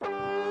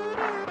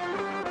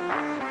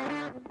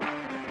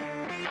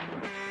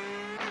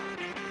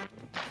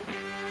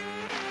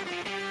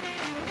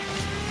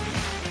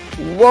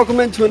Welcome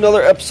into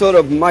another episode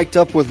of Mic'd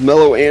Up with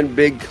Mellow and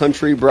Big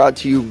Country, brought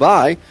to you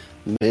by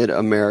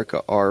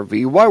Mid-America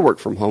RV. Why work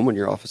from home when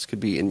your office could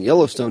be in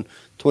Yellowstone?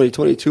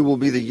 2022 will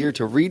be the year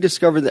to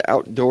rediscover the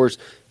outdoors.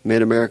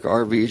 Mid-America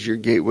RV is your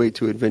gateway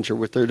to adventure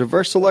with their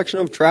diverse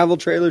selection of travel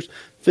trailers,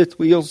 fifth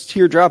wheels,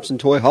 teardrops, and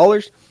toy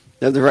haulers.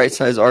 They have the right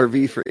size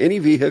RV for any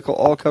vehicle,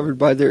 all covered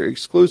by their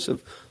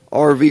exclusive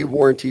RV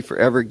warranty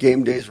forever.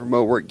 Game days,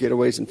 remote work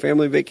getaways, and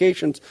family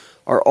vacations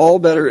are all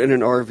better in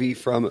an RV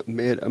from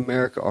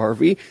Mid-America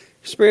RV.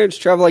 Experience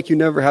travel like you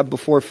never have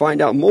before.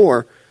 Find out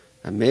more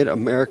at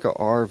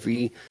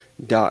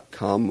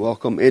midamericarv.com.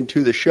 Welcome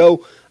into the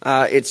show.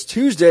 It's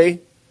Tuesday,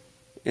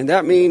 and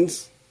that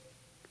means...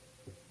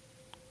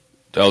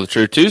 Tell the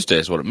truth, Tuesday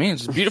is what it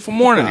means. It's a beautiful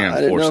morning here in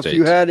the 4 states. I didn't know if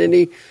you had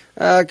any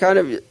kind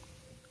of...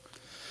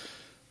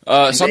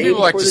 Some people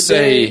like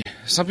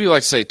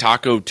to say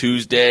Taco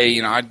Tuesday.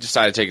 You know, I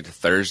decided to take it to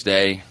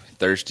Thursday.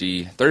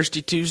 Thirsty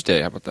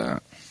Tuesday. How about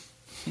that?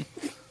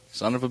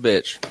 Son of a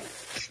bitch.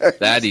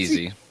 That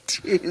easy.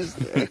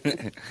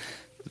 Tuesday.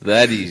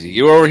 That easy.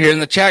 You over here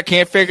in the chat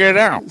can't figure it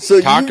out. So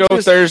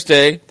Taco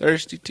Thursday,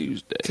 Thirsty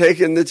Tuesday.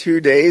 Taking the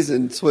 2 days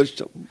and switched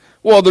them.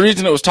 Well, the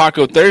reason it was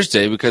Taco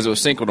Thursday because it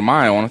was Cinco de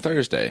Mayo on a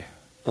Thursday.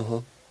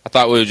 Uh-huh. I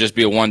thought it would just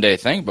be a one-day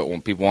thing, but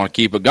when people want to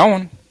keep it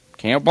going,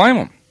 can't blame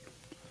them.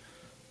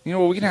 You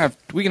know, we can have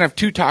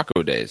 2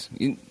 taco days.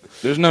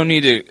 There's no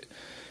need to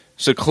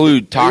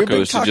seclude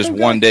tacos to just guy?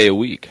 1 day a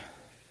week.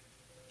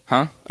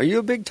 Huh? Are you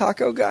a big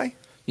taco guy?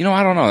 You know,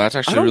 I don't know. That's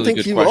actually a really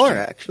good question. I don't think you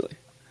are, actually.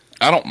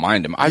 I don't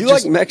mind them. You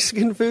like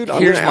Mexican food?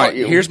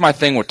 Here's my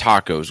thing with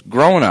tacos.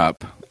 Growing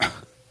up,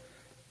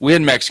 we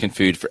had Mexican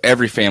food for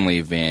every family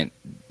event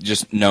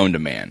just known to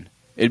man.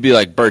 It'd be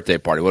like birthday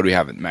party. What do we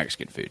have in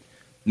Mexican food?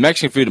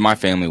 Mexican food in my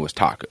family was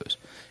tacos.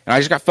 And I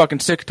just got fucking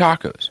sick of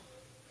tacos.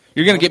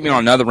 You're going to get me on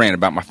another rant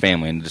about my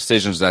family and the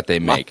decisions that they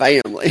make. My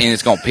family. And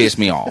it's going to piss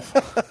me off.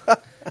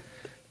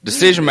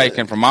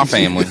 Decision-making from my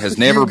family has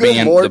never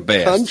been the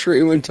best.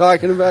 Country when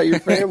talking about your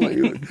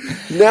family.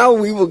 Now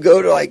we will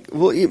go to,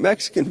 we'll eat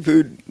Mexican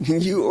food,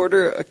 and you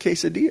order a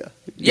quesadilla.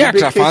 Yeah,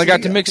 because I finally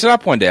got to mix it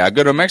up one day. I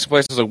go to a Mexican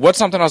place, I was like, what's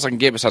something else I can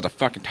get besides a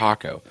fucking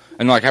taco?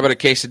 And they're like, how about a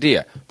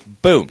quesadilla?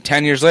 Boom.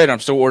 10 years later, I'm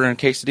still ordering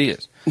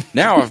quesadillas.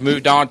 Now I've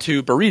moved on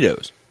to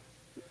burritos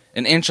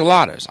and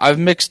enchiladas. I've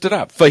mixed it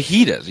up.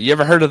 Fajitas. You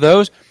ever heard of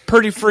those?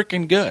 Pretty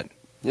freaking good.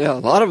 Yeah, a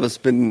lot of us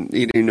been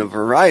eating a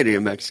variety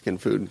of Mexican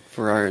food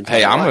for our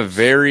entire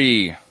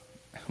lives.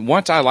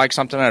 Once I like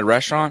something at a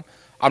restaurant,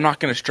 I'm not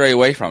going to stray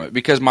away from it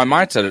because my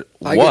mindset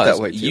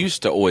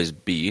used to always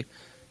be,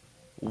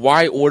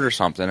 why order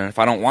something and if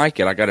I don't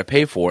like it, I got to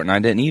pay for it and I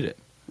didn't eat it.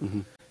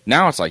 Mm-hmm.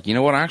 Now it's like, you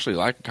know what, I actually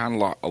like kind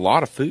of a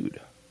lot of food.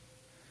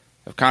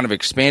 I've kind of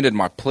expanded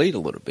my plate a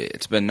little bit.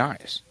 It's been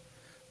nice.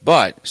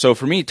 But, so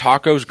for me,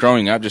 tacos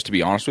growing up, just to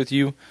be honest with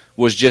you,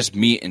 was just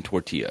meat and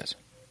tortillas.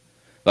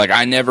 Like,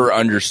 I never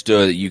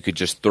understood that you could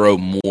just throw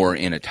more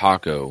in a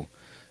taco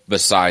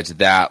besides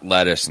that,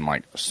 lettuce, and,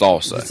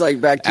 salsa. It's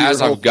like back to your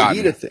whole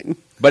fajita thing.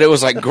 But it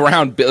was like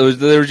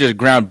they were just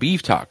ground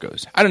beef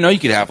tacos. I don't know, you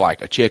could have,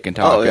 a chicken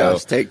taco, a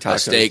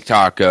steak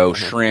taco,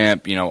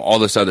 shrimp, all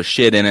this other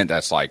shit in it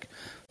that's like,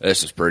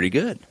 this is pretty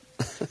good.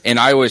 And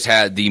I always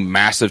had the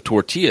massive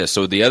tortilla.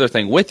 So the other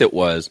thing with it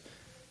was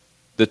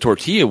the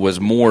tortilla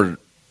was more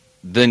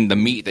than the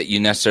meat that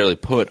you necessarily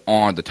put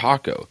on the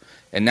taco.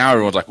 And now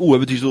everyone's like, ooh, I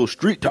bet these little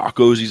street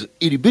tacos, these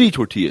itty-bitty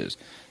tortillas.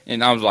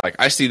 And I was like,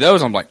 I see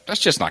those, I'm like, that's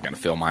just not going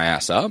to fill my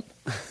ass up.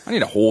 I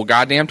need a whole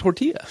goddamn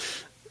tortilla.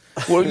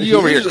 Well, you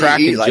over here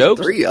cracking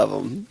jokes? 3 of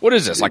them. What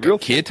is this, like a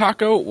kid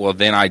taco? Well,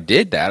 then I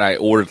did that. I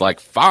ordered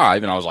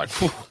 5, and I was like,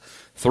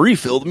 3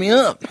 filled me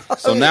up.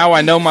 So now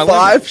I know my limit.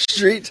 5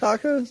 street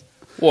tacos?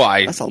 Well,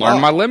 I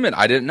learned my limit.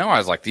 I didn't know. I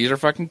was like, these are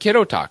fucking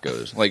kiddo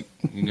tacos.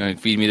 You're going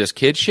to feed me this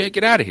kid shit?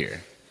 Get out of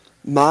here.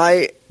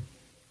 My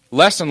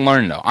lesson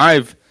learned, though.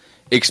 I've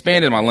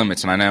expanded my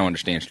limits, and I now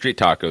understand street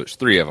tacos,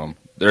 3 of them,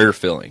 they're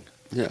filling.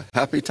 Yeah,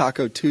 happy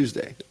Taco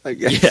Tuesday, I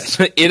guess. Yes,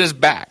 it is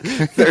back.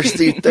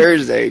 Thirsty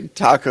Thursday,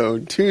 Taco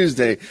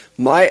Tuesday.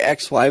 My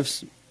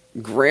ex-wife's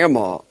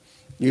grandma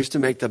used to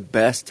make the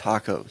best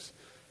tacos.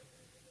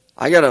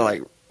 I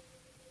gotta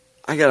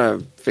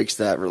fix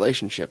that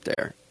relationship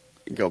there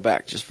and go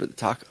back just for the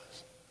tacos.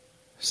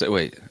 So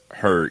wait,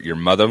 your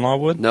mother-in-law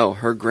would? No,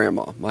 her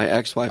grandma. My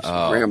ex-wife's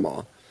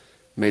grandma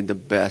made the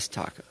best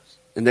tacos.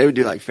 And they would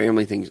do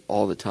family things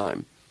all the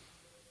time.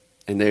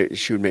 And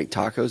she would make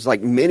tacos,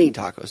 mini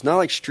tacos,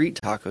 not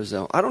street tacos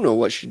though. I don't know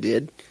what she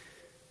did,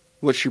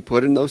 what she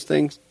put in those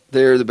things.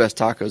 They're the best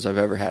tacos I've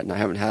ever had, and I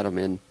haven't had them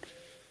in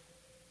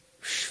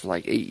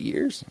 8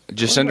 years.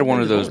 Just send her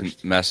one of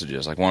those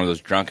messages, one of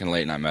those drunken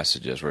late night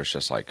messages where it's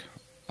just I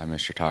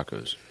miss your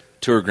tacos.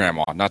 To her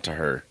grandma, not to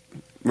her.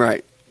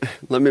 Right.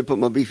 Let me put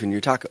my beef in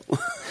your taco.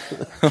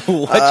 What'd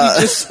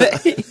you just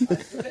say?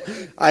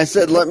 I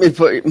said, let me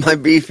put my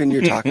beef in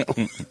your taco.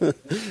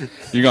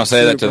 You're going to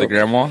say that to the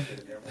grandma?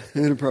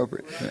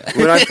 Inappropriate.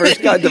 When I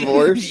first got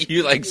divorced,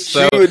 you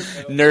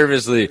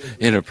nervously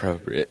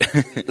inappropriate.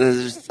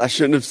 I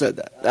shouldn't have said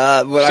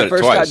that. When I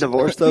first got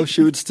divorced, though,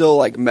 she would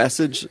still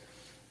message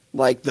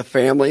like the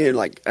family and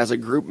like as a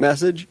group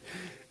message,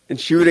 and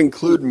she would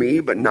include me,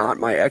 but not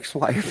my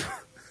ex-wife.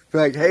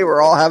 Like, hey,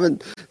 we're all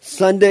having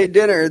Sunday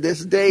dinner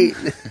this date.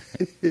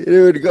 It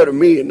would go to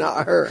me and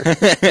not her.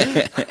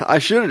 I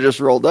should have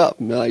just rolled up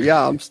and be like,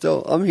 yeah,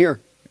 I'm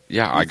here.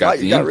 Yeah, I got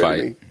the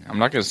invite. I'm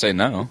not going to say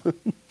no.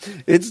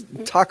 It's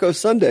Taco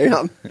Sunday.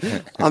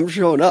 I'm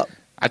showing up.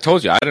 I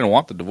told you I didn't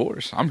want the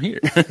divorce. I'm here.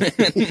 Yeah,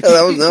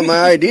 that was not my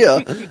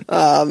idea.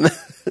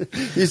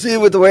 You see,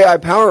 with the way I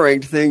power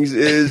ranked things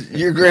is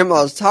your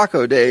grandma's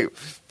taco day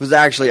was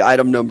actually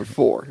item number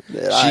 4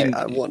 that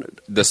I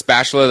wanted. The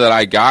spatula that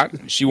I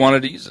got, she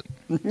wanted to use it.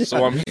 Yeah.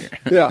 So I'm here.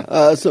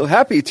 Yeah. So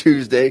happy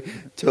Tuesday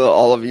to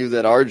all of you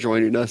that are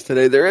joining us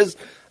today. There is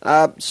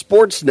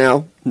sports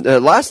now.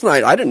 Last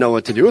night, I didn't know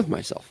what to do with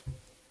myself.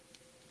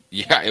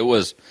 Yeah, it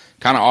was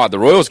kind of odd. The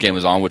Royals game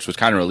was on, which was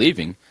kind of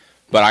relieving.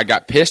 But I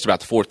got pissed about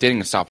the 4th inning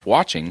and stopped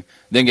watching.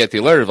 Then get the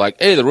alert of like,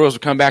 hey, the Royals will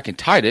come back and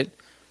tied it.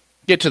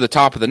 Get to the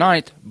top of the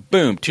 9th.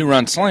 Boom,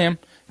 2-run slam.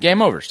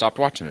 Game over. Stopped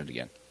watching it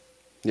again.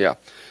 Yeah.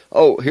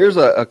 Oh, here's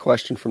a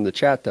question from the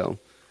chat, though.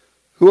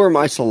 Who are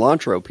my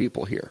cilantro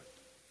people here?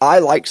 I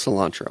like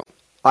cilantro.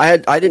 I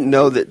didn't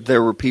know that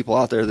there were people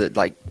out there that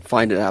like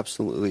find it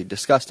absolutely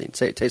disgusting.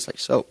 Say it tastes like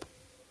soap.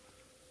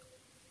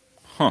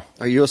 Huh.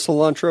 Are you a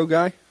cilantro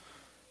guy?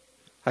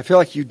 I feel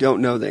like you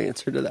don't know the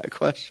answer to that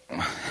question.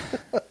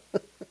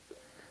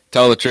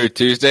 Tell the truth,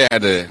 Tuesday, I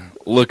had to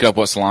look up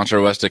what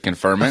cilantro was to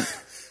confirm it.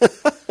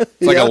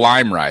 It's like a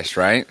lime rice,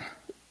 right?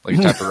 Like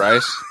a type of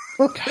rice.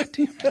 God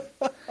damn it.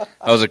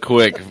 That was a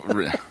quick...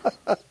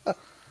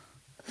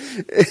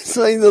 It's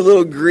like the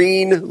little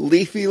green,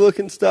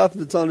 leafy-looking stuff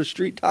that's on a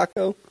street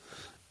taco.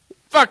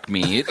 Fuck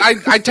me.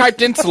 I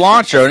typed in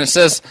cilantro, and it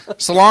says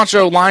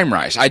cilantro lime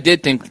rice. I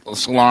did think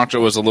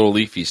cilantro was a little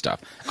leafy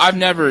stuff.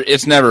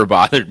 It's never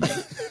bothered me.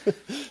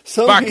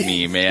 Fuck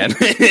me, man.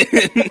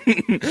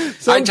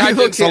 I typed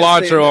in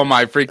cilantro on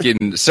my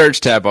freaking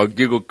search tab on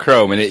Google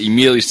Chrome, and it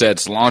immediately said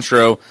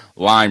cilantro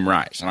lime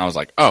rice. And I was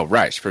like, oh,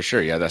 rice, for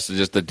sure. Yeah, that's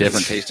just a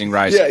different tasting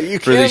rice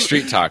for these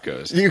street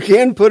tacos. You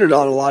can put it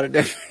on a lot of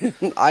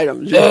different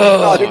items. You can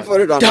probably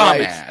put it on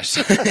dumbass.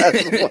 Rice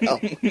as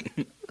well.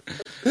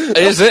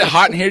 Is it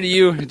hot in here to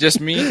you? Just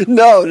me?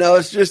 No,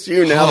 it's just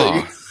you now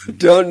that you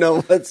don't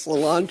know what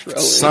cilantro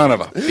is. Son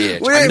of a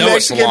bitch. I know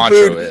what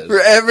cilantro is. For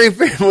every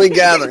family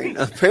gathering.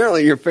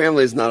 Apparently your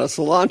family is not a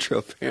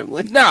cilantro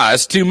family. No,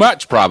 it's too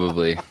much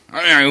probably.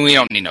 I mean, we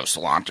don't need no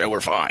cilantro. We're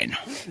fine.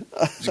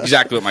 It's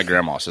exactly what my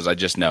grandma says. I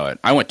just know it.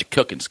 I went to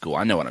cooking school.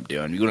 I know what I'm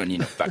doing. You don't need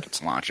no fucking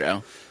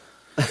cilantro.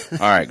 All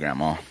right,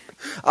 Grandma.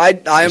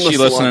 Is she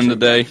listening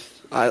today?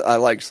 I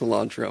like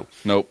cilantro.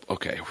 Nope.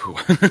 Okay.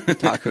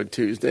 Taco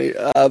Tuesday.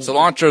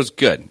 Cilantro's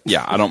good.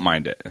 Yeah, I don't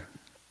mind it.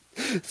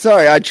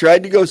 Sorry, I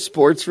tried to go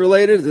sports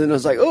related, and then I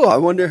was like, oh, I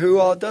wonder who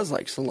all does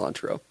like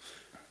cilantro.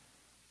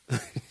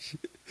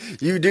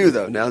 You do,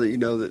 though, now that you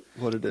know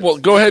what it is. Well,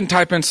 go ahead and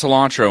type in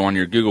cilantro on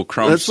your Google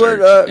Chrome That's search.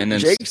 That's what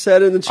Jake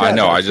said in the chat. I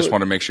know. I just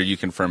want to make sure you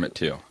confirm it,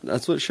 too.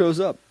 That's what shows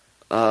up.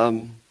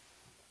 No.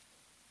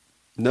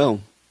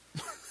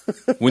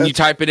 When you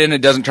type it in,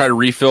 it doesn't try to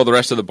refill the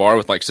rest of the bar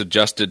with, like,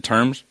 suggested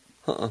terms?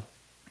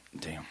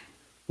 Damn.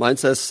 Mine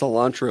says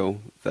cilantro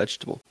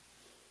vegetable.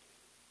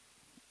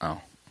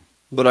 Oh.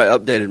 But I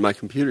updated my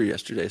computer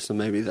yesterday, so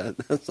maybe that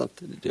has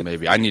something to do.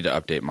 Maybe. I need to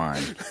update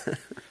mine.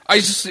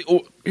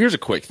 Here's a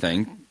quick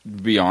thing. To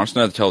be honest,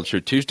 not to tell the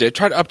truth, Tuesday, I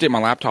try to update my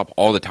laptop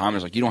all the time.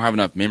 It's like, you don't have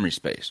enough memory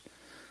space.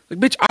 Like,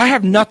 bitch, I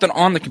have nothing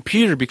on the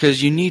computer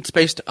because you need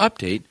space to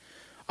update.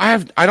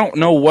 I don't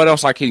know what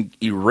else I can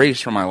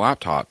erase from my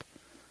laptop.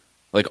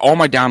 Like, all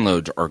my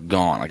downloads are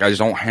gone. Like, I just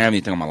don't have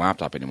anything on my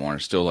laptop anymore.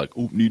 It's still like,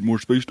 need more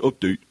space to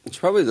update. It's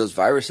probably those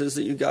viruses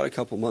that you got a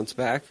couple months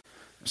back.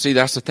 See,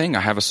 that's the thing. I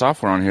have a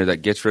software on here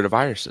that gets rid of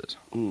viruses.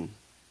 And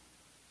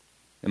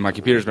my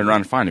computer's been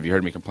running fine. Have you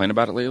heard me complain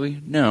about it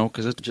lately? No,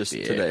 because it's just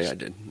today I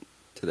did.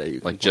 Today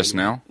you like just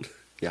now?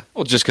 Yeah.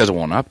 Well, just because it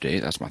won't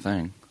update. That's my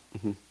thing.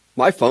 Mm-hmm.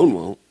 My phone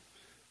won't.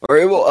 Or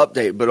it will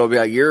update, but it'll be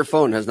like, your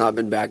phone has not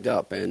been backed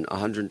up in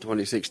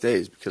 126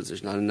 days because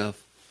there's not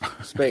enough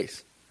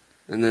space.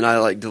 And then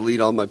I delete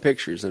all my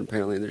pictures, and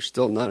apparently there's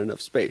still not enough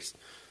space.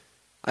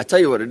 I tell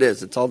you what it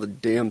is. It's all the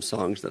damn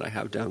songs that I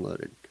have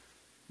downloaded.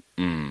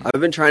 I've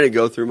been trying to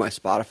go through my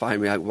Spotify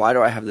and be like, why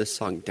do I have this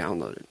song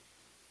downloaded?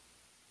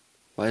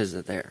 Why is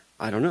it there?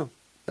 I don't know.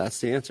 That's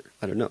the answer.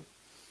 I don't know.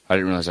 I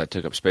didn't realize that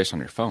took up space on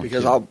your phone.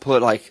 Because I'll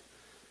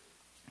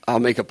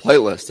make a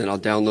playlist, and I'll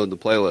download the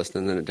playlist,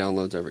 and then it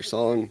downloads every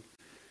song.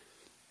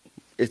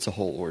 It's a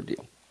whole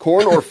ordeal.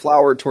 Corn or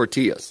flour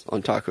tortillas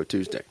on Taco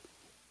Tuesday?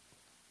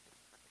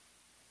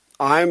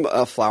 I'm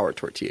a flour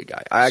tortilla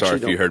guy. Sorry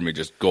if you heard me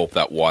just gulp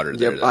that water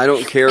there. Yep, I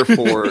don't care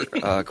for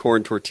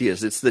corn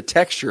tortillas. It's the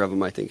texture of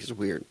them I think is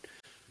weird.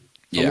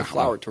 I'm a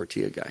flour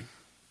tortilla guy.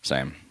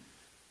 Same.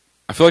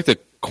 I feel like the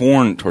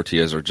corn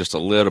tortillas are just a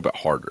little bit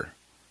harder.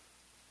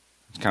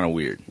 It's kind of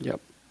weird. Yep.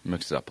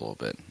 Mix it up a little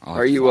bit.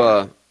 Are you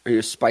a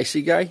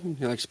spicy guy?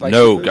 You like spicy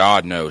No, food?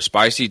 God, no.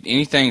 Spicy,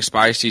 anything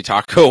spicy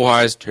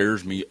taco-wise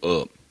tears me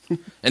up.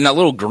 And that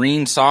little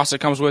green sauce that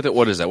comes with it,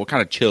 what is that? What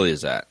kind of chili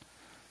is that?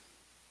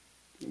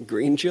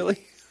 Green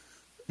chili?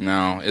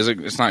 No,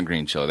 it's not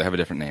green chili. They have a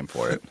different name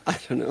for it. I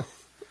don't know.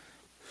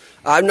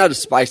 I'm not a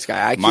spice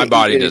guy. My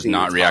body does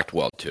not react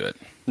well to it.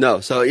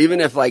 No, so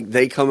even if like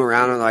they come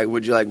around and like,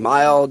 would you like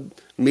mild,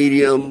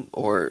 medium,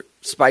 or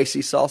spicy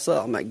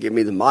salsa? I'm like, give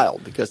me the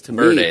mild because to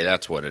Verde, me,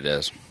 that's what it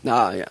is.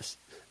 Yes.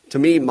 To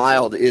me,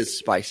 mild is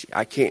spicy.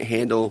 I can't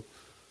handle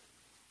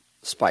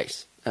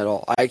spice at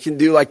all. I can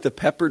do like the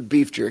peppered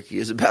beef jerky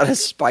is about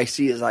as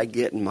spicy as I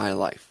get in my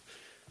life.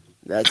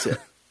 That's it.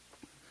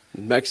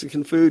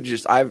 Mexican food,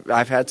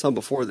 I've had some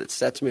before that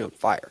sets me on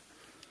fire.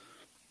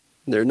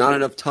 There are not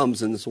enough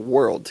Tums in this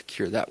world to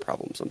cure that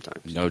problem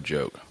sometimes. No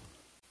joke.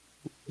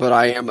 But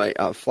I am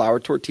a flour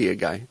tortilla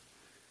guy.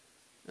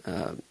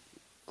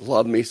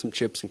 Love me some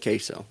chips and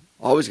queso.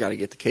 Always got to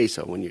get the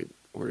queso when you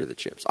order the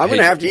chips. I'm going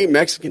to have to eat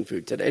Mexican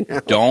food today now.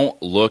 Don't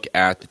look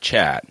at the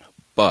chat,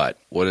 but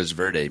what does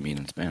verde mean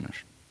in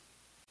Spanish?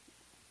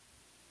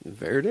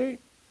 Verde?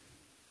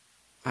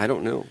 I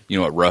don't know. You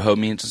know what rojo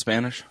means in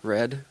Spanish?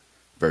 Red.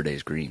 Verde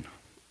is green.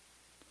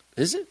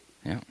 Is it?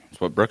 Yeah, that's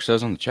what Brooke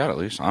says in the chat, at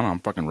least. I don't know, I'm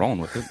fucking rolling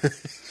with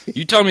it.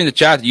 You tell me in the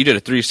chat that you did a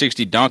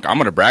 360 dunk, I'm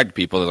going to brag to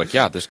people. They're like,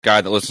 yeah, this guy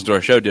that listens to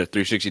our show did a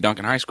 360 dunk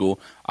in high school.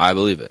 I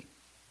believe it.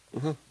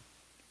 Uh-huh.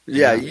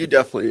 Yeah, you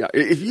definitely.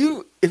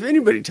 If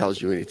anybody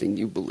tells you anything,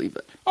 you believe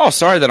it. Oh,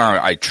 sorry that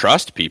I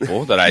trust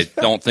people, that I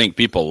don't think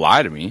people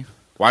lie to me.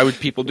 Why would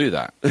people do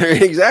that?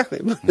 Exactly.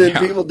 But then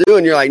people do,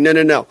 and you're like,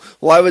 no.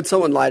 Why would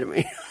someone lie to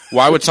me?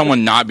 Why would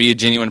someone not be a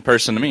genuine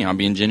person to me? I'm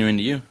being genuine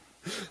to you.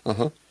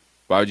 Uh-huh.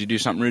 Why would you do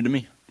something rude to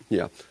me?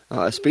 Yeah.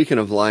 Speaking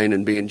of lying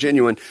and being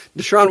genuine,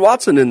 Deshaun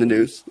Watson in the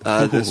news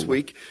this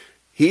week.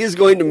 He is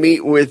going to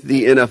meet with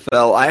the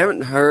NFL. I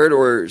haven't heard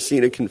or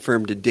seen a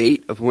confirmed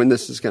date of when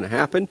this is going to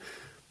happen.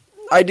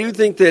 I do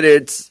think that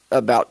it's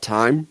about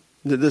time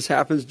that this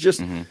happens.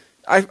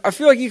 I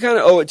feel like you kind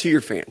of owe it to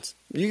your fans.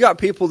 You got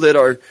people that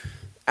are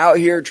out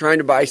here trying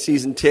to buy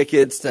season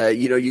tickets.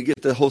 You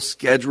get the whole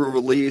schedule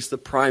release, the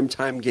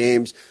primetime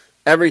games,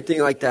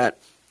 everything like that.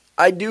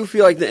 I do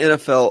feel like the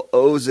NFL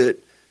owes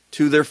it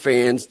to their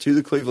fans, to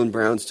the Cleveland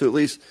Browns, to at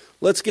least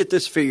let's get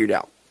this figured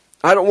out.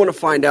 I don't want to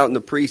find out in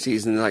the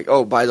preseason like,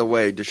 oh, by the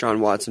way, Deshaun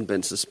Watson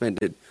been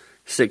suspended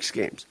 6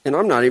 games. And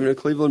I'm not even a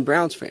Cleveland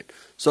Browns fan.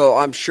 So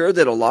I'm sure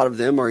that a lot of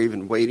them are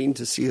even waiting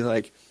to see,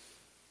 like,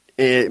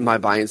 am I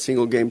buying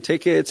single-game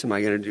tickets? Am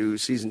I going to do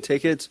season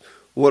tickets?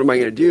 What am I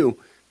going to do?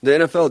 The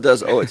NFL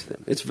does owe it to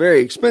them. It's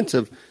very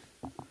expensive.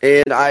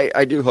 And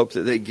I do hope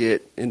that they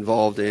get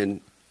involved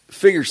and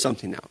figure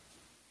something out.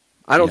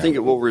 I don't think it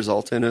will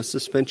result in a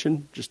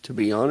suspension, just to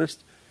be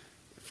honest.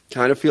 It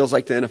kind of feels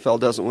like the NFL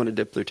doesn't want to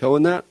dip their toe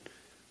in that.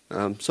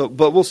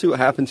 But we'll see what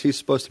happens. He's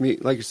supposed to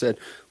meet, like I said,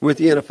 with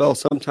the NFL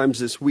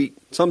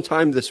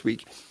sometime this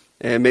week,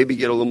 and maybe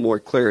get a little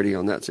more clarity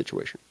on that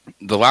situation.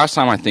 The last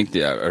time I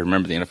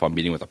remember the NFL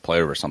meeting with a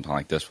player or something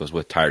like this was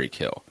with Tyreek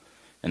Hill.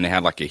 And they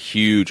had like a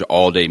huge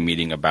all-day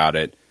meeting about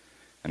it.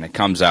 And it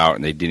comes out,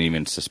 and they didn't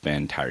even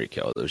suspend Tyreek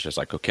Hill. It was just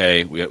like,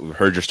 okay, we've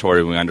heard your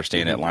story. We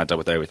understand it. It lines up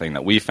with everything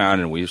that we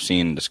found and we've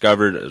seen and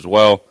discovered as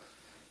well.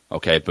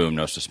 Okay, boom,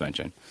 no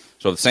suspension.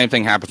 So the same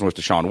thing happens with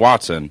Deshaun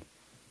Watson.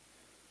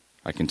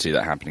 I can see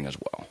that happening as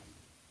well.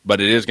 But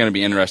it is going to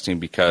be interesting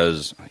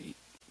because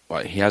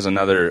he has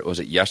another – was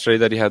it yesterday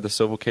that he had the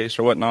civil case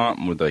or whatnot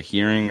with the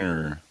hearing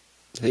or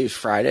 – I think it was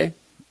Friday.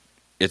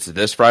 It's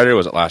this Friday or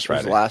was it last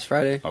Friday? It was last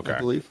Friday, okay. I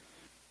believe.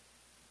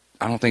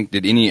 I don't think –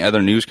 did any other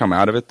news come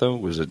out of it, though?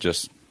 Was it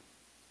just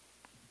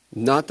 –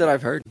 Not that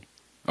I've heard.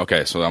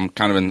 Okay, so I'm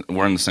kind of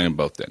we're in the same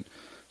boat then.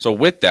 So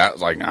with that,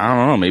 like, I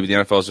don't know, maybe the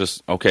NFL is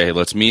just, okay,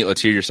 let's meet,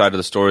 let's hear your side of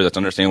the story, let's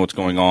understand what's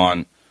going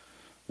on.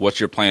 What's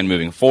your plan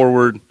moving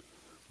forward?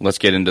 Let's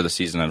get into the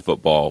season of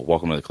football.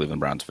 Welcome to the Cleveland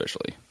Browns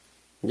officially.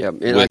 Yeah, and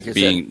with like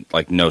being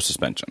like no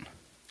suspension.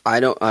 I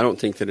don't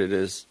think that it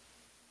is.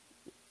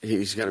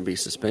 He's going to be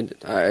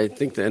suspended. I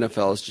think the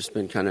NFL has just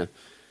been kind of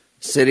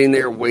sitting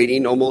there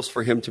waiting almost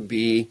for him to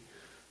be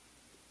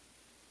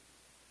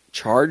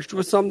charged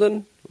with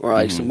something or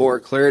like some more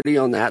clarity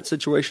on that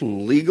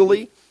situation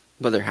legally,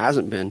 but there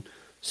hasn't been.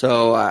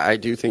 So I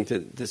do think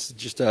that this is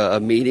just a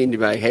meeting to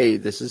be like, hey,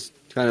 this is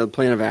kind of the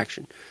plan of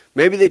action.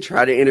 Maybe they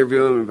try to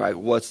interview him and be like,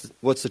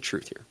 what's the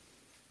truth here?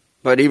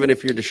 But even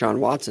if you're Deshaun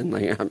Watson,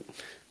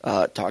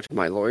 like, talk to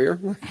my lawyer.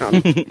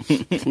 I'm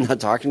not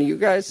talking to you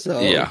guys. So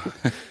yeah.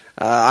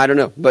 I don't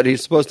know. But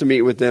he's supposed to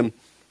meet with them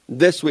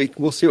this week.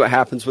 We'll see what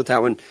happens with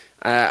that one.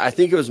 I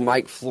think it was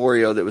Mike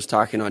Florio that was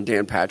talking on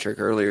Dan Patrick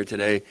earlier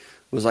today.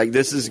 Was like,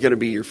 this is going to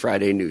be your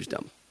Friday news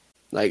dump.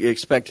 Like,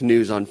 expect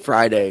news on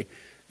Friday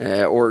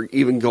or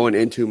even going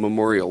into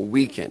Memorial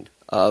Weekend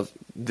of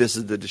this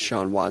is the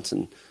Deshaun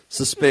Watson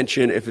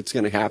suspension if it's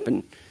going to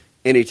happen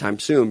anytime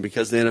soon,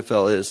 because the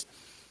NFL is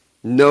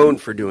known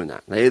for doing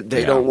that.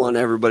 They don't want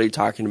everybody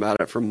talking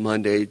about it from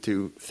Monday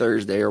to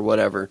Thursday or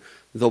whatever.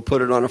 They'll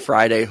put it on a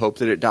Friday, hope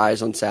that it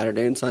dies on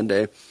Saturday and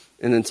Sunday,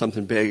 and then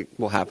something big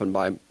will happen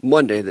by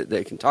Monday that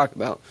they can talk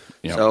about.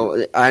 Yep.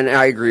 So and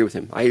I agree with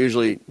him. I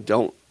usually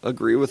don't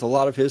agree with a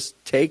lot of his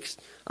takes.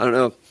 I don't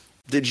know.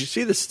 Did you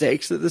see the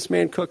steaks that this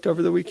man cooked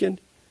over the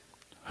weekend?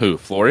 Who,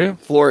 Florio?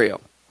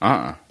 Florio.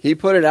 He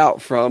put it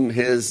out from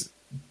his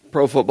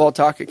Pro Football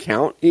Talk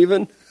account.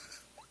 Even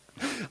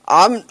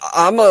I'm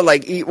a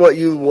like eat what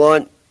you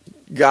want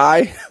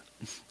guy.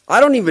 I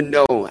don't even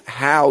know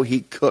how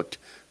he cooked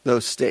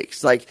those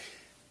steaks. Like,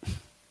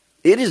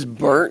 it is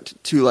burnt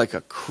to like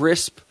a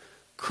crisp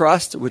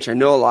crust, which I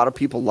know a lot of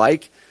people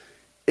like.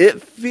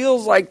 It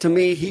feels like to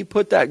me he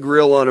put that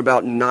grill on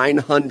about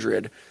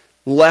 900,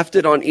 left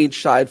it on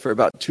each side for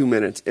about 2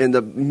 minutes, and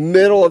the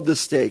middle of the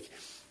steak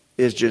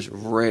is just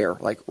rare,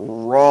 like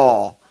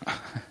raw,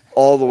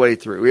 all the way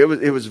through.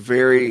 It was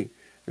very,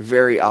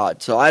 very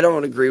odd. So I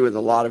don't agree with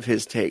a lot of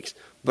his takes,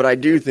 but I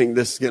do think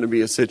this is going to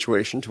be a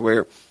situation to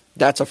where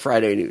that's a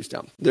Friday news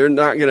dump. They're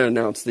not going to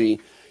announce the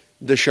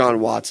Deshaun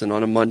Watson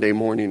on a Monday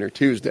morning or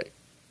Tuesday.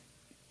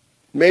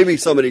 Maybe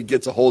somebody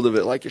gets a hold of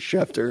it like a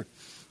Schefter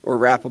or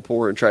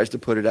Rappaport and tries to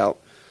put it out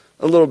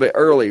a little bit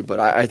early, but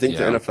I think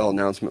the NFL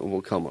announcement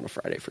will come on a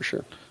Friday for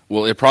sure.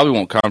 Well, it probably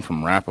won't come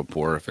from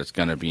Rappaport if it's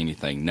going to be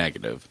anything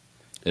negative.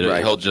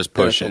 He'll just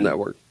push it.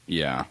 Network.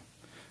 Yeah.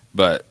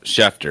 But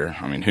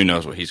Schefter, I mean, who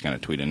knows what he's going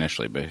to tweet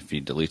initially, but if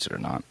he deletes it or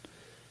not.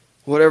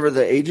 Whatever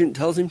the agent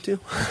tells him to.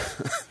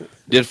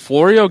 Did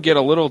Florio get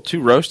a little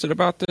too roasted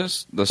about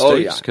this? The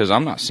steaks? Because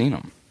I'm not seeing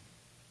them.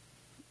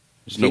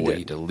 There's no way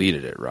he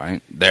deleted it,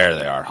 right? There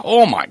they are.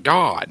 Oh, my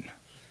God.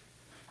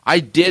 I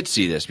did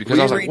see this because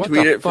I was like, what the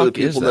fuck is that? Retweet it for the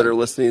people that are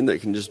listening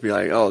that can just be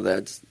like, oh,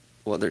 that's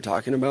what they're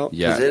talking about.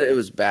 Yeah. Because it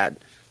was bad.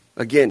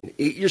 Again,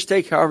 eat your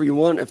steak however you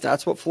want. If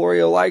that's what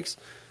Florio likes,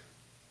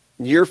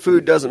 your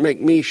food doesn't make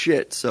me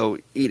shit, so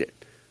eat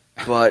it.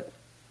 But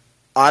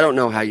I don't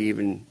know how you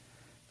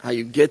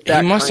get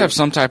that. He must have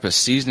some type of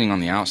seasoning on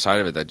the outside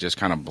of it that just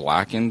kind of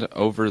blackened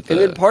over the...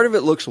 And then part of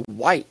it looks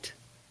white.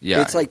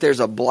 Yeah. It's like there's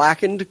a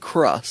blackened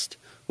crust,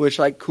 which,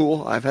 like,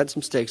 cool. I've had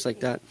some steaks like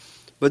that.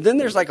 But then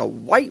there's like a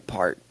white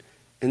part,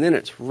 and then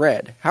it's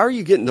red. How are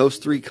you getting those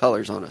three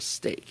colors on a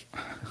steak?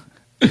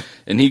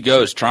 And he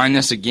goes, trying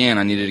this again,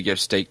 I needed to give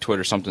Steak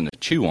Twitter something to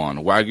chew on.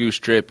 Wagyu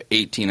strip,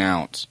 18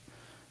 ounce.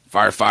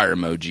 Fire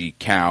emoji,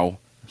 cow,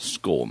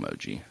 skull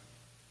emoji.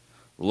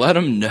 Let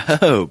him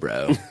know,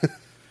 bro.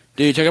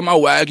 Dude, check out my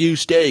Wagyu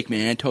steak,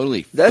 man.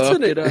 Totally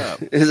fucked it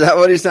up. Is that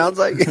what he sounds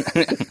like?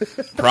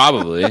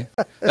 Probably.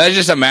 I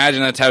just imagine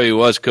that's how he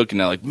was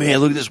cooking it. Like, man,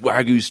 look at this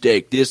Wagyu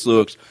steak. This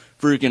looks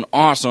freaking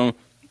awesome.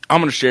 I'm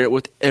going to share it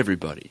with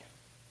everybody.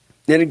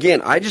 And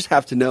again, I just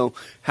have to know,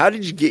 how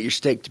did you get your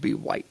steak to be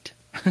white?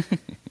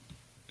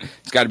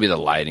 It's got to be the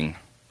lighting.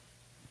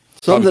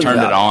 Something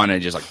turned it on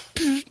and just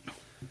like...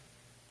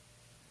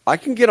 I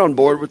can get on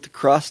board with the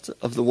crust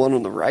of the one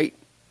on the right.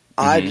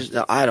 I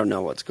don't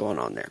know what's going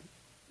on there.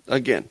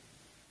 Again,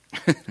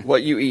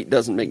 what you eat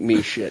doesn't make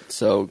me shit,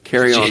 so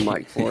carry on,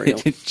 Mike Florio.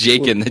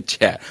 Jake in the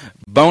chat.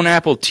 Bone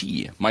apple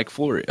tea, Mike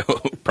Florio,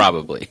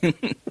 probably.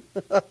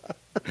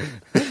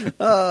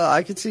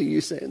 I could see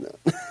you saying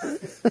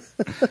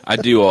that. I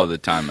do all the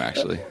time,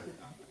 actually.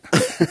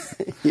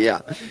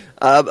 Yeah.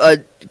 A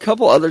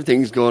couple other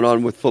things going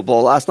on with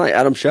football. Last night,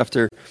 Adam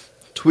Schefter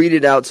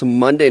tweeted out some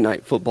Monday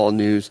Night Football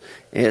news.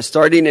 And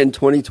starting in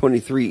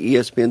 2023,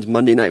 ESPN's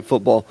Monday Night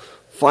Football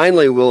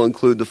finally will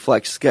include the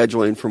flex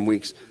scheduling from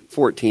weeks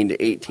 14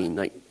 to 18.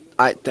 Like,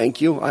 I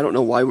thank you. I don't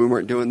know why we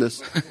weren't doing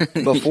this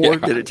before.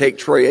 Did it take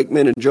Troy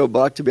Aikman and Joe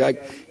Buck to be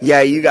like,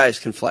 yeah, you guys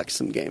can flex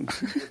some games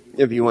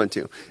if you want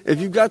to. If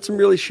you've got some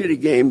really shitty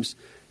games,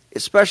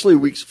 especially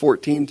weeks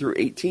 14 through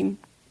 18,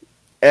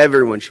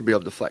 everyone should be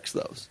able to flex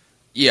those.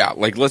 Yeah,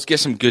 like let's get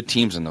some good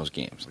teams in those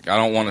games. Like I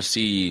don't want to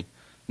see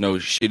no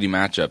shitty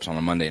matchups on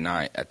a Monday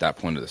night at that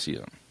point of the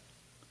season.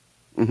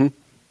 Mm-hmm.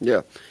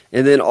 Yeah.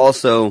 And then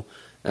also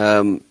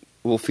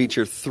we'll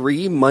feature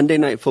 3 Monday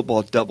Night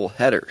Football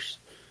doubleheaders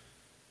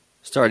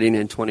starting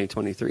in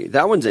 2023.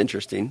 That one's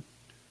interesting.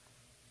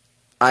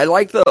 I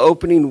like the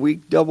opening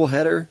week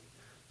doubleheader.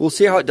 We'll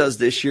see how it does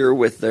this year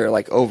with their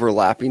like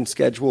overlapping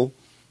schedule.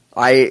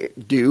 I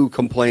do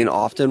complain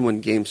often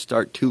when games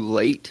start too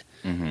late,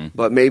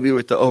 but maybe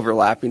with the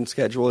overlapping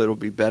schedule it'll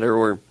be better.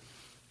 Or,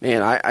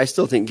 man, I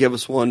still think give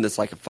us one that's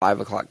like a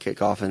 5 o'clock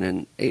kickoff and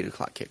an 8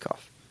 o'clock kickoff.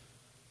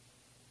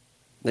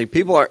 Like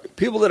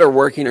people that are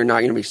working are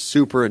not going to be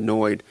super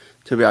annoyed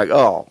to be like,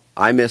 oh,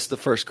 I missed the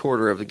first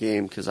quarter of the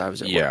game because I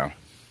was at work.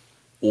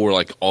 Or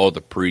like all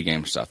the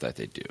pregame stuff that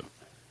they do.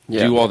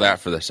 Yeah. Do all that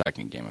for the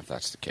second game if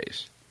that's the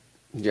case.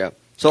 Yeah.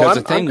 So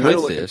I'm kind of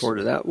looking forward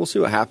to that. We'll see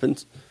what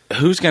happens.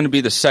 Who's going to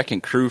be the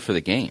second crew for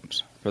the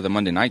games, for the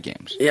Monday night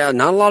games? Yeah,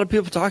 not a lot of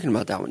people talking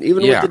about that one.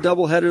 Even with the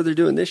doubleheader they're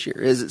doing this year.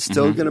 Is it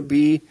still going to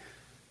be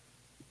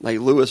like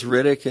Louis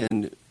Riddick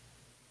and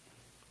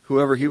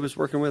whoever he was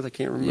working with? I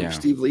can't remember. Yeah.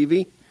 Steve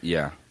Levy?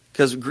 Yeah.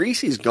 Because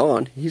Greasy's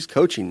gone. He's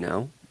coaching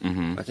now.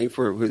 I think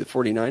for the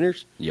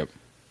 49ers. Yep.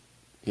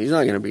 He's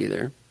not going to be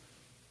there.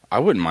 I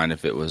wouldn't mind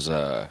if it was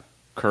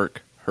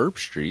Kirk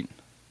Herbstreit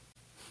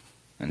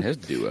and his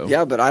duo.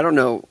 Yeah, but I don't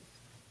know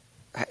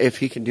if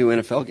he can do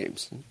NFL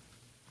games.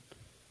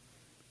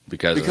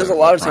 Because a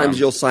lot of times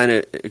you'll sign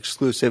an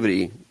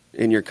exclusivity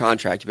in your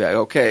contract to be like,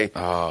 okay,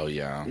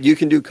 you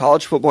can do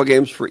college football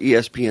games for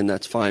ESPN,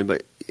 that's fine,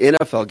 but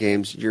NFL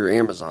games, you're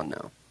Amazon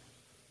now.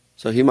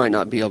 So he might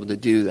not be able to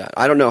do that.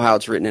 I don't know how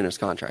it's written in his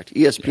contract.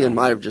 ESPN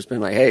might have just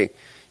been like, hey,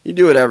 you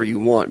do whatever you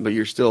want, but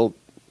you're still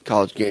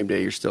College Game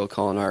Day. You're still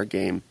calling our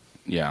game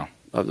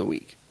of the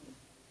week,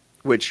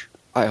 which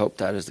I hope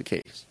that is the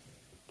case.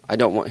 I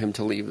don't want him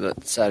to leave the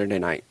Saturday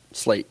night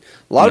slate.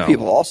 A lot of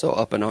people also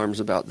up in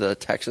arms about the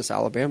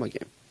Texas-Alabama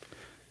game.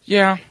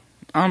 Yeah.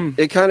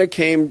 It kind of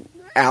came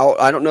out.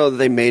 I don't know that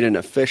they made an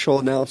official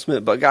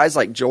announcement, but guys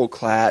like Joel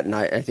Klatt and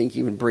I think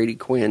even Brady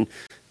Quinn,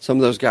 some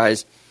of those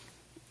guys,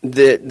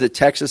 the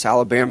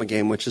Texas-Alabama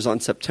game, which is on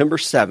September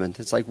 7th,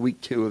 it's like week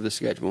 2 of the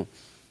schedule,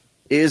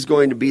 is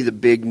going to be the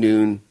big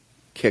noon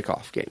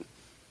kickoff game.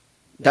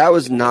 That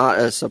was not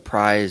a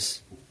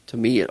surprise to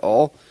me at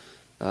all.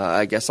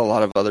 I guess a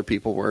lot of other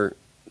people were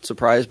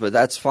surprised, but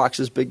that's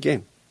Fox's big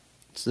game.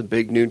 It's the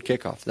big noon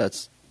kickoff.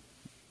 That's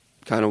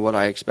kind of what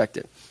I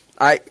expected.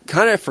 I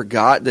kind of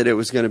forgot that it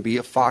was going to be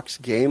a Fox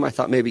game. I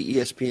thought maybe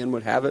ESPN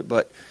would have it,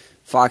 but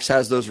Fox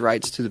has those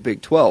rights to the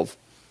Big 12.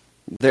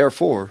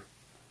 Therefore,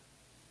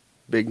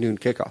 big noon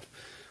kickoff,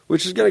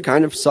 which is going to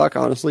kind of suck,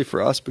 honestly,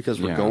 for us because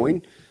we're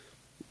going.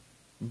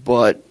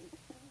 But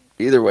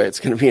either way, it's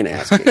going to be an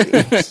ass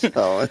kicking.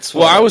 So it's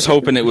well, I was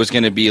hoping it was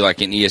going to be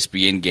like an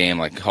ESPN game,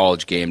 like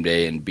College Game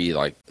Day, and be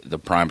like the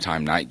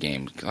primetime night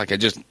game. Like I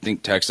just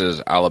think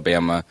Texas,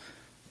 Alabama,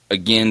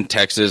 again,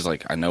 Texas.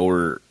 Like I know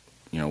we're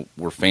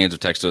fans of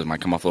Texas. It might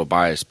come off a little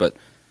biased, but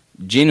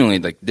genuinely,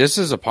 like this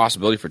is a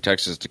possibility for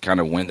Texas to kind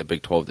of win the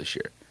Big 12 this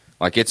year.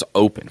 Like it's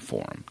open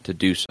for them to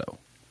do so.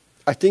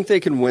 I think they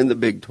can win the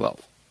Big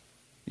 12.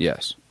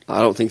 Yes.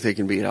 I don't think they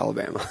can beat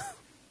Alabama.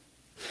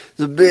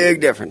 There's a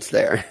big difference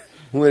there.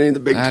 Winning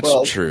the Big 12.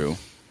 That's true.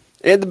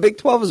 And the Big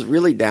 12 is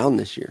really down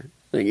this year.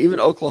 Like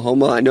even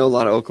Oklahoma, I know a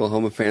lot of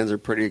Oklahoma fans are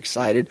pretty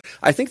excited.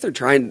 I think they're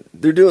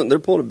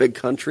pulling a big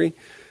country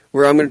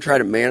where I'm going to try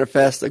to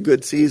manifest a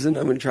good season.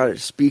 I'm going to try to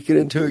speak it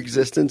into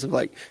existence of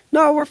like,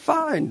 no, we're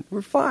fine.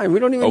 We're fine. We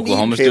don't even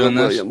Oklahoma's need Caleb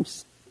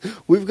Williams.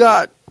 We've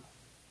got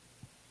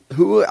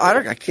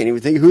I can't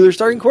even think of who their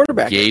starting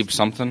quarterback is.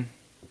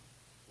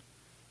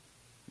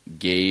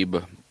 Gabe.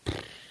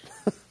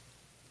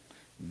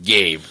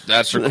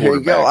 That's their quarterback. There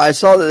you go. I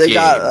saw that they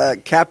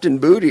got Captain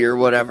Booty or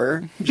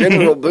whatever,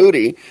 General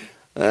Booty,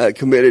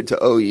 committed to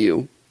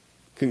OU.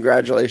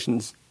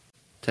 Congratulations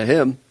to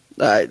him.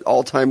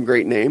 All-time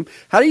great name.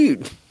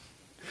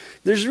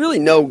 There's really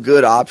no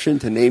good option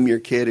to name your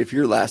kid if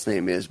your last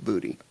name is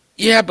Booty.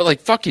 Yeah, but like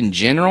fucking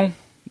General,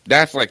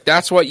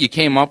 that's what you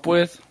came up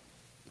with?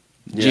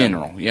 Yeah.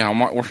 General. Yeah,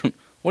 what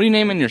are you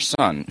naming your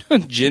son?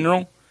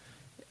 General?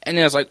 And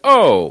then I was like,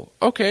 oh,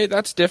 okay,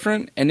 that's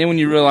different. And then when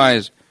you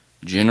realize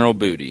General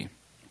Booty,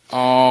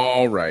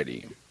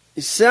 alrighty.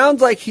 It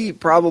sounds like he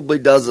probably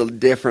does a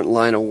different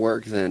line of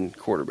work than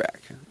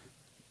quarterback.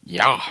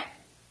 Yeah.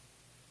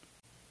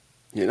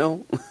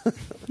 We'll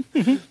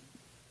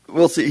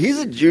see. He's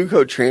a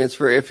JUCO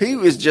transfer. If he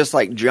was just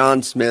like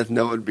John Smith,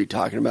 no one would be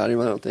talking about him,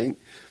 I don't think.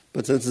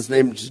 But since his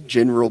name is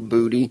General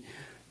Booty,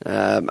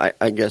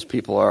 I guess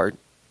people are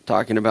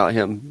talking about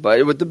him.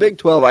 But with the Big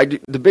 12,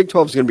 the Big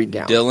 12 is going to be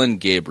down. Dylan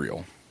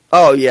Gabriel.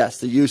 Oh, yes,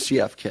 the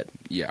UCF kid.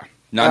 Yeah.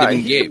 Not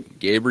even Gabe.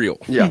 Gabriel.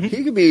 Yeah,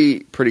 he could be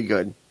pretty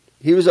good.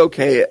 He was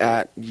okay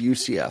at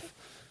UCF.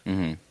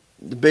 Mm-hmm.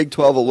 The Big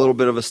 12, a little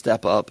bit of a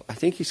step up. I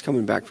think he's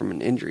coming back from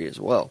an injury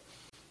as well.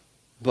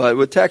 But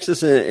with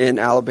Texas and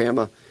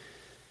Alabama,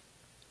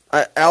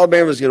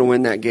 Alabama's going to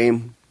win that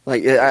game.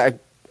 Like I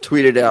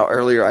tweeted out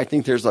earlier, I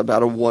think there's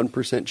about a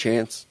 1%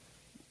 chance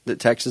that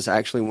Texas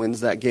actually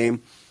wins that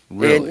game.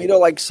 Really? And,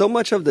 like so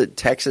much of the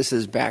Texas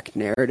is back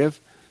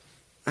narrative,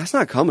 that's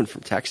not coming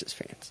from Texas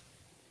fans.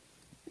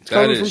 It's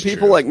coming from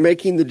people like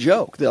making the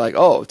joke. They're like,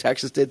 oh,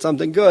 Texas did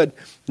something good.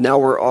 Now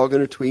we're all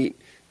going to tweet,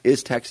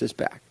 is Texas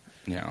back?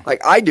 Yeah.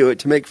 Like I do it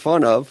to make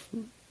fun of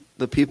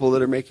the people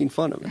that are making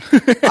fun of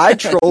it. I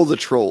troll the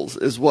trolls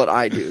is what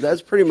I do.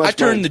 That's pretty much I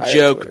turn the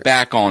joke Twitter.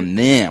 Back on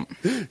them.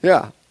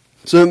 Yeah.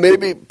 So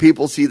maybe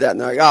people see that and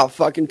they're like, oh,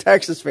 fucking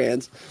Texas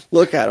fans.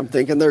 Look at them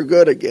thinking they're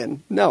good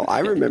again. No,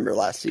 I remember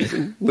last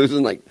season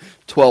losing like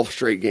 12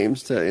 straight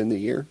games to end the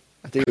year.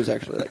 I think it was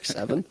actually like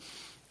 7.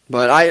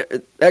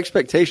 But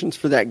expectations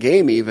for that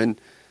game even,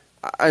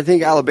 I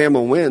think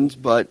Alabama wins,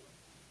 but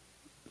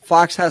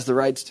Fox has the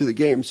rights to the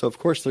game, so of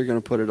course they're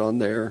going to put it on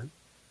their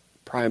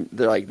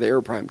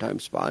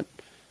primetime spot,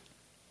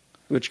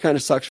 which kind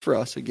of sucks for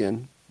us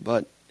again,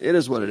 but it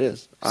is what it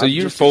is. So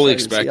you're fully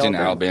expecting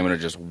Alabama to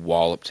just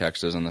wallop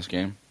Texas in this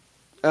game?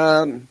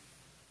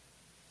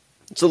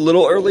 It's a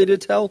little early to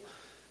tell.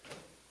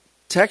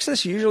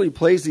 Texas usually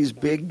plays these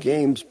big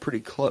games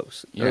pretty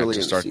close. Early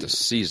to start the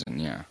season,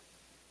 yeah.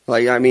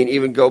 Like, I mean,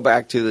 even go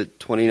back to the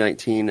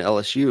 2019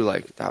 LSU,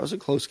 like, that was a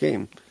close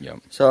game. Yep.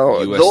 So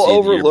USC they'll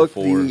overlook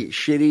the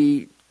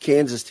shitty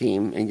Kansas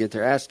team and get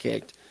their ass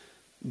kicked,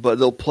 but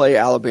they'll play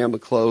Alabama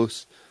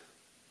close.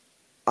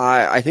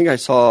 I think I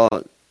saw,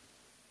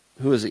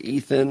 who was it,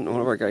 Ethan, one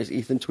of our guys,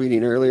 Ethan,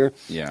 tweeting earlier.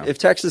 Yeah. If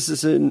Texas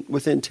is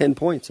within 10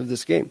 points of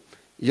this game,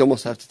 you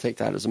almost have to take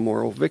that as a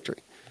moral victory.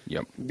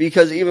 Yep.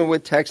 Because even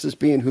with Texas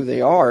being who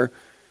they are,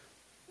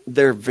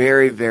 they're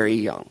very, very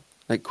young.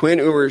 Like Quinn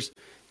Ewers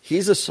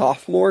he's a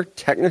sophomore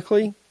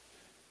technically,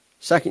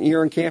 second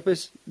year on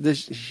campus.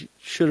 This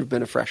should have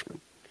been a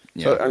freshman.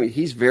 Yeah. So, I mean,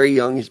 he's very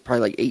young. He's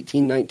probably like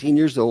 18, 19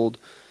 years old.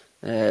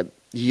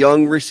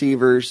 Young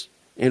receivers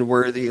and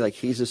Worthy, like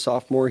he's a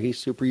sophomore. He's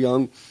super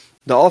young.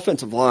 The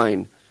offensive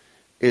line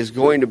is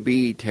going to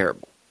be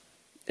terrible.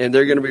 And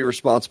they're going to be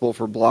responsible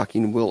for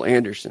blocking Will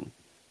Anderson.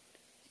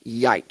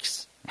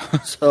 Yikes.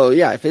 So,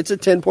 yeah, if it's a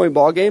 10-point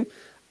ball game,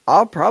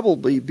 I'll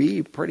probably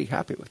be pretty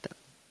happy with that.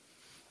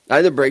 I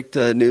had to break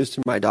the news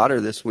to my daughter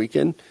this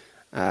weekend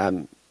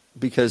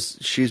because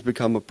she's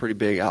become a pretty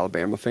big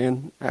Alabama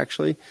fan,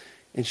 actually.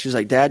 And she's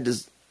like, Dad,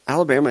 does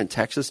Alabama and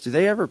Texas, do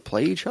they ever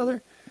play each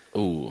other?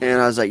 Ooh. And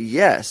I was like,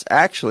 yes,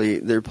 actually,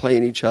 they're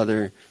playing each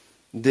other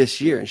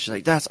this year. And she's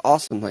like, that's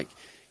awesome. Like,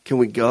 can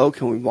we go?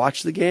 Can we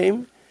watch the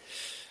game?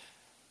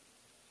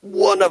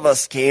 One of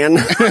us can.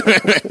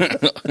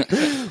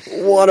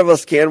 One of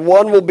us can.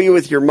 One will be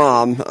with your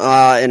mom,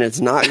 and it's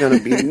not going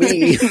to be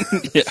me.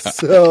 Yeah.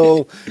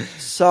 So,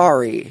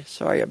 sorry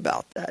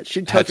about that.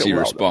 She took it well.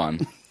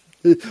 Respond.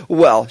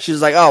 Well,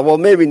 she's like, oh, well,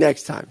 maybe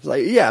next time. It's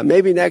like, yeah,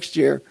 maybe next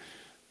year.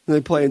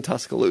 They play in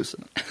Tuscaloosa.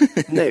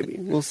 Maybe.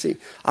 We'll see.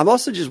 I'm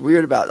also just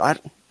weird about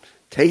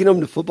taking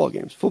them to football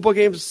games. Football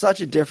games is such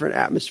a different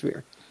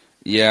atmosphere.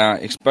 Yeah,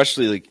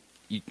 especially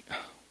like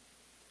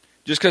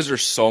just because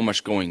there's so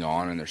much going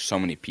on and there's so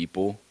many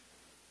people.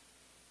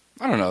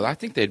 I don't know. I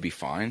think they'd be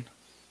fine.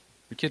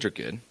 The kids are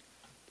good.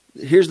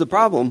 Here's the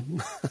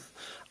problem.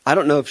 I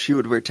don't know if she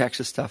would wear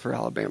Texas stuff or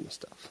Alabama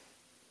stuff.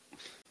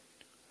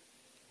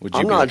 Would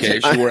you be okay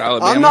if she wore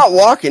Alabama? I'm not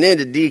walking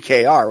into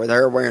DKR with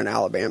her wearing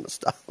Alabama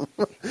stuff.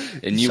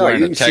 And you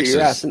wearing a Texas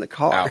your ass in the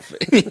car.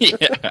 Outfit.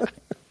 Yeah.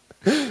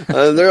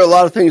 There are a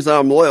lot of things that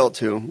I'm loyal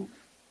to.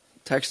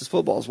 Texas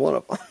football is one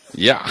of them.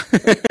 Yeah.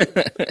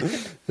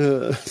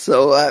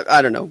 So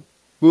I don't know.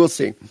 We'll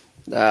see.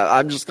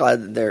 I'm just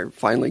glad that they're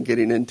finally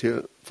getting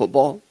into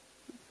football.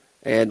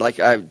 And like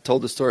I've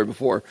told the story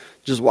before,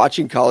 just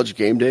watching College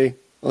Game Day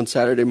on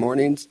Saturday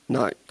mornings,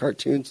 not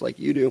cartoons like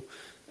you do,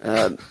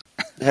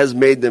 has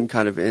made them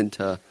kind of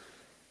into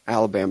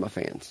Alabama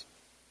fans.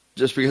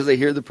 Just because they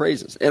hear the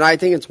praises. And I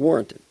think it's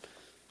warranted.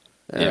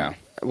 Yeah.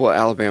 What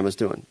Alabama's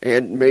doing.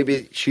 And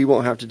maybe she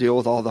won't have to deal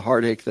with all the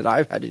heartache that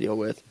I've had to deal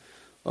with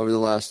over the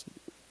last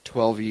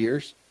 12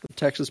 years of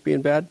Texas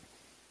being bad.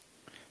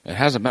 It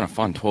hasn't been a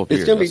fun 12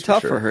 years. It's going to be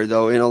tough for her,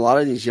 though, and a lot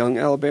of these young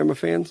Alabama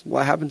fans.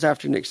 What happens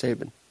after Nick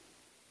Saban?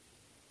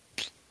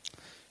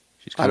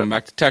 She's coming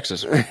back to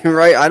Texas.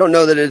 Right? I don't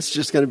know that it's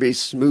just going to be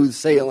smooth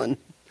sailing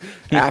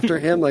after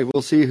him. Like,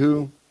 we'll see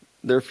who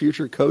their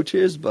future coach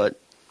is, but...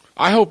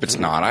 I hope it's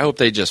not. I hope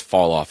they just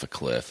fall off a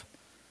cliff.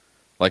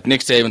 Like,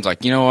 Nick Saban's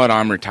like, you know what,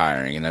 I'm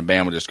retiring, and then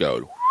Bam would just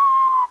go...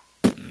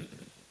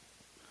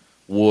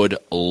 Would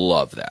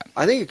love that.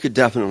 I think it could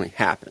definitely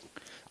happen.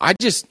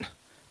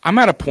 I'm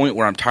at a point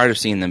where I'm tired of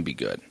seeing them be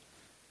good.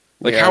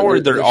 Like, how are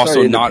there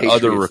also not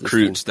other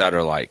recruits that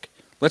are like,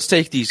 let's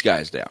take these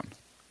guys down?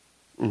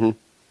 Mm-hmm.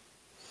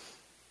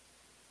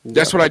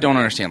 That's what I don't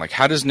understand. Like,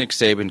 how does Nick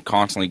Saban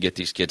constantly get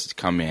these kids to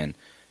come in?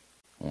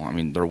 Well, I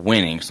mean, they're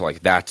winning, so,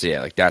 like, that's it.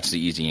 Like, that's the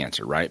easy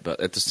answer, right?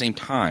 But at the same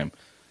time,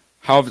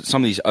 how have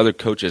some of these other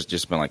coaches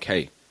just been like,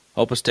 hey,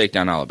 help us take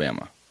down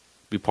Alabama?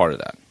 Be part of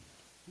that.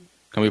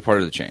 Come be part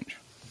of the change.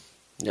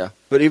 Yeah,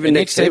 but even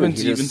Nick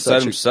Saban's even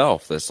said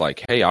himself that's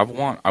like, hey, I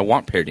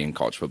want parity in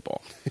college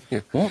football. Yeah.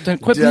 Well, then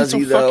quit being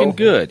so fucking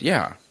good.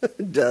 Yeah.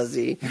 Does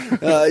he?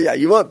 Yeah,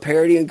 you want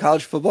parity in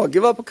college football?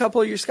 Give up a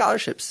couple of your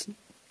scholarships.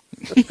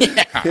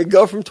 Yeah.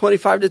 Go from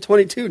 25 to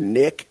 22,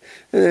 Nick.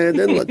 And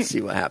then let's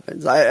see what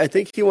happens. I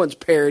think he wants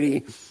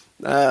parity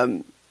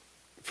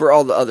for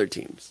all the other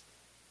teams.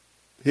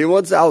 He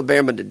wants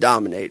Alabama to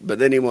dominate, but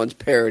then he wants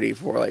parity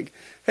for like,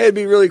 hey, it'd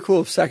be really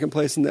cool if second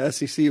place in the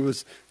SEC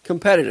was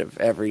competitive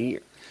every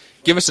year.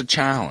 Give us a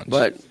challenge.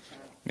 But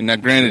now,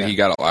 granted, he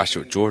got it last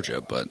year with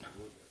Georgia, but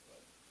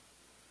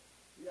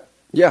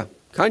yeah,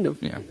 kind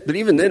of. Yeah. But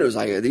even then, it was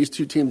like these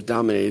two teams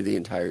dominated the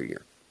entire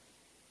year.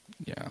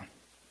 Yeah.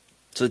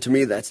 So to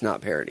me, that's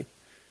not parity.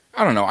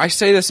 I don't know. I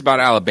say this about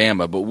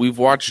Alabama, but we've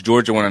watched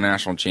Georgia win a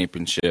national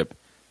championship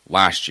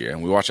last year,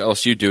 and we watched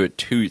LSU do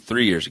it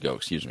 3 years ago.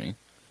 Excuse me.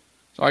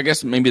 So I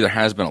guess maybe there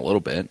has been a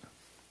little bit.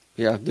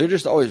 Yeah, they're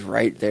just always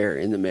right there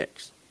in the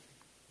mix.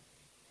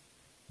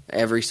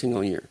 Every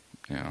single year.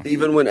 Yeah.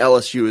 Even when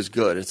LSU is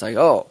good, it's like,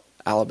 oh,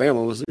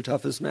 Alabama was their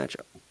toughest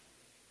matchup.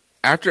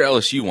 After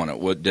LSU won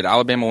it, did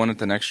Alabama win it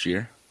the next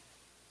year?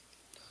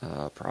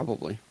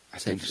 Probably. I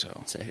think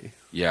so. Say.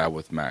 Yeah,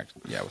 with Mac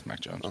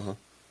Jones. Uh-huh.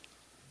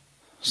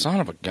 Son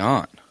of a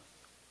gun.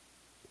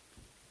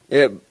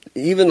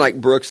 Even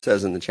like Brooks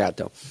says in the chat,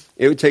 though,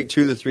 it would take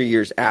 2 to 3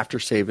 years after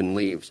Saban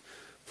leaves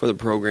for the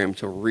program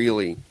to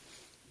really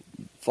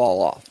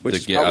fall off. Which to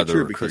is get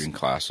other recruiting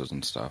classes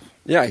and stuff.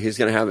 Yeah, he's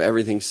going to have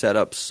everything set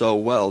up so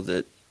well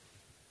that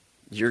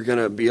you're going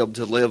to be able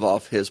to live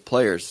off his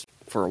players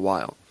for a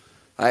while.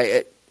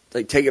 Take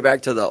it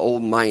back to the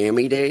old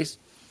Miami days.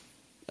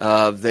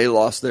 They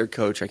lost their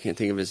coach. I can't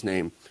think of his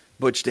name.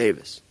 Butch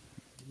Davis.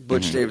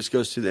 Butch Davis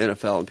goes to the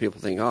NFL, and people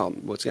think, oh,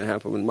 what's going to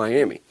happen with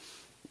Miami?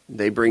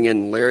 They bring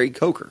in Larry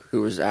Coker,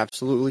 who was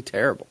absolutely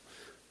terrible.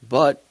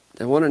 But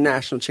they won a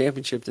national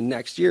championship the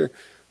next year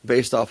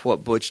based off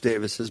what Butch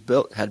Davis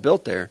had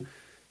built there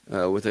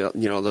with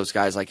those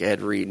guys like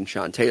Ed Reed and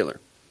Sean Taylor.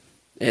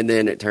 And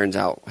then it turns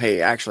out,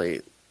 hey,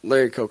 actually,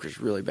 Larry Coker's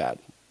really bad.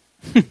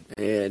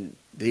 And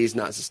he's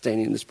not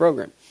sustaining this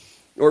program.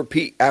 Or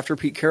after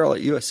Pete Carroll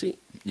at USC.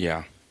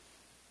 Yeah.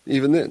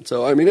 Even then.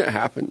 So, I mean, it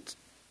happens.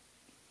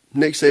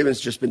 Nick Saban's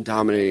just been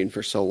dominating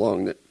for so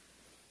long that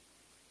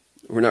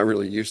we're not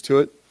really used to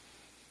it.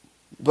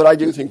 But I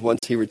do think once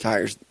he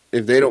retires,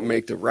 if they don't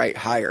make the right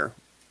hire,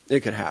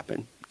 it could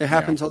happen. It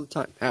happens all the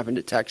time. Happened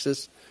at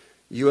Texas,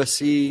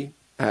 USC.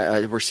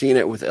 We're seeing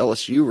it with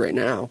LSU right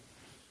now.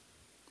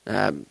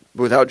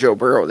 Without Joe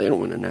Burrow, they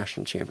don't win a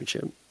national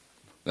championship.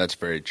 That's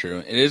very true.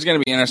 It is going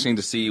to be interesting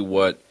to see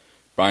what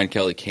Brian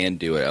Kelly can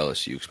do at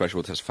LSU, especially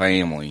with his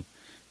family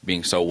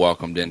being so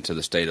welcomed into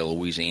the state of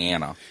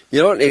Louisiana.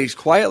 You know what? He's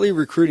quietly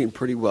recruiting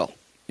pretty well.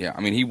 Yeah,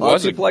 I mean,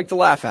 people like to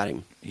laugh at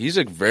him. He's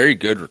a very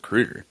good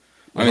recruiter.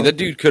 I mean, that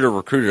dude could have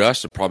recruited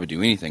us to probably do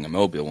anything in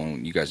Mobile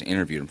when you guys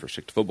interviewed him for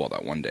Stick to Football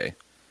that one day.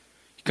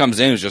 He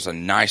comes in, he's just the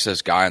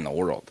nicest guy in the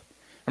world.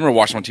 I remember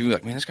watching on TV,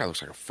 like, man, this guy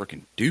looks like a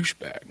freaking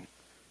douchebag,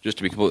 just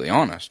to be completely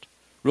honest.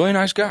 Really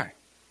nice guy.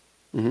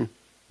 Mm-hmm.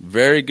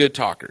 Very good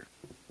talker.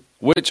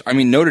 Which, I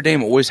mean, Notre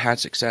Dame always had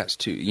success,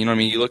 too. You know what I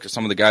mean? You look at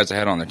some of the guys they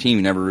had on their team,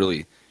 you never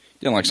really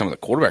didn't like some of the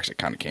quarterbacks that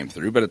kind of came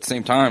through, but at the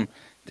same time,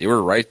 they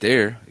were right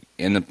there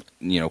in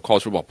the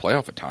college football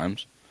playoff at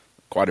times,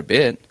 quite a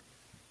bit.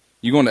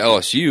 You go into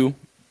LSU,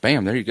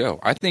 bam, there you go.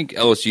 I think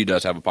LSU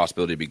does have a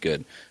possibility to be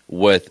good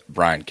with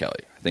Brian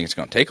Kelly. I think it's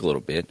going to take a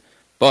little bit,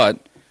 but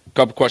a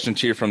couple questions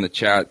here from the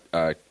chat.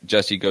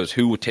 Jesse goes,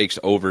 who takes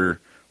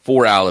over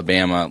for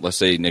Alabama? Let's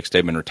say Nick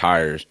Saban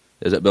retires.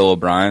 Is it Bill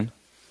O'Brien?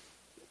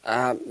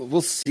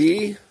 We'll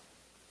see.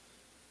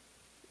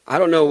 I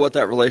don't know what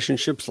that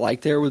relationship's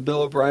like there with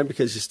Bill O'Brien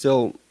because he's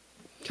still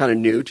kind of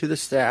new to the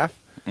staff.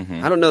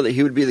 Mm-hmm. I don't know that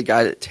he would be the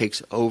guy that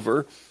takes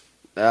over.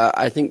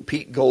 I think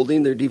Pete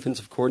Golding, their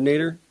defensive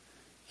coordinator,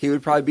 he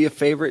would probably be a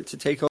favorite to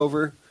take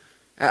over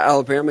at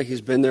Alabama.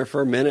 He's been there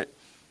for a minute.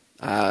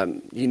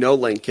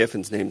 Lane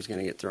Kiffin's name is going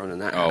to get thrown in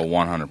that. Oh,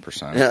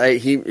 100%.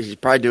 He's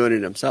probably doing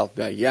it himself.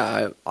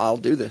 I'll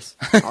do this.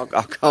 I'll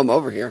come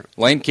over here.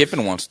 Lane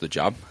Kiffin wants the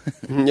job.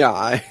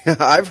 Yeah,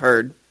 I've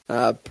heard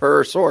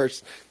per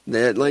source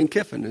that Lane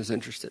Kiffin is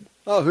interested.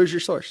 Oh, who's your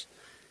source?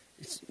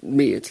 It's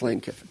me. It's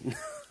Lane Kiffin.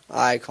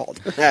 I called,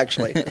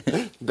 actually.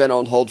 Been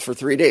on hold for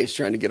 3 days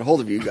trying to get a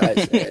hold of you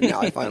guys, and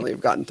now I finally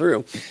have gotten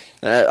through.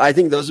 I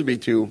think those would be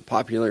two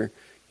popular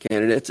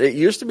candidates. It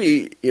used to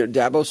be,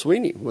 Dabo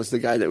Swinney was the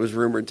guy that was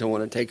rumored to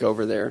want to take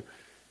over there.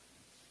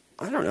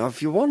 I don't know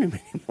if you want him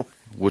anymore.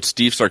 Would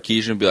Steve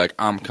Sarkisian be like,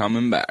 I'm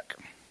coming back?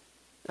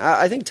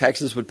 I think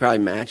Texas would probably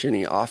match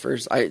any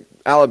offers.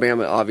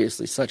 Alabama,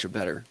 obviously, such a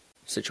better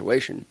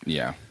situation.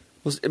 Yeah.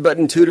 But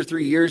in 2 to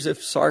 3 years,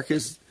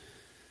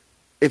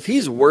 if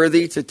he's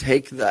worthy to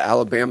take the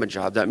Alabama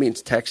job, that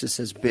means Texas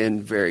has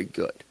been very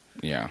good.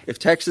 Yeah. If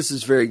Texas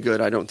is very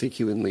good, I don't think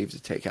he would leave to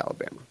take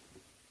Alabama.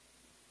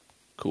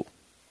 Cool.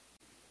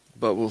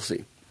 But we'll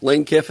see.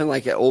 Lane Kiffin,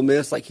 like at Ole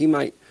Miss, he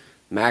might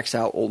max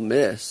out Ole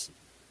Miss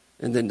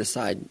and then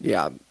decide,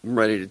 I'm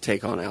ready to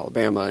take on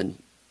Alabama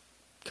and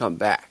come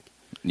back.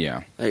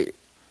 Yeah.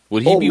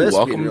 Would he be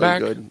welcome back?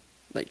 Good.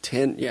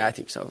 10, yeah, I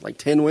think so.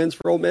 10 wins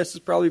for Ole Miss is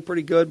probably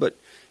pretty good, but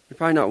you're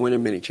probably not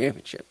winning many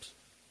championships.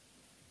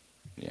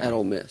 Yeah. At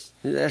Ole Miss.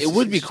 It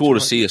would be cool to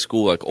see a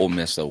school like Ole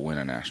Miss, though, win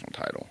a national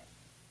title.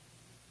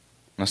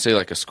 I say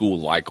a school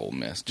like Ole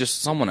Miss,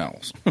 just someone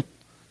else.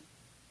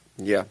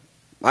 Yeah,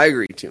 I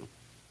agree, too.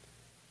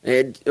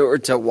 Or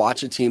to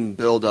watch a team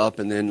build up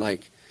and then,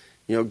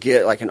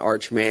 get an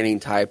Arch Manning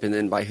type, and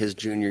then by his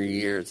junior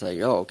year, it's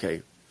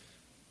okay,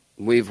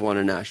 we've won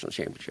a national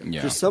championship.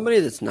 Yeah. Just somebody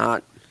that's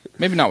not...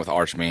 Maybe not with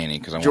Arch Manning,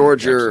 because I want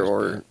Georgia Texas,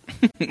 or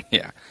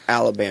yeah,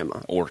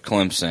 Alabama. Or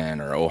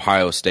Clemson or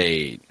Ohio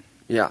State.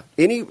 Yeah,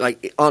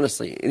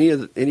 honestly,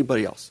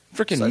 anybody else.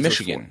 Freaking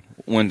Michigan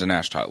wins a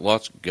national title.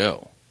 Let's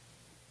go.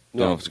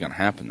 Don't know if it's going to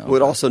happen, though.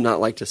 Would also not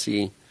like to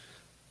see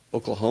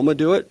Oklahoma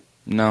do it.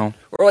 No.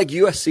 Or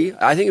USC.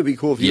 I think it would be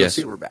cool if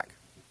USC were back.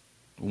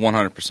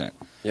 100%.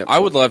 Yep. I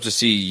would love to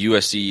see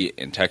USC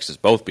and Texas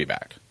both be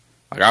back.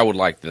 I would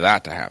like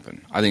that to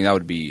happen. I think that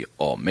would be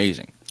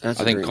amazing. I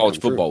think college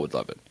football would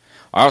love it.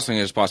 I also think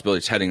there's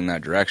possibilities heading in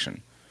that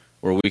direction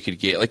where we could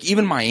get,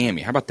 even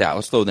Miami. How about that?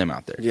 Let's throw them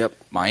out there. Yep.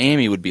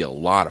 Miami would be a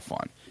lot of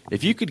fun.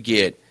 If you could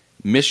get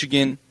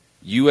Michigan,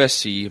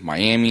 USC,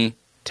 Miami,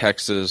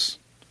 Texas,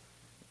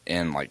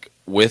 and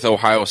with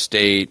Ohio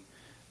State,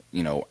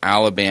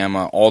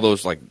 Alabama, all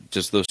those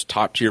just those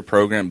top tier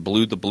programs,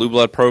 the blue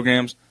blood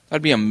programs,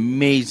 that'd be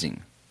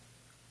amazing.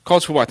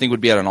 College football, I think, would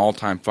be at an all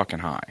time fucking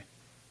high.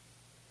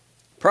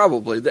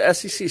 Probably. The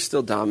SEC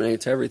still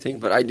dominates everything,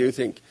 but I do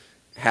think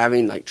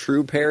having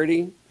true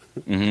parity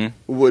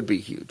would be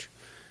huge.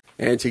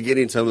 And to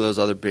getting some of those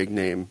other big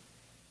name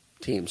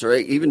teams, or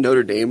even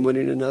Notre Dame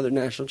winning another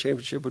national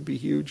championship would be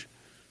huge.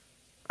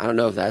 I don't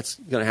know if that's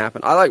going to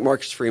happen. I like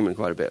Marcus Freeman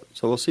quite a bit,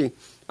 so we'll see.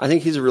 I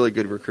think he's a really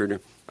good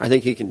recruiter. I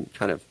think he can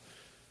kind of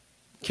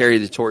carry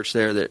the torch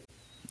there that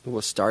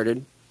was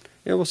started.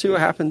 And we'll see what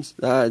happens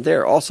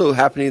there. Also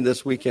happening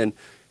this weekend,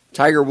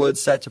 Tiger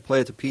Woods set to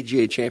play at the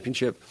PGA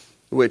Championship,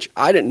 which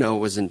I didn't know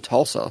was in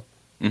Tulsa.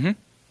 Mm-hmm.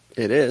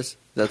 It is.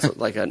 That's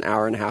like an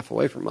hour and a half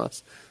away from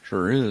us.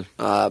 Sure is.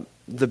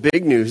 The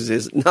big news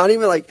is not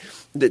even like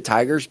that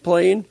Tiger's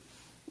playing.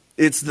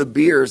 It's the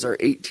beers are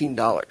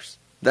 $18.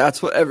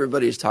 That's what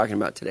everybody's talking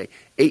about today.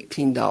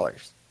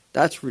 $18.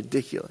 That's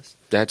ridiculous.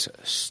 That's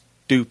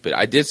stupid.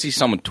 I did see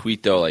someone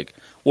tweet, though, like,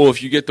 well,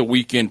 if you get the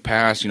weekend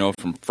pass,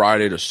 from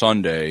Friday to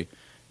Sunday,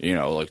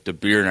 like the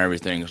beer and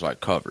everything is,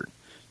 like, covered.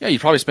 Yeah, you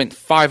probably spent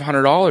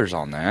 $500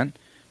 on that.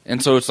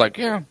 And so it's like,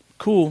 yeah,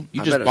 cool.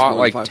 You just bought,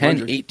 like,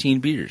 10, 18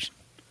 beers.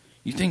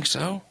 You think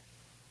so?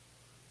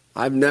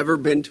 I've never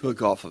been to a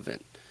golf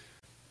event.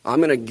 I'm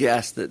going to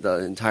guess that the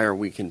entire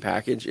weekend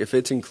package, if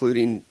it's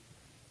including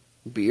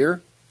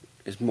beer,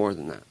 is more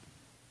than that.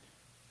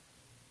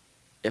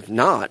 If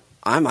not,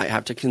 I might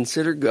have to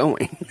consider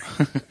going.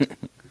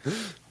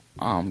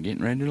 I'm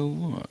getting ready to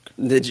look.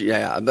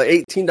 Yeah, but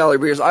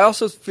 $18 beers. I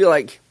also feel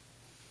like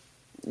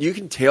you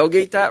can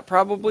tailgate that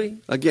probably.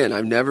 Again,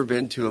 I've never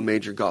been to a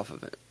major golf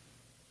event.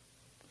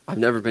 I've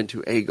never been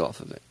to a golf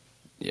event.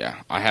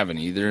 Yeah, I haven't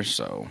either,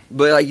 so.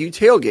 But like you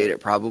tailgate it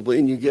probably,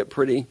 and you get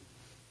pretty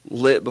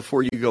lit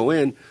before you go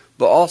in.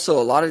 But also,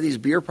 a lot of these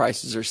beer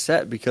prices are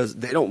set because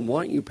they don't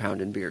want you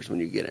pounding beers when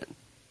you get in.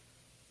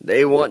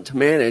 They want to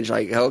manage,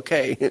 like,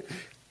 okay,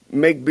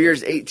 make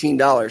beers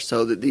 $18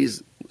 so that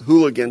these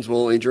hooligans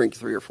will only drink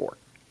 3 or 4.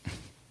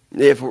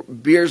 If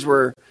beers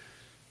were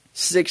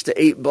 $6 to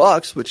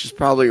 $8, which is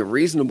probably a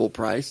reasonable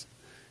price,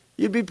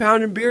 you'd be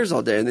pounding beers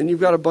all day, and then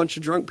you've got a bunch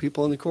of drunk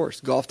people on the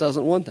course. Golf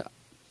doesn't want that.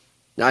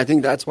 Now, I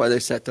think that's why they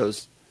set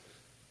those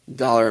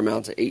dollar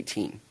amounts at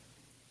 18.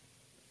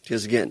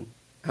 Because, again,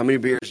 how many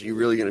beers are you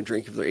really going to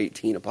drink if they're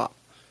 18 a pop?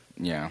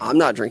 Yeah. I'm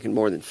not drinking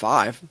more than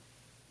 5.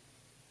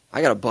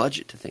 I got a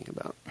budget to think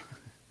about.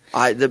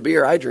 The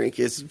beer I drink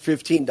is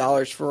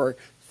 $15 for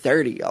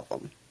 30 of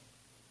them.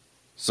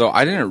 So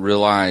I didn't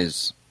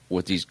realize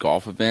with these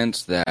golf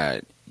events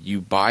that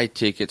you buy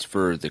tickets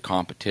for the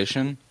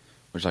competition,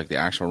 which is like the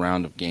actual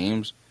round of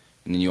games,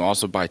 and then you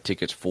also buy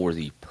tickets for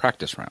the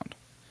practice round.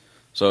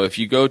 So if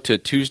you go to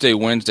Tuesday,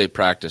 Wednesday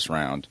practice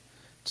round,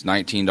 it's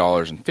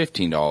 $19 and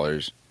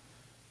 $15.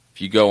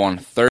 If you go on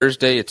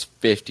Thursday, it's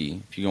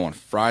 $50. If you go on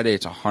Friday,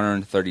 it's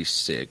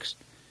 $136.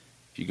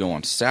 If you go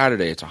on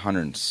Saturday, it's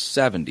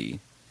 $170.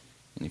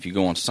 And if you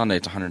go on Sunday,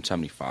 it's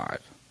 $175.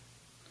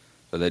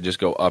 So they just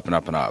go up and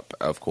up and up,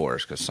 of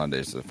course, because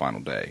Sunday's the final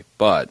day.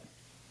 But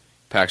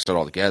packs it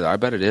all together, I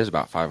bet it is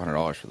about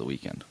 $500 for the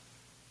weekend.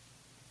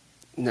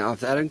 Now, if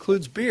that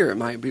includes beer, it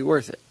might be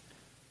worth it.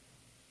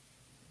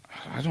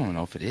 I don't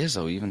know if it is,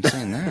 though, even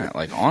saying that.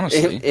 Like,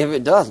 honestly. If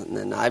it doesn't,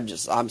 then I'm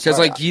sorry. Because,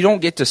 like, you don't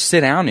get to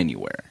sit down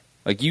anywhere.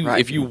 Like, right.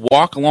 If you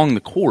walk along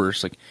the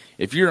course, like,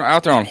 if you're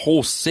out there on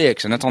hole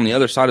 6 and that's on the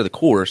other side of the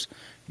course,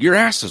 your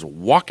ass is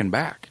walking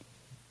back.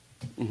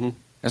 Mm-hmm.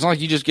 It's not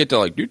like you just get to,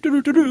 like,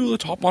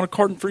 let's hop on a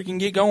cart and freaking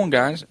get going,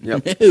 guys.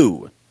 Yep.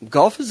 No.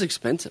 Golf is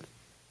expensive.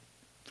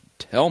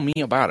 Tell me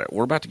about it.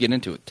 We're about to get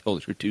into it till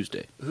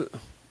Tuesday.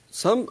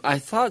 I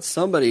thought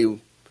somebody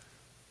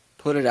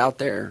put it out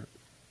there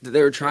that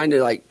they were trying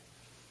to, like,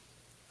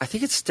 I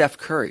think it's Steph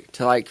Curry,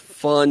 to, like,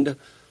 fund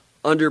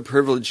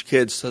underprivileged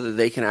kids so that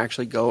they can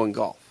actually go and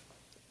golf.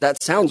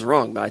 That sounds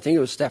wrong, but I think it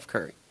was Steph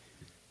Curry.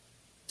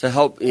 To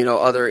help,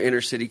 other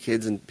inner city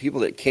kids and people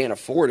that can't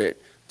afford it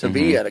to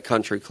be at a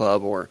country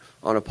club or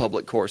on a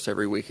public course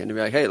every weekend. To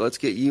be like, hey, let's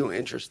get you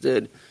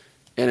interested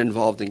and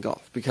involved in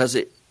golf. Because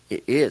it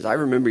is. I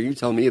remember you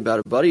telling me about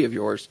a buddy of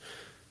yours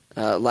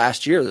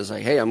last year that was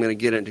like, hey, I'm going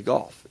to get into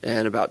golf.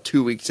 And about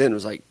 2 weeks in, it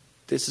was like,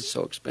 this is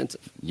so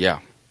expensive. Yeah.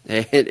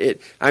 And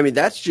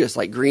that's just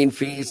like green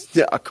fees,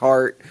 a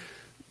cart,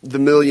 the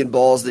million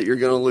balls that you're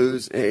going to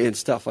lose, and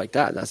stuff like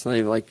that. That's not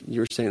even like you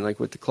were saying, like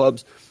with the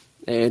clubs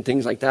and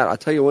things like that. I'll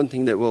tell you one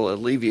thing that will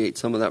alleviate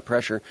some of that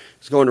pressure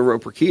is going to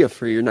Roper Kia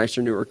for your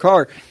nicer, newer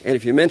car. And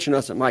if you mention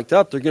us at Mic'd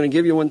Up, they're going to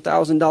give you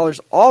 $1,000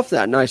 off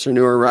that nicer,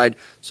 newer ride.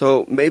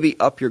 So maybe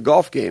up your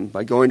golf game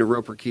by going to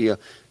Roper Kia,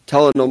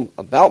 telling them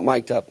about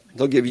Mic'd Up.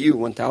 They'll give you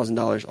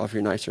 $1,000 off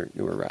your nicer,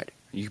 newer ride.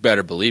 You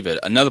better believe it.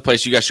 Another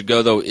place you guys should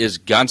go, though, is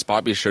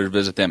Gunspot. Be sure to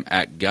visit them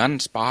at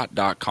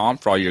gunspot.com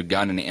for all your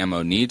gun and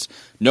ammo needs.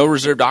 No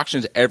reserved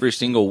auctions every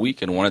single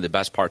week, and one of the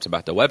best parts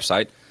about the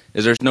website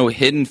is there's no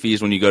hidden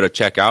fees when you go to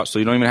checkout, so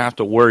you don't even have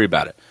to worry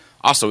about it.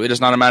 Also, it is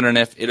not a matter of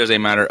if, it is a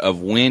matter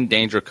of when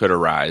danger could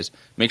arise.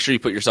 Make sure you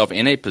put yourself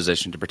in a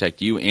position to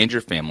protect you and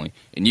your family,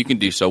 and you can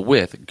do so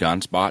with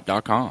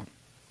gunspot.com.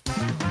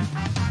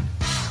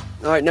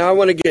 All right, now I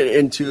want to get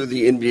into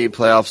the NBA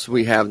playoffs.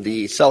 We have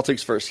the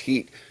Celtics versus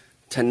Heat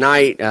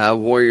tonight,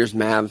 Warriors,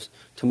 Mavs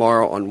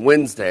tomorrow on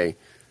Wednesday.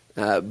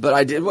 But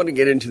I did want to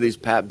get into these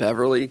Pat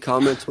Beverly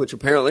comments, which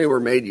apparently were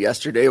made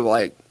yesterday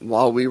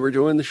while we were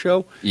doing the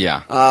show.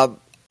 Yeah.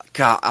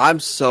 God, I'm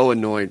so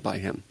annoyed by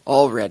him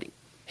already.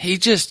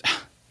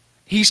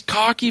 He's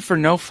cocky for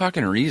no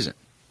fucking reason.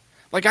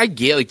 Like, I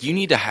get, like, you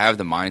need to have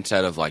the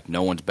mindset of, like,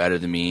 no one's better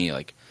than me.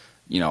 Like,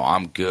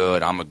 I'm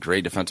good, I'm a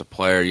great defensive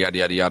player, yada,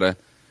 yada, yada.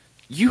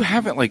 You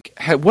haven't,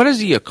 what has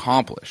he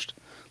accomplished?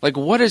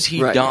 What has he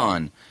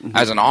done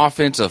as an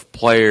offensive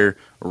player,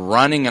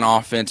 running an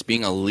offense,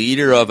 being a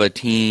leader of a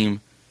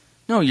team?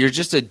 No, you're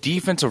just a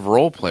defensive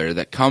role player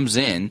that comes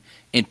in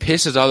and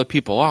pisses other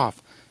people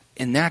off,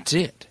 and that's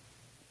it.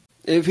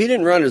 If he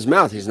didn't run his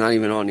mouth, he's not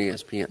even on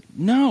ESPN.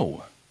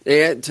 No.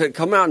 To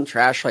come out and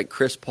trash like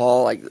Chris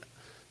Paul,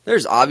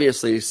 there's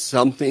obviously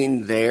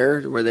something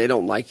there where they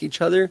don't like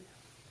each other.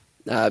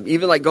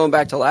 Even going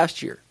back to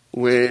last year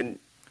when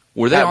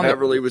Pat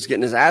Beverly was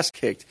getting his ass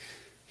kicked,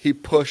 he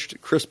pushed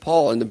Chris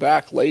Paul in the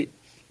back late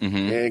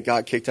and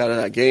got kicked out of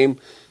that game.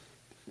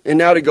 And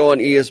now to go on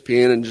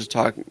ESPN and just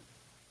talk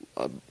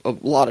a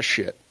lot of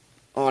shit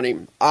on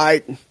him.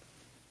 I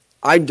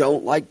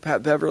don't like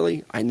Pat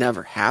Beverly. I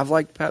never have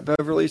liked Pat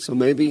Beverly, so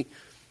maybe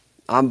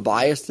I'm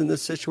biased in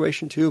this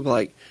situation too.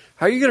 But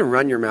how are you going to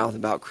run your mouth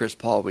about Chris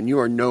Paul when you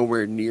are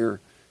nowhere near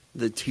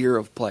the tier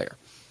of player?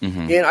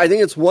 Mm-hmm. And I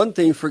think it's one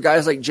thing for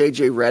guys like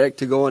J.J. Redick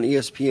to go on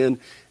ESPN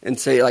and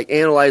say,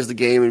 analyze the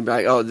game and be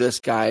like, oh, this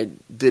guy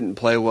didn't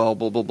play well,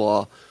 blah, blah,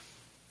 blah.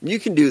 You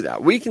can do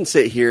that. We can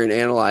sit here and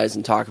analyze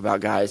and talk about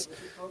guys.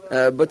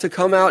 But to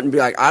come out and be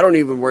like, I don't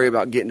even worry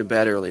about getting to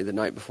bed early the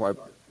night before I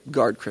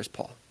guard Chris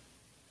Paul.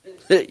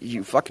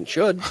 You fucking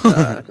should,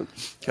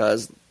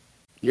 because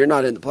you're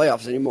not in the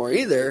playoffs anymore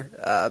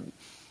either.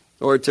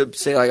 Or to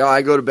say,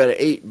 I go to bed at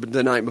 8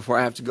 the night before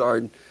I have to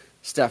guard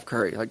Steph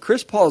Curry.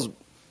 Chris Paul's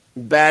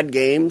bad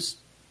games,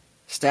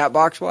 stat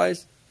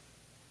box-wise,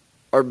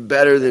 are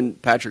better than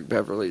Patrick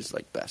Beverly's,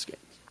 best games.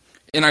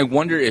 And I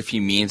wonder if he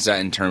means that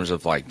in terms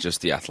of,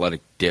 just the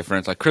athletic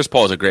difference. Chris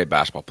Paul is a great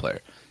basketball player.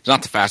 He's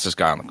not the fastest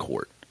guy on the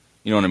court.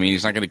 You know what I mean?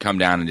 He's not going to come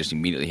down and just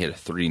immediately hit a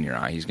three in your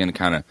eye. He's going to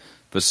kind of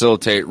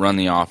facilitate, run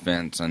the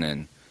offense, and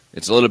then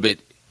it's a little bit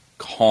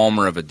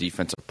calmer of a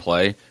defensive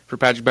play for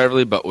Patrick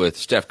Beverly. But with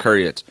Steph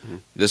Curry,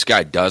 this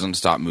guy doesn't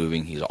stop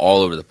moving. He's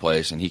all over the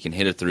place, and he can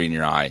hit a three in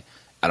your eye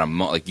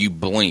at you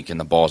blink and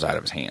the ball's out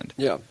of his hand.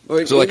 Yeah.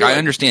 So I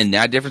understand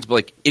that difference,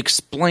 but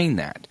explain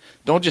that.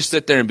 Don't just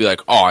sit there and be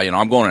like,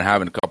 I'm going and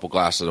having a couple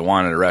glasses of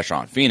wine at a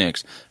restaurant in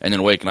Phoenix, and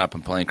then waking up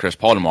and playing Chris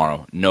Paul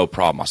tomorrow. No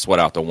problem. I'll sweat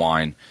out the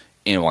wine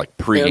in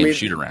pregame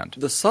shoot around.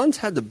 The Suns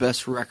had the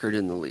best record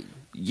in the league.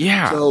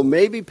 Yeah. So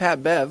maybe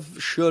Pat Bev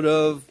should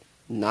have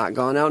not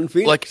gone out in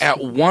Phoenix.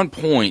 At one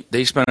point,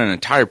 they spent an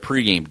entire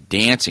pregame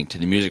dancing to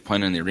the music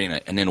playing in the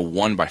arena and then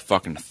won by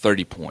fucking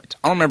 30 points.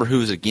 I don't remember who it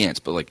was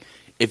against, but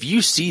if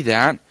you see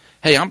that,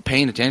 hey, I'm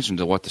paying attention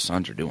to what the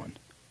Suns are doing.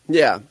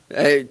 Yeah.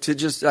 To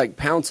just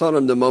pounce on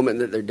them the moment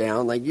that they're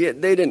down. They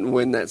didn't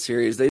win that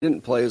series. They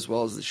didn't play as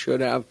well as they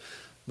should have.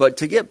 But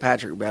to get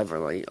Patrick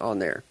Beverly on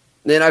there.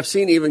 And I've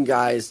seen even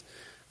guys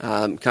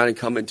kind of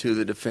come into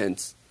the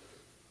defense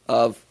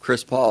of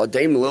Chris Paul.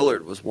 Dame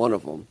Lillard was one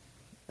of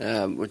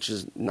them, which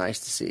is nice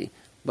to see.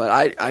 But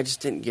I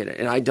just didn't get it.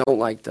 And I don't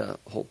like the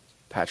whole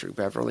Patrick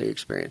Beverly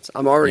experience.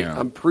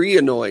 I'm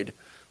pre-annoyed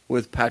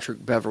with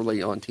Patrick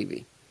Beverly on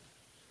TV.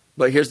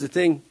 But here's the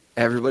thing.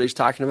 Everybody's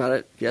talking about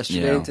it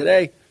yesterday and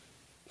today.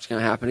 It's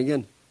going to happen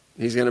again.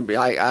 He's going to be,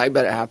 I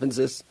bet it happens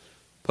this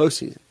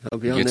postseason. He'll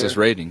be on there. Gets his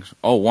ratings.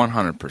 Oh,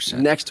 100%.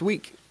 Next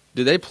week.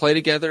 Do they play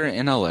together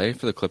in L.A.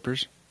 for the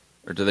Clippers?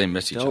 Or do they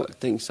miss each other? I don't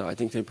think so. I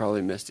think they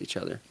probably missed each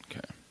other.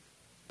 Okay.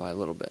 By a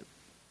little bit.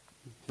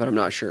 But I'm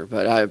not sure.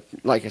 But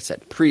like I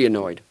said,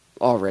 pre-annoyed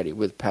already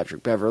with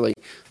Patrick Beverly.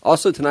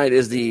 Also tonight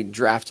is the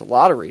draft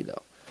lottery,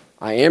 though.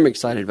 I am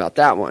excited about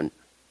that one.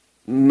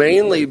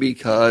 Mainly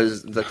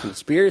because the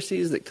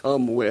conspiracies that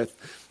come with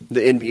the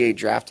NBA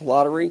draft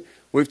lottery.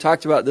 We've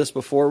talked about this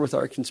before with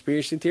our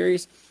conspiracy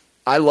theories.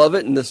 I love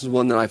it, and this is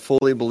one that I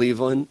fully believe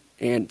in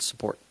and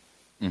support.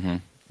 Mm-hmm.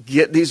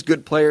 Get these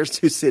good players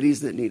to cities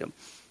that need them.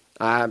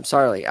 I'm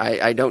sorry,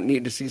 I don't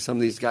need to see some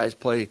of these guys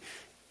play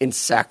in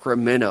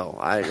Sacramento.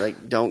 I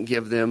don't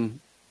give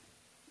them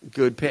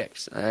good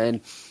picks.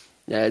 And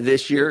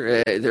this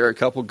year, there are a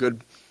couple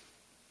good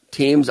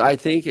teams, I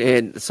think,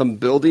 and some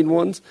building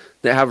ones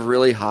that have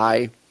really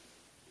high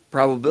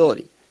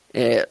probability.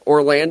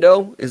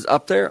 Orlando is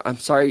up there. I'm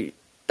sorry,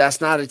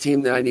 that's not a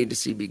team that I need to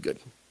see be good.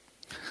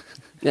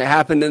 It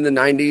happened in the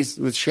 90s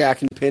with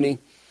Shaq and Penny.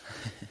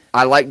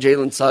 I like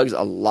Jalen Suggs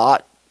a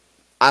lot.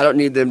 I don't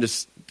need them to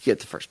get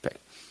the first pick.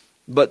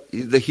 But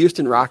the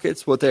Houston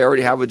Rockets, what they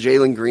already have with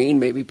Jalen Green,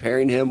 maybe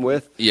pairing him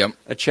with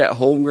a Chet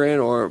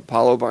Holmgren or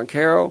Paolo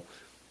Banchero,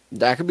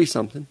 that could be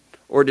something.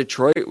 Or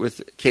Detroit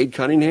with Cade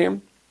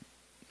Cunningham.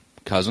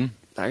 Cousin.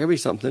 That could be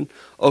something.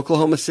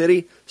 Oklahoma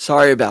City,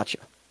 sorry about you.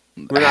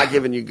 We're not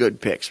giving you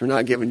good picks. We're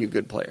not giving you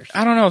good players.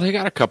 I don't know. They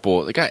got a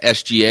couple. They got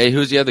SGA.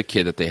 Who's the other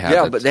kid that they have?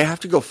 Yeah, but they have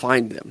to go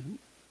find them.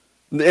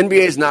 The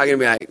NBA is not going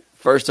to be like,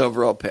 first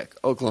overall pick,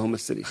 Oklahoma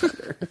City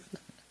Thunder.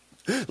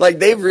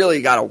 They've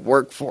really got to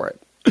work for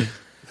it.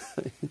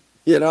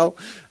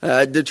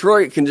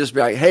 Detroit can just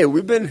be like, hey,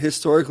 we've been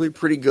historically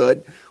pretty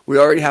good. We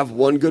already have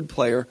one good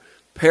player.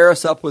 Pair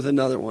us up with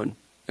another one,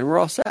 and we're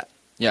all set.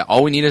 Yeah,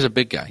 all we need is a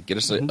big guy. Get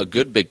us a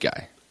good big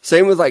guy.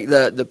 Same with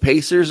the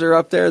Pacers are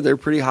up there. They're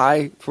pretty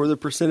high for the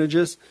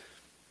percentages.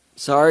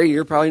 sorry,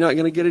 you're probably not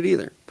going to get it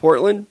either.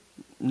 Portland,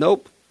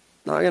 nope,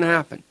 not going to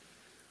happen.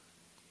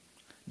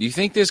 Do you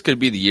think this could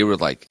be the year where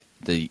like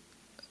the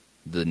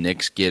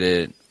Knicks get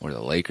it, or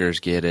the Lakers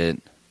get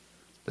it,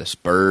 the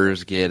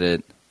Spurs get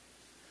it,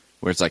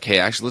 where it's like, hey,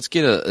 actually, let's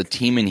get a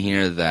team in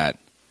here that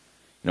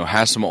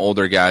has some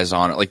older guys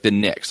on it, like the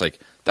Knicks. Like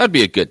that'd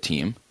be a good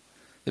team.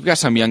 They've got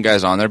some young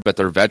guys on there, but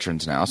they're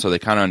veterans now, so they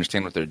kind of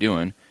understand what they're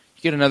doing.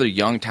 You get another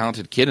young,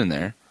 talented kid in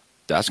there,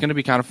 that's going to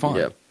be kind of fun.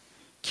 Yep.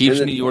 Keeps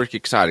New York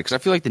excited, because I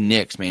feel like the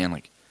Knicks, man,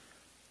 like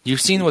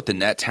you've seen what the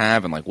Nets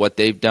have and like what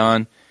they've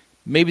done.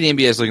 Maybe the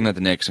NBA is looking at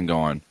the Knicks and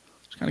going,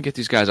 just going to get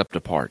these guys up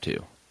to par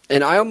too.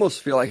 And I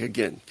almost feel like,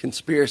 again,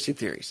 conspiracy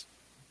theories.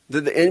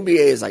 The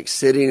NBA is like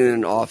sitting in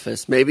an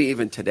office, maybe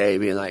even today,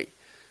 being like,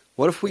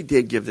 what if we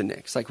did give the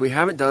Knicks? Like, we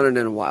haven't done it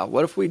in a while.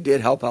 What if we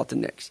did help out the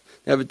Knicks?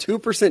 They have a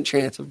 2%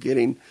 chance of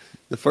getting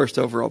the first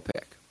overall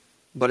pick,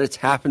 but it's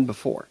happened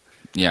before.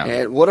 Yeah.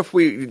 And what if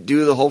we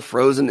do the whole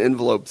frozen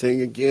envelope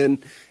thing again,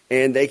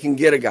 and they can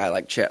get a guy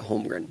like Chet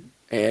Holmgren,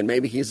 and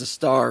maybe he's a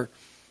star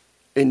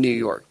in New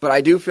York. But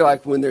I do feel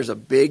like when there's a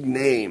big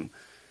name,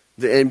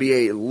 the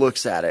NBA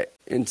looks at it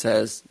and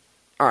says,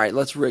 all right,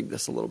 let's rig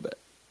this a little bit.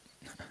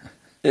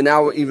 And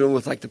now even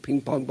with like the ping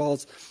pong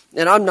balls,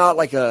 and I'm not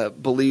like a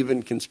believe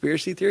in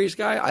conspiracy theories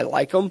guy. I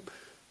like them.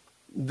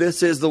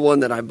 This is the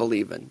one that I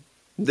believe in.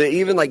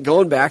 Even like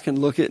going back and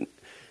look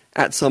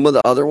at some of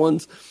the other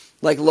ones,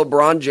 like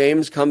LeBron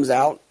James comes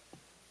out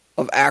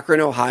of Akron,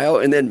 Ohio,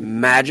 and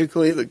then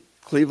magically the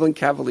Cleveland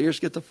Cavaliers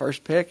get the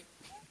first pick.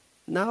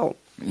 No.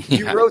 Yeah.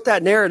 You wrote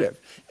that narrative,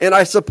 and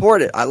I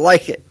support it. I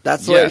like it.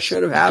 That's the way it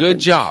should have happened. Good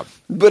job.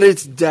 But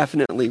it's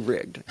definitely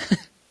rigged.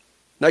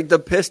 Like the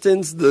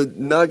Pistons, the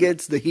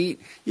Nuggets, the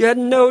Heat, you had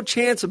no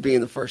chance of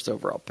being the first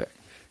overall pick.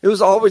 It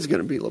was always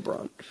going to be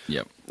LeBron.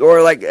 Yep.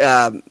 Or like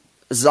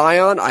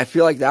Zion, I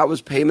feel like that was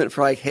payment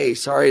for like, hey,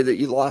 sorry that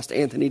you lost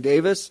Anthony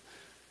Davis.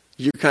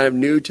 You're kind of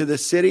new to the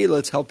city.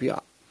 Let's help you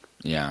out.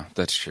 Yeah,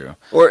 that's true.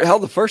 Or hell,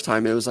 the first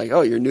time it was like,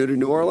 oh, you're new to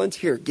New Orleans?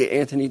 Here, get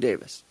Anthony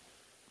Davis.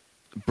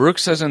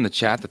 Brooks says in the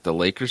chat that the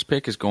Lakers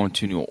pick is going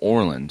to New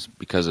Orleans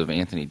because of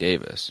Anthony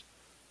Davis.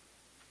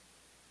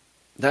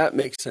 That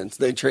makes sense.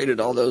 They traded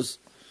all those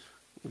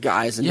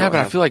guys. And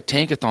I feel like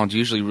Tankathon's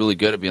usually really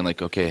good at being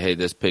like, okay, hey,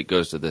 this pick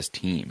goes to this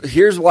team.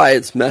 Here's why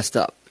it's messed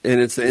up, and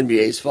it's the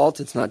NBA's fault.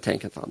 It's not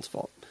Tankathon's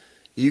fault.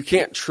 You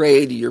can't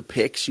trade your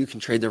picks. You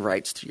can trade the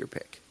rights to your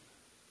pick.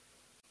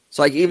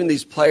 So like even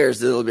these players,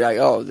 they'll be like,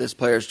 oh, this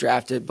player's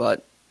drafted,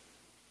 but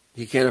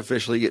he can't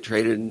officially get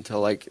traded until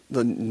like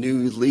the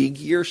new league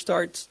year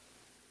starts.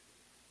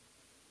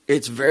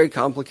 It's very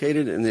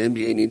complicated, and the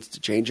NBA needs to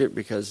change it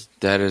because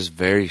that is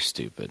very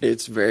stupid.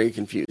 It's very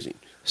confusing.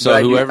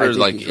 So whoever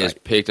is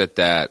picked at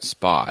that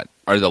spot,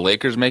 are the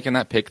Lakers making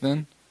that pick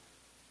then?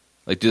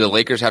 Like, do the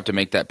Lakers have to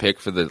make that pick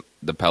for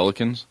the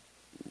Pelicans?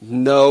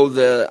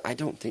 No, I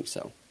don't think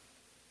so.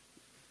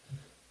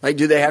 Like,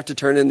 do they have to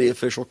turn in the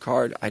official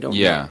card? I don't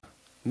know.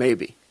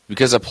 Maybe.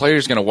 Because a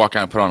player's going to walk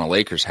out and put on a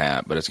Lakers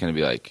hat, but it's going to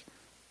be like,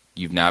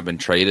 you've now been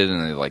traded,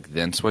 and they like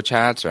then switch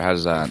hats, or how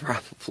does that?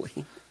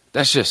 Probably.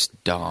 That's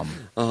just dumb.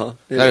 Yeah.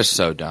 That is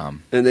so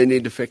dumb. And they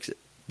need to fix it.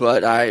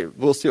 But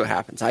we'll see what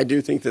happens. I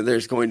do think that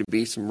there's going to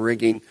be some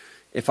rigging.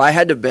 If I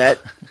had to bet,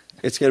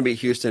 it's going to be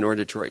Houston or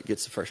Detroit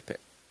gets the first pick.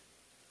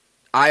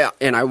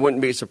 I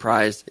wouldn't be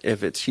surprised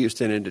if it's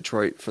Houston and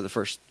Detroit for the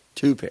first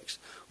two picks,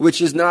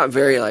 which is not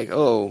very like,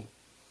 oh,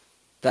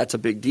 that's a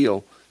big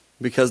deal,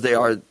 because they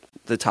are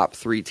the top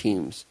three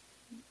teams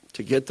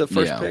to get the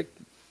first pick.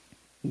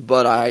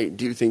 But I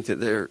do think that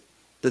the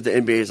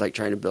NBA is like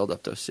trying to build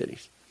up those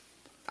cities.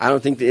 I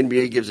don't think the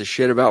NBA gives a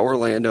shit about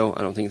Orlando.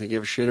 I don't think they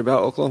give a shit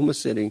about Oklahoma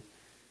City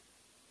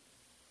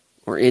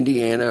or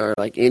Indiana or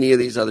like any of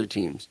these other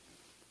teams.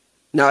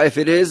 Now, if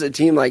it is a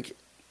team like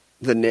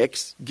the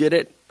Knicks get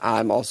it,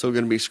 I'm also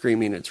going to be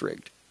screaming it's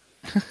rigged.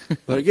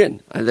 But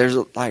again, I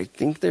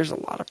think there's a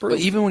lot of proof. But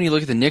even when you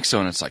look at the Knicks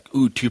zone, it's like,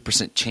 ooh,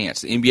 2% chance.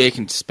 The NBA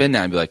can spin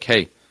that and be like,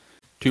 hey,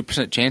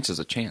 2% chance is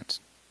a chance.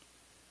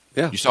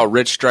 Yeah. You saw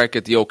Rich strike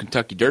at the old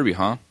Kentucky Derby,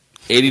 huh?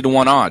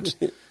 80-1 odds.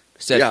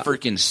 Said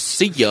freaking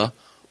see ya.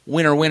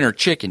 Winner, winner,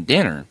 chicken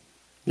dinner.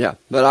 Yeah,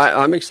 but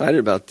I'm excited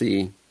about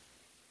the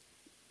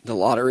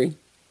lottery.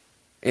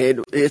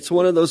 And it's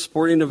one of those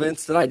sporting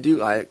events that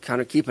I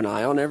kind of keep an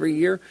eye on every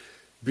year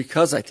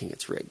because I think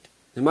it's rigged.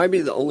 It might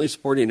be the only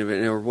sporting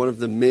event or one of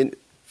the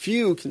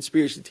few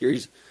conspiracy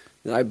theories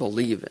that I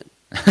believe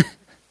in.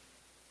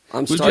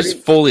 We just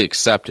fully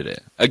accepted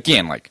it.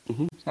 Again, like,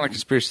 it's not a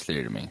conspiracy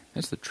theory to me.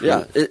 It's the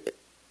truth. Yeah,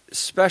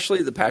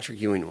 especially the Patrick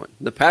Ewing one.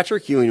 The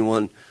Patrick Ewing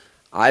one,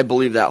 I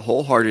believe that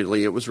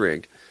wholeheartedly it was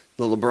rigged.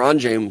 The LeBron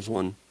James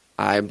one,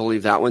 I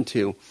believe that one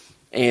too.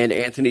 And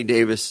Anthony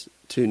Davis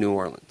to New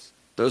Orleans.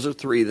 Those are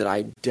three that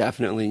I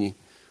definitely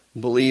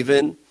believe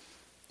in.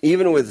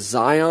 Even with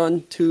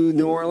Zion to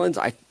New Orleans,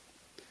 I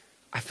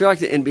feel like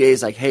the NBA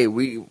is like, hey,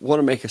 we want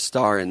to make a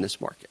star in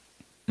this market.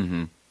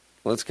 Mm-hmm.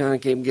 Let's kind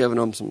of keep giving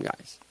them some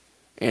guys.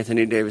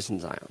 Anthony Davis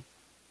and Zion.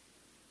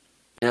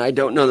 And I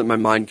don't know that my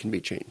mind can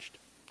be changed.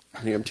 I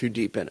think I'm too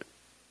deep in it.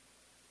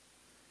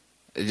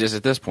 It just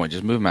at this point,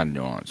 just move them out of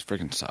New Orleans.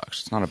 Freaking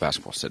sucks. It's not a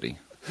basketball city.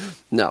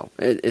 No,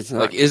 it's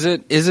not. Like, is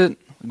it?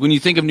 When you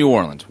think of New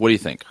Orleans, what do you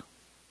think?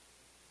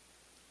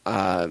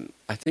 I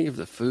think of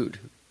the food.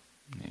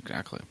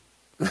 Exactly.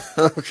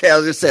 Okay, I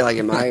was gonna say, like,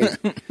 am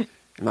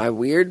I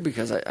weird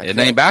because it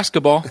ain't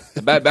basketball.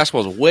 The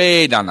basketball is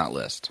way down that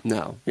list.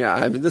 No, yeah,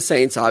 I mean the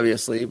Saints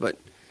obviously, but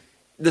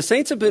the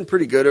Saints have been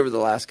pretty good over the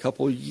last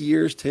couple of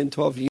years, 10,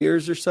 12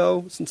 years or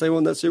so since they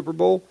won that Super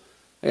Bowl.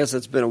 I guess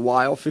it's been a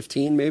while,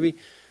 15 maybe.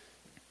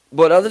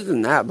 But other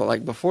than that,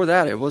 like before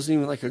that, it wasn't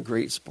even like a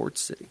great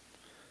sports city.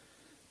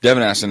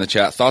 Devin asked in the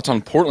chat, thoughts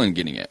on Portland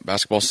getting it,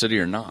 basketball city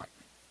or not?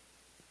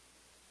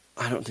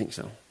 I don't think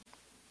so.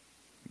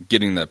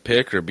 Getting the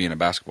pick or being a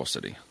basketball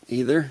city?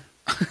 Either.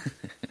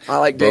 I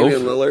like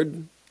Damian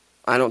Lillard.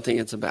 I don't think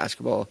it's a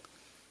basketball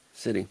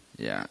city.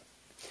 Yeah.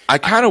 I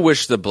kind of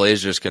wish the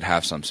Blazers could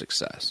have some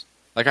success.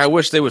 Like, I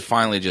wish they would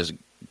finally just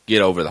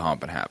get over the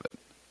hump and have it.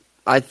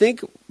 I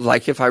think,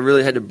 like, if I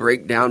really had to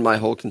break down my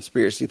whole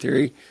conspiracy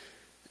theory,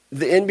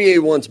 the NBA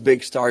wants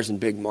big stars in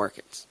big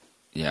markets.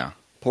 Yeah.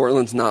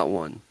 Portland's not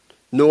one.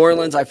 New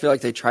Orleans, I feel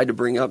like they tried to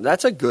bring up.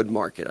 That's a good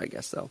market, I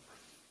guess, though.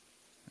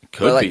 It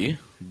could be,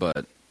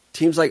 but...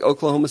 Teams like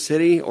Oklahoma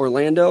City,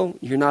 Orlando,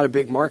 you're not a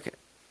big market.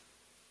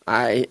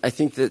 I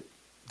think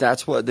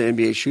that's what the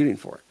NBA is shooting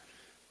for.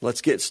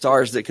 Let's get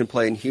stars that can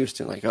play in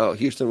Houston. Like, oh,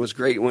 Houston was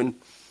great when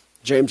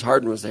James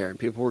Harden was there and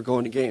people were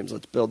going to games.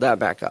 Let's build that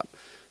back up.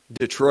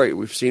 Detroit,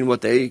 we've seen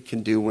what they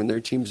can do when their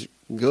team's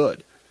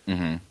good.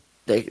 Mm-hmm.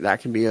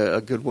 That can be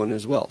a good one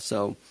as well.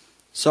 So,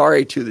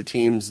 sorry to the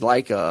teams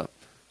like a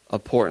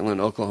Portland,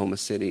 Oklahoma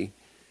City.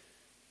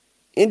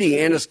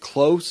 Indiana's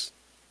close.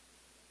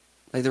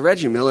 Like, the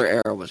Reggie Miller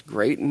era was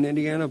great in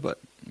Indiana, but...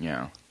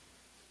 Yeah.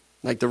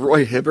 Like, the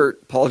Roy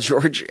Hibbert, Paul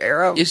George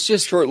era, it's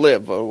just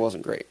short-lived, but it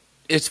wasn't great.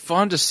 It's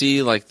fun to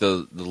see, like,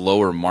 the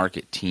lower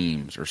market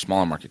teams, or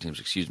smaller market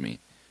teams,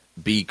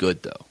 be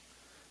good, though.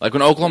 Like,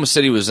 when Oklahoma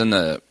City was in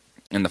the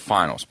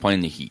finals,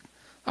 playing the Heat,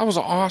 that was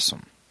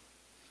awesome.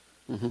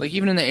 Mm-hmm. Like,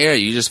 even in the area,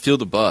 you just feel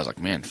the buzz. Like,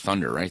 man,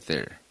 Thunder right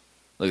there.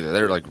 Like,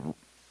 they're, like,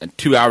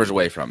 2 hours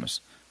away from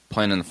us,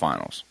 playing in the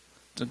finals.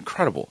 It's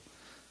incredible.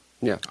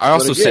 Yeah. I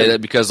also say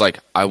that because, like,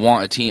 I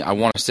want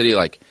a city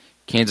like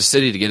Kansas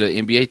City to get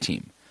an NBA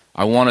team.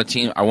 I want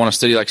a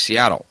city like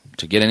Seattle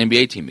to get an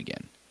NBA team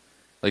again.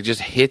 Like,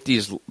 just hit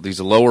these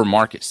lower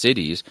market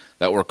cities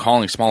that we're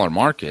calling smaller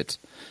markets.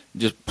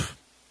 Just,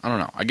 I don't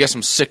know. I guess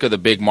I'm sick of the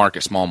big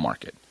market, small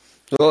market.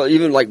 Well,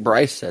 even like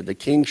Bryce said, the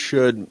Kings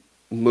should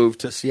move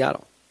to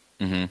Seattle,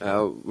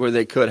 where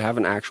they could have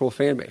an actual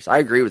fan base. I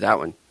agree with that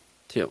one,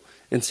 too.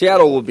 And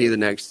Seattle will be the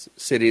next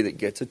city that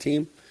gets a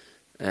team.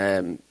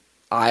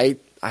 I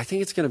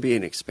think it's going to be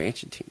an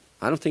expansion team.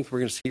 I don't think we're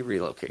going to see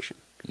relocation.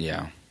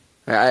 Yeah.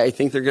 I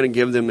think they're going to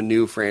give them a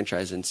new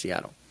franchise in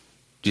Seattle.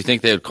 Do you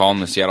think they would call them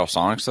the Seattle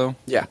Sonics, though?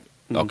 Yeah.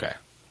 Mm-hmm. Okay.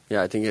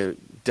 Yeah, I think it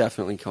would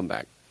definitely come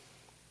back.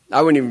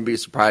 I wouldn't even be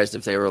surprised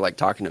if they were like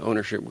talking to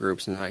ownership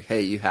groups and like,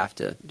 hey, you have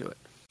to do it.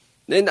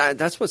 And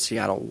that's what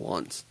Seattle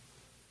wants,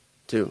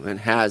 too, and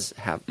have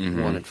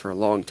wanted for a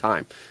long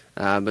time.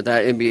 But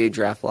that NBA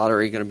draft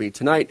lottery is going to be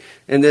tonight.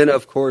 And then,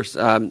 of course,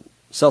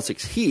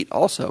 Celtics Heat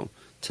also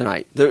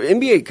tonight. The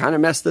NBA kind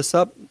of messed this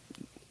up.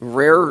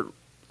 Rare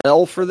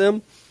L for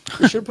them.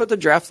 You should have put the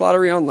draft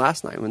lottery on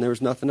last night when there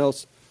was nothing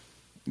else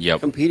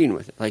competing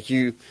with it. Like,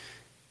 you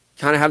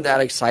kind of have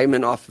that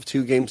excitement off of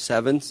 2 Game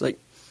 7s. Like,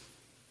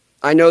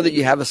 I know that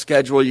you have a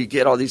schedule, you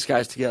get all these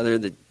guys together,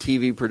 the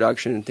TV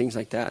production and things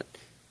like that.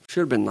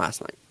 Should have been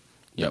last night.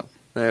 Yep.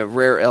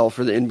 Rare L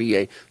for the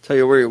NBA. Tell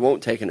you where you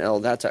won't take an L.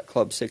 That's at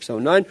Club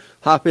 609.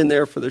 Hop in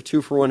there for their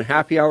 2-for-1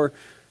 happy hour.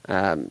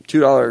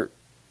 $2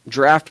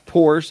 draft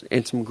pours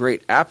and some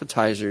great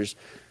appetizers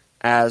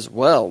as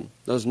well.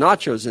 Those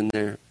nachos in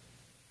there,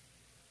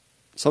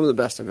 some of the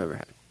best I've ever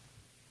had.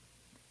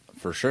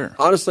 For sure.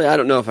 Honestly, I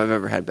don't know if I've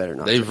ever had better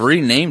nachos. They've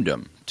renamed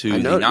them to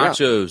the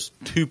Nachos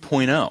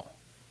 2.0.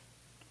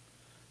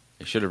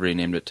 They should have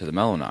renamed it to the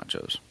Mellow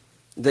Nachos.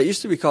 They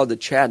used to be called the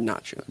Chad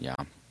Nacho. Yeah,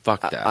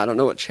 fuck that. I don't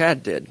know what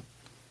Chad did.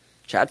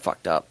 Chad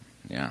fucked up.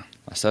 Yeah,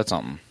 I said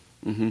something.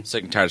 Mm-hmm.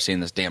 Sick and tired of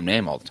seeing this damn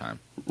name all the time.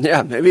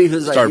 Yeah, maybe he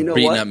was like, you know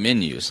beating what? up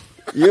menus.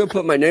 You don't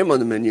put my name on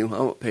the menu. I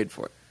won't pay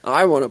for it.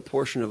 I want a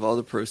portion of all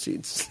the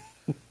proceeds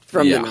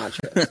from the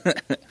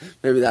nachos.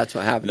 Maybe that's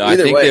what happened. No, I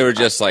think they were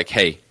just like,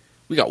 hey,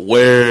 we got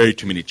way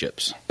too many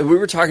chips. We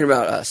were talking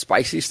about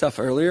spicy stuff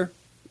earlier.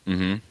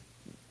 Mm-hmm.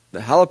 The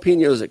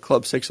jalapenos at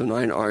Club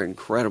 609 are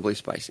incredibly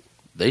spicy.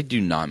 They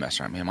do not mess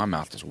around. Man, my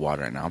mouth is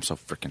watering right now. I'm so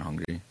freaking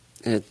hungry.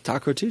 And it's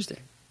Taco Tuesday.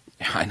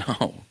 Yeah, I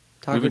know.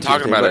 We've been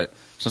talking about it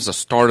since the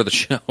start of the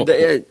show.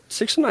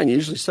 609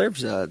 usually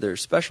serves their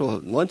special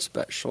lunch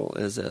special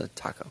as a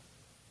taco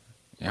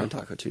on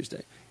Taco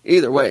Tuesday.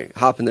 Either way,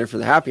 hop in there for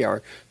the happy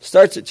hour.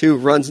 Starts at 2,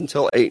 runs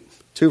until 8.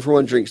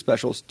 2-for-1 drink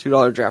specials,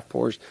 $2 draft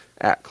pours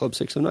at Club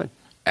 609.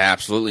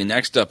 Absolutely.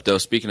 Next up, though,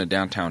 speaking of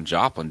downtown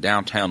Joplin,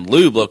 Downtown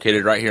Lube,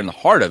 located right here in the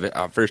heart of it,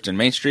 First and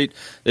Main Street.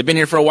 They've been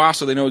here for a while,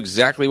 so they know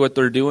exactly what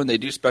they're doing. They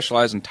do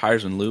specialize in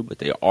tires and lube, but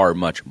they are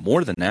much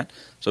more than that.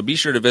 So be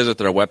sure to visit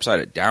their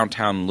website at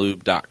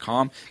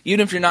downtownlube.com. Even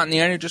if you're not in the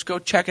area, just go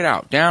check it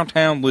out,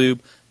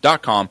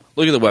 downtownlube.com.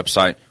 Look at the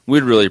website.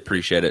 We'd really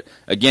appreciate it.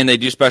 Again, they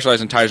do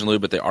specialize in tires and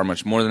lube, but they are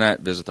much more than that.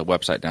 Visit the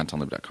website,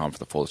 downtownlube.com, for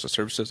the full list of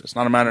services. It's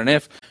not a matter of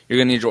if you're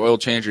going to need your oil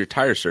change or your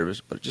tire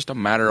service, but it's just a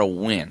matter of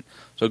when.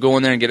 So go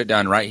in there and get it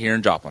done right here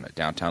in Joplin at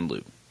Downtown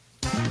Lube.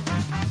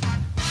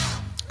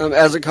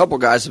 As a couple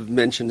guys have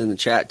mentioned in the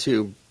chat,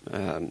 too,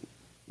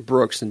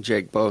 Brooks and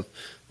Jake both,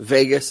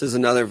 Vegas is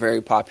another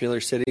very popular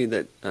city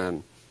that,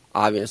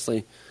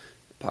 obviously,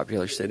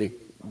 popular city.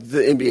 The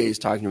NBA is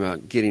talking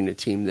about getting a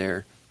team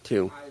there,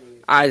 too.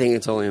 I think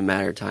it's only a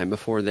matter of time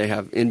before they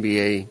have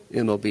NBA,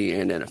 MLB,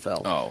 and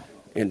NFL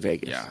in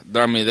Vegas. Yeah,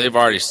 I mean, they've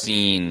already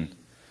seen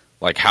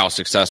like how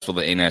successful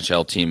the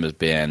NHL team has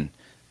been.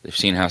 They've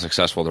seen how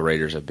successful the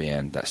Raiders have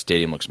been. That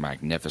stadium looks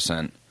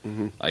magnificent.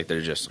 Mm-hmm. Like,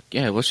 they're just,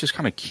 let's just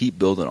kind of keep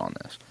building on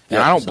this. And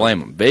I don't blame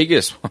them.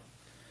 Vegas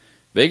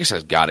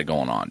has got it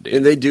going on, dude.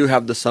 And they do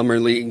have the Summer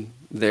League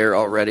there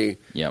already.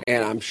 Yep.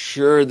 And I'm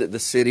sure that the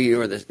city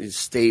or the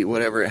state,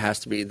 whatever it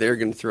has to be, they're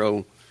going to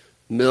throw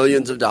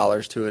millions of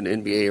dollars to an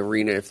NBA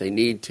arena if they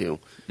need to.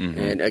 Mm-hmm.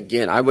 And,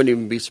 again, I wouldn't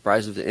even be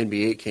surprised if the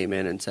NBA came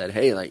in and said,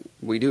 hey, like,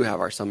 we do have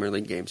our Summer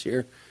League games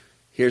here.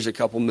 Here's a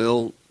couple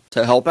mil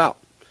to help out.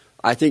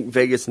 I think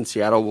Vegas and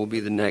Seattle will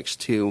be the next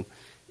two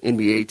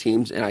NBA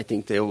teams, and I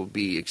think they will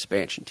be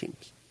expansion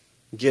teams.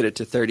 Get it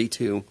to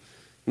 32. You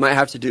might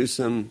have to do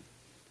some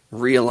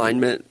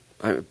realignment.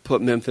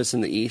 Put Memphis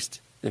in the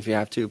East if you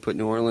have to. Put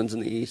New Orleans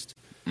in the East.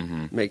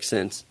 Mm-hmm. Makes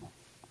sense.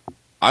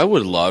 I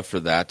would love for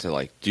that to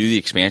like do the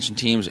expansion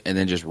teams and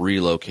then just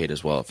relocate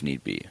as well if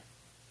need be.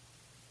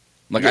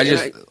 Like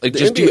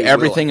just do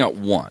everything at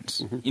once.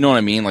 Mm-hmm. You know what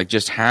I mean? Like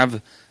just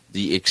have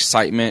the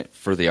excitement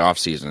for the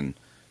offseason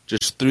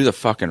just through the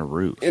fucking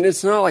roof. And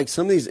it's not like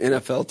some of these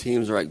NFL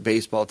teams are like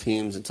baseball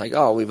teams. It's like,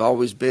 oh, we've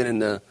always been in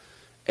the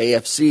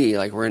AFC.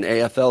 Like, we're an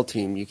AFL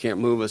team. You can't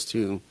move us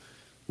to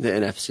the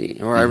NFC.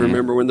 Or I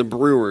remember when the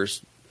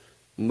Brewers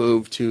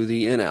moved to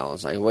the NL.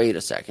 It's like, wait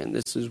a second.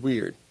 This is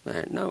weird.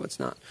 No, it's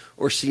not.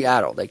 Or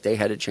Seattle. Like, they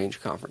had to change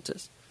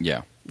conferences.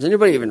 Yeah. Does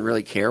anybody even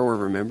really care or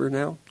remember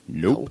now?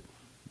 Nope.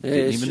 No.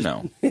 Didn't even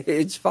know.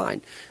 It's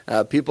fine.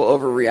 People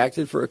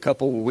overreacted for a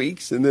couple of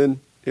weeks, and then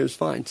it was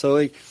fine. So,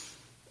 like,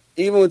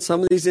 even with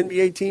some of these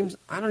NBA teams,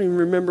 I don't even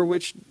remember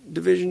which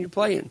division you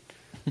play in.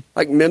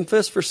 Like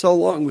Memphis for so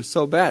long was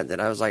so bad that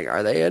I was like,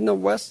 are they in the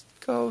West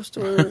Coast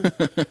or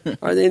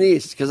are they in the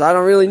East? Because I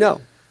don't really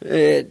know.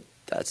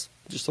 That's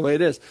just the way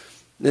it is.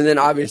 And then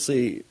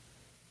obviously,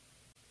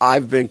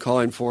 I've been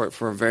calling for it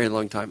for a very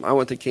long time. I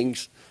want the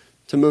Kings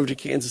to move to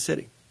Kansas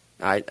City.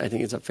 I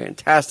think it's a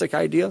fantastic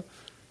idea.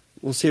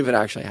 We'll see if it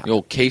actually happens. The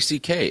old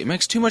KCK. It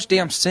makes too much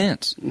damn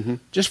sense. Mm-hmm.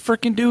 Just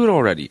freaking do it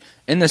already.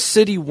 And the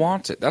city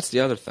wants it. That's the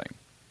other thing.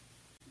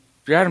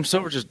 If you're Adam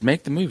Silver, just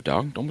make the move,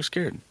 dog. Don't be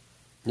scared.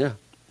 Yeah.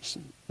 Just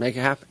make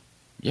it happen.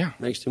 Yeah.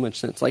 Makes too much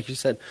sense. Like you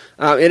said,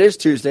 it is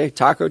Tuesday.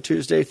 Taco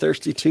Tuesday,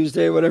 Thirsty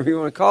Tuesday, whatever you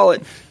want to call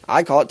it.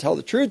 I call it Tell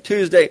the Truth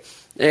Tuesday.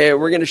 And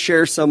we're going to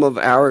share some of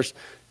ours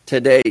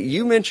today.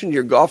 You mentioned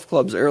your golf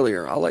clubs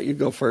earlier. I'll let you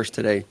go first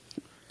today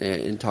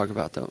and talk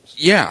about those.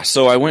 Yeah,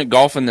 so I went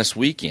golfing this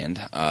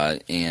weekend,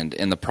 and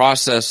in the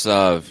process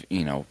of,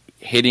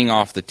 hitting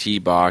off the tee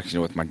box,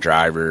 with my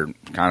driver,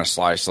 kind of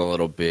slice a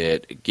little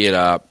bit, get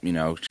up, get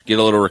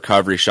a little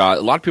recovery shot.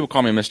 A lot of people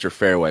call me Mr.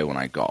 Fairway when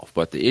I golf,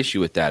 but the issue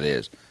with that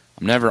is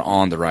I'm never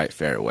on the right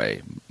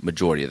fairway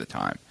majority of the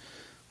time.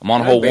 I'm on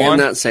hole one. Ban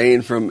that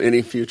saying from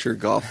any future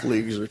golf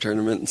leagues or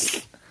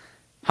tournaments.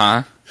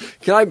 Huh?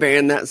 Can I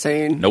ban that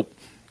saying? Nope.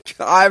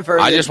 I've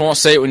heard I just won't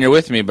say it when you're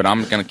with me, but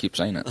I'm going to keep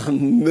saying it. A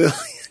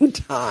million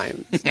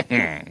times.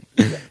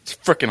 It's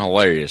freaking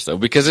hilarious, though,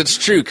 because it's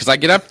true. Because I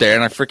get up there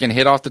and I freaking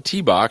hit off the tee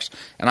box,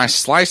 and I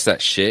slice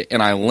that shit,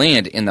 and I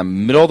land in the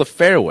middle of the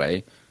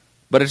fairway,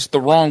 but it's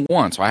the wrong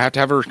one. So I have to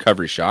have a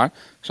recovery shot.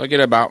 So I get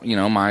about,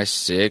 my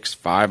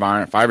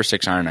 5 or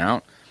 6 iron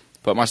out,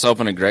 put myself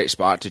in a great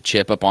spot to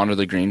chip up onto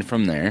the green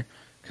from there.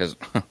 Because,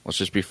 let's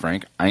just be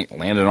frank, I ain't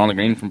landed on the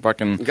green from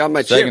fucking got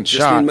my second chip,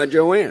 shot. Just my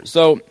Joanne.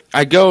 So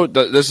I go,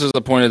 this is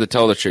the point of the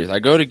tell the truth. I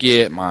go to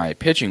get my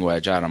pitching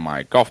wedge out of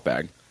my golf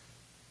bag.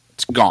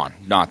 It's gone.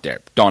 Not there.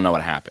 Don't know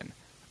what happened.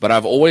 But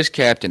I've always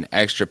kept an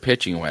extra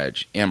pitching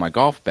wedge in my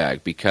golf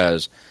bag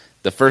because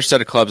the first set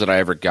of clubs that I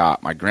ever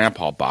got, my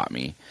grandpa bought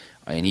me,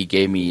 and he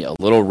gave me a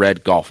little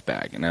red golf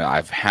bag. And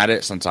I've had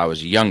it since I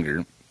was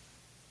younger.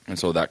 And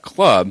so that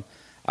club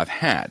I've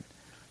had.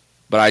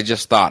 But I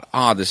just thought,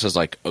 this is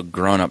like a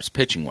grown-up's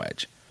pitching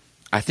wedge.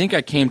 I think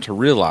I came to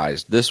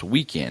realize this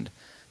weekend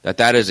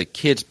that is a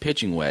kid's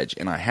pitching wedge,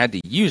 and I had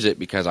to use it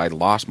because I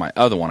lost my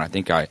other one. I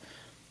think I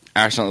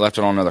accidentally left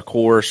it on another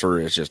course, or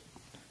it's just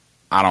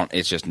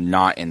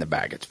not in the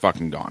bag. It's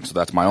fucking gone. So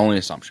that's my only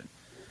assumption.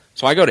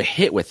 So I go to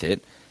hit with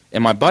it,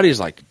 and my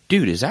buddy's like,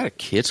 dude, is that a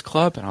kid's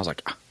club? And I was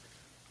like,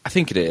 I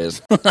think it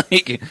is.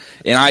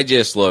 And I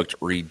just looked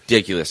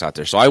ridiculous out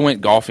there. So I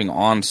went golfing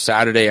on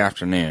Saturday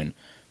afternoon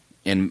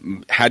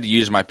and had to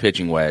use my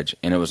pitching wedge,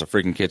 and it was a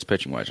freaking kid's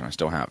pitching wedge, and I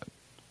still have it.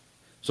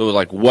 So it was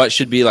like what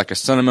should be like a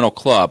sentimental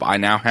club, I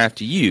now have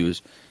to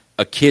use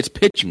a kid's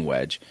pitching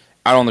wedge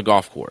out on the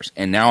golf course.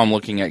 And now I'm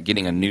looking at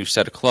getting a new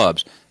set of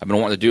clubs. I've been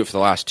wanting to do it for the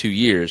last 2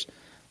 years.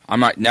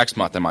 Next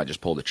month I might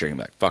just pull the trigger and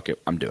be like, fuck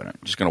it, I'm doing it.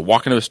 I'm just going to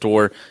walk into a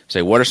store,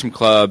 say, what are some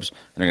clubs? And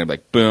they're going to be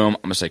like, boom.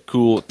 I'm going to say,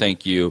 cool,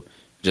 thank you.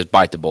 Just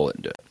bite the bullet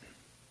and do it.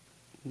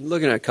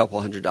 Looking at a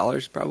couple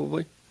 $100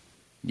 probably.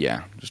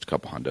 Yeah, just a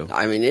couple hundo.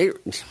 I mean, you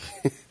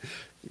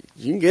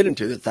can get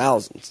into the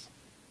thousands.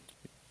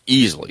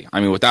 Easily.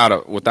 I mean,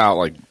 without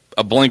like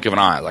a blink of an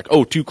eye. Like,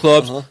 oh, 2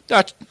 clubs?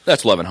 That's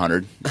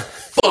 $1,100.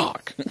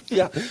 Fuck.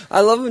 Yeah.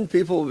 I love when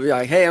people will be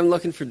like, hey, I'm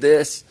looking for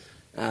this.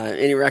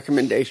 Any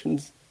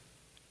recommendations?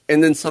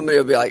 And then somebody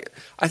will be like,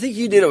 I think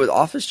you did it with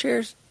office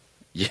chairs.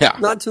 Yeah.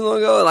 Not too long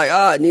ago. Like,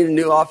 I need a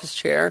new office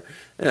chair.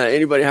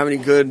 Anybody have any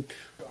good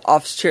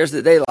office chairs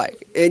that they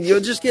like? And you'll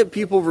just get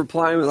people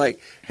replying with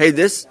like, hey,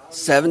 this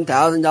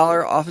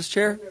 $7,000 office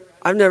chair,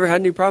 I've never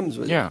had any problems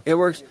with it. It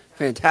works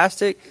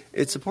fantastic.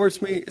 It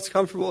supports me. It's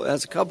comfortable. It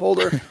has a cup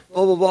holder.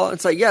 Blah, blah, blah.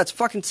 It's like, yeah, it's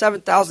fucking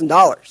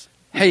 $7,000.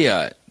 Hey,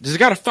 does it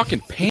got a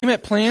fucking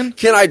payment plan?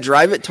 Can I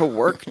drive it to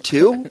work,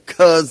 too?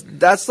 Because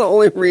that's the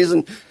only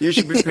reason you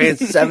should be paying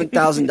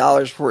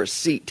 $7,000 for a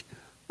seat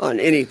on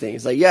anything.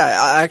 It's like,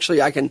 yeah,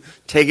 I can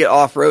take it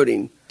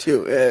off-roading,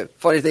 too.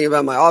 Funny thing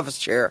about my office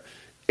chair,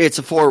 it's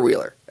a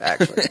four-wheeler,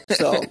 actually.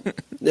 So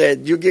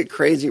you get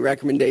crazy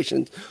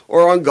recommendations.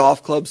 Or on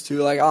golf clubs, too.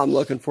 Like, I'm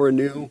looking for a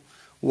new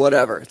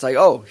whatever. It's like,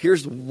 oh,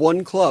 here's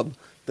one club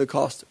that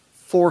costs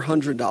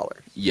 $400.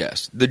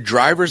 Yes. The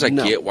drivers, I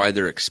get why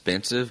they're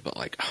expensive, but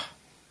like,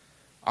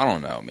 I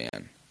don't know,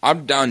 man.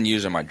 I'm done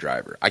using my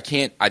driver.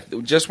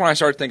 Just when I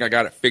started thinking I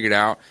got it figured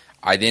out,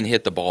 I then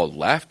hit the ball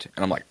left,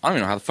 and I'm like, I don't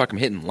even know how the fuck I'm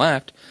hitting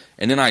left.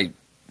 And then I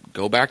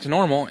go back to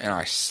normal, and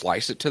I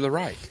slice it to the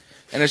right.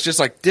 And it's just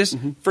like this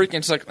freaking,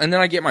 it's like, and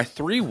then I get my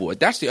 3-wood.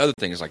 That's the other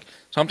thing is like,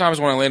 sometimes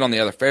when I land on the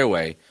other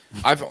fairway,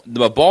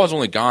 the ball has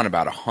only gone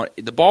about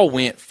 100. The ball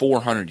went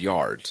 400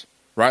 yards,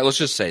 right? Let's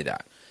just say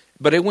that.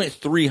 But it went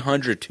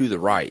 300 to the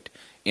right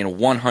and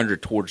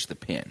 100 towards the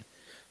pin.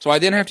 So I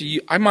then have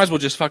to, I might as well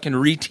just fucking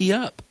re-tee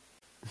up.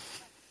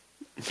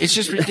 It's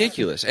just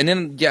ridiculous. And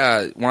then,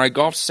 when I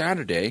golfed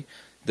Saturday,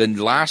 the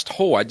last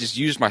hole, I just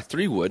used my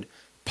 3-wood,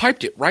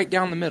 piped it right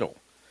down the middle.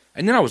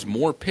 And then I was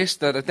more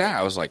pissed at that.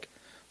 I was like,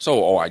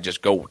 I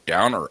just go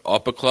down or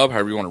up a club,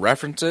 however you want to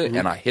reference it,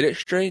 and I hit it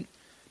straight.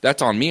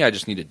 That's on me. I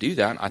just need to do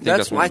that. I think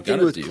that's what I'm going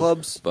to do. That's my thing with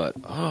clubs,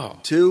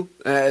 but too.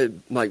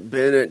 Like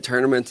been at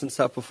tournaments and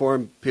stuff before,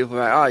 and people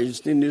are like, you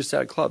just need a new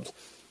set of clubs.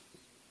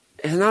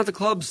 And not the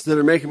clubs that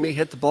are making me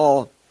hit the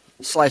ball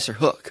slice or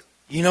hook.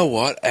 You know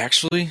what?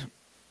 Actually,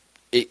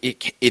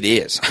 it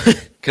is.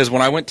 Because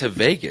when I went to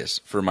Vegas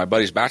for my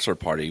buddy's bachelor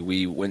party,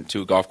 we went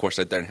to a golf course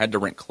right there and had to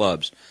rent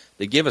clubs.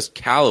 They give us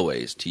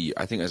Callaways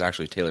I think it was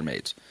actually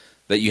TaylorMade's,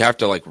 that you have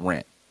to like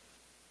rent.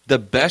 The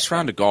best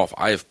round of golf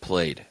I have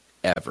played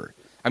ever.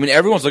 I mean,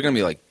 everyone's looking at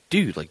me like,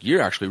 dude, like,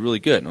 you're actually really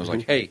good. And I was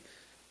like, hey,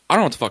 I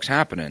don't know what the fuck's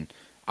happening.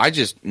 I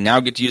just now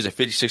get to use a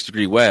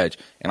 56-degree wedge,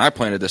 and I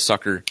planted this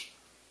sucker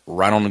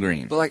right on the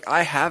green. But, like,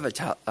 I have a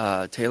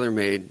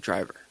TaylorMade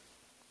driver.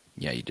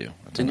 Yeah, you do.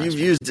 And you've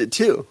used it,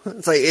 too.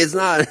 It's like, it's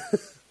not...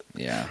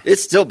 Yeah.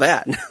 It's still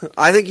bad.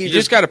 I think you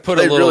just got to put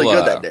a little... really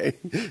good that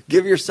day.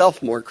 Give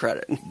yourself more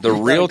credit. The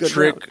real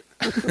trick...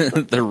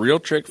 the real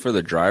trick for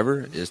the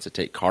driver is to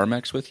take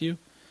Carmex with you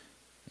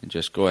and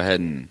just go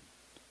ahead and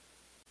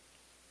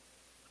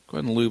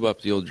lube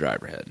up the old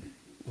driver head.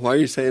 Why are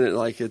you saying it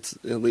like it's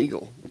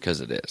illegal? Because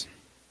it is.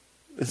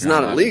 It's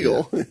not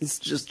illegal. It's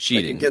just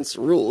cheating against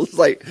the rules.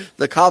 Like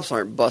the cops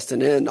aren't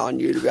busting in on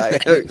you to be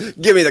like,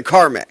 give me the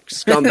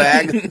Carmex,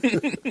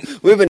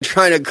 scumbag. We've been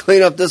trying to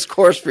clean up this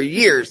course for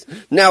years.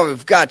 Now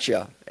we've got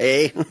you,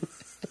 eh?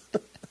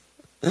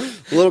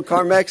 Little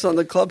Carmex on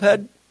the club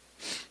head?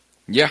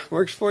 Yeah.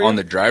 Works for you? On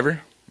the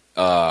driver.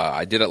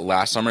 I did it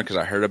last summer because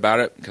I heard about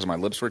it because my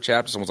lips were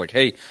chapped. Someone's like,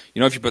 hey,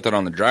 if you put that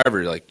on the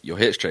driver, like you'll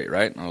hit straight,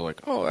 right? And I was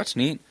like, oh, that's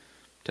neat.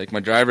 Take my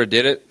driver,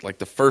 did it. Like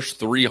the first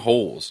 3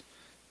 holes,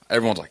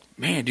 everyone's like,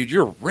 man, dude,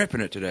 you're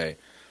ripping it today.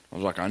 I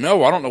was like, I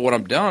know. I don't know what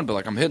I'm doing, but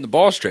like I'm hitting the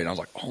ball straight. And I was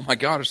like, oh my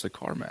God, it's the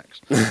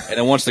Carmex. And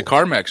then once the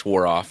Carmex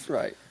wore off,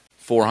 right,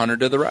 400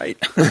 to the right.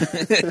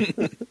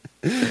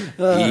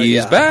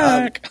 He's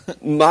back.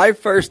 My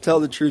first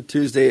Tell the Truth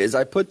Tuesday is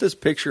I put this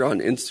picture on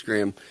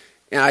Instagram.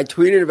 And I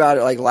tweeted about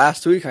it like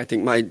last week. I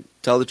think my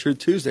Tell the Truth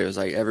Tuesday was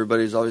like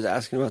everybody's always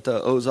asking about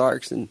the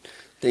Ozarks and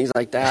things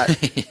like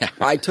that. Yeah.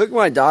 I took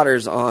my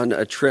daughters on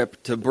a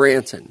trip to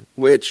Branson,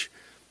 which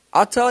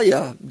I'll tell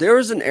you, there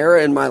was an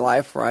era in my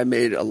life where I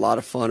made a lot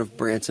of fun of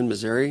Branson,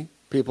 Missouri.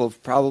 People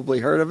have probably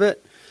heard of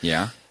it.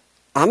 Yeah.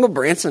 I'm a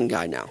Branson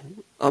guy now.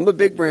 I'm a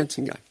big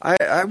Branson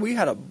guy. We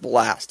had a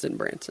blast in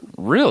Branson.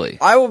 Really?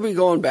 I will be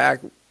going back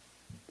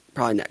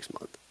probably next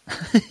month.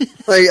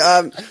 Like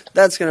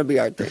that's going to be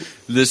our thing.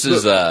 This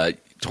is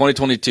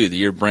 2022, the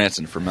year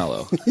Branson for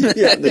Mello.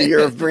 Yeah, the year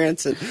of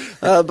Branson.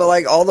 But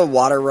like all the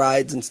water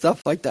rides and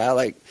stuff like that,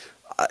 like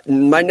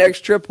my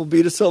next trip will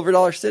be to Silver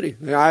Dollar City.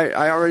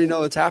 I already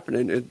know what's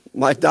happening.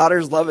 My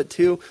daughters love it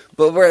too.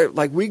 But where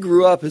like we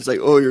grew up, it's like,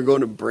 oh, you're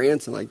going to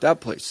Branson. Like that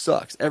place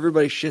sucks.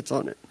 Everybody shits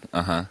on it.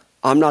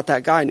 I'm not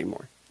that guy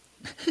anymore.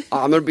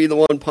 I'm going to be the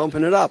one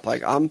pumping it up.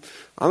 Like I'm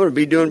going to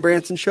be doing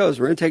Branson shows.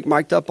 We're going to take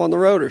Mic'd Up on the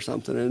road or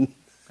something and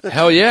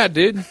hell yeah,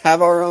 dude.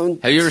 Have our own.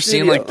 Have you ever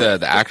studio. seen like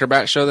the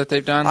acrobat show that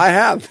they've done? I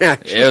have,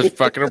 actually. It was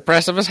fucking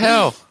impressive as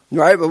hell.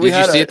 Right, but did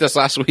you see it this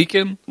last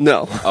weekend?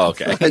 No. Oh,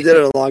 okay. I did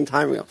it a long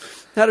time ago.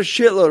 Had a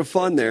shitload of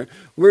fun there.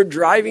 We're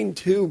driving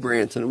to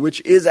Branson,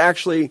 which is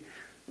actually,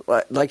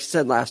 like I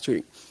said last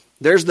week,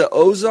 there's the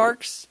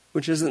Ozarks,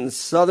 which is in the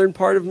southern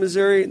part of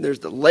Missouri. There's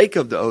the Lake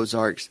of the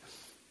Ozarks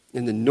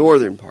in the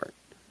northern part.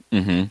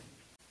 Mm-hmm.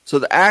 So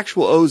the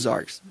actual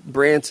Ozarks,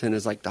 Branson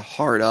is like the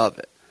heart of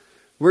it.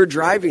 We're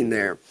driving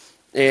there,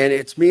 and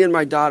it's me and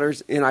my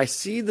daughters, and I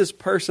see this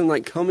person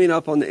like coming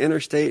up on the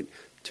interstate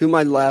to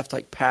my left,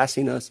 like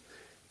passing us,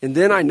 and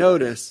then I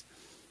notice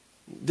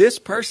this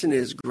person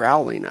is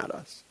growling at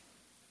us,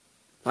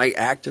 like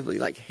actively,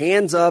 like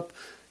hands up,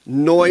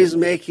 noise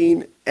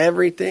making,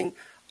 everything.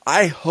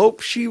 I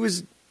hope she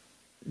was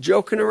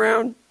joking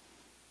around,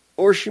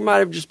 or she might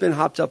have just been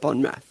hopped up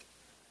on meth.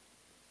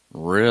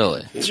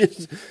 Really?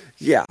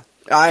 Yeah.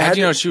 How'd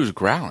you know she was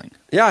growling?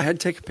 Yeah, I had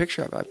to take a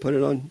picture of it. I put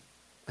it on,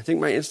 I think,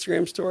 my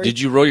Instagram story. Did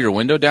you roll your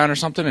window down or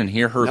something and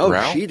hear her growl?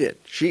 No, she did.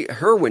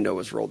 Her window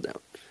was rolled down,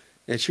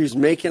 and she was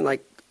making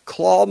like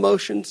claw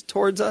motions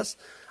towards us.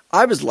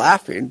 I was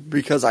laughing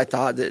because I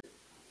thought that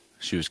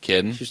she was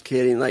kidding. She was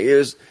kidding. Like it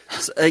was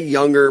a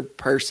younger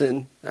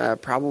person,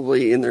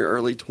 probably in their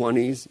early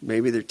 20s,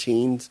 maybe their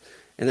teens,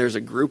 and there's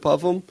a group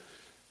of them.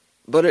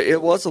 But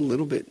it was a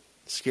little bit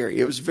scary.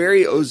 It was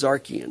very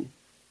Ozarkian.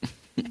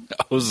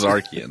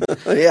 Ozarkian.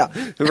 Yeah,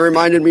 it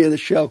reminded me of the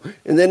show.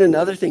 And then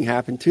another thing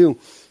happened too.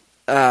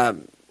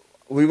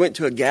 We went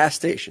to a gas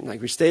station.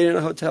 Like we stayed in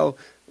a hotel,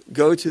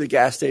 go to the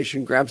gas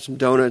station, grab some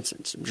donuts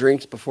and some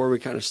drinks before we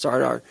kind of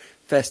start our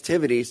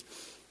festivities.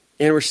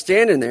 And we're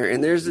standing there,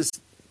 and there's this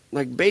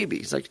like baby.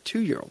 He's like a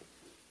 2-year-old.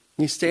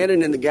 He's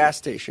standing in the gas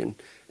station,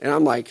 and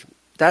I'm like,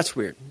 that's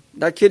weird.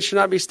 That kid should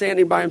not be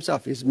standing by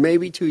himself. He's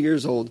maybe 2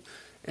 years old.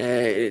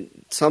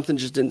 Something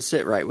just didn't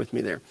sit right with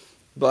me there.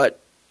 But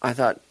I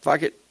thought,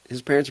 fuck it.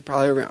 His parents are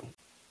probably around.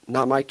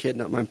 Not my kid,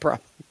 not my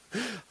problem.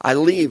 I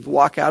leave,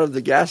 walk out of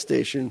the gas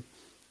station,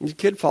 and the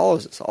kid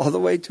follows us all the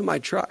way to my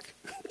truck.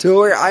 To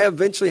where I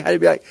eventually had to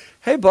be like,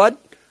 hey, bud,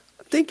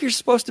 I think you're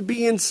supposed to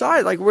be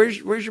inside. Like, where's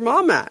your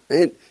mom at?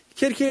 And the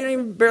kid can't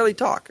even barely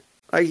talk.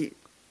 Like,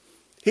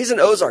 he's an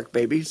Ozark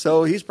baby,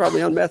 so he's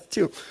probably on meth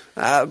too.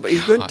 But he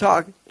couldn't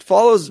talk.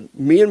 Follows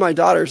me and my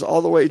daughters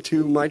all the way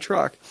to my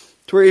truck,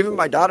 to where even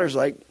my daughter's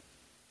like,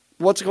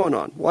 what's going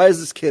on? Why is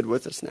this kid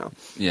with us now?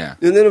 Yeah.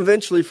 And then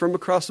eventually from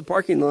across the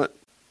parking lot,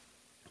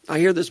 I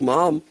hear this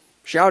mom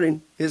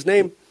shouting his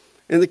name.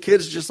 And the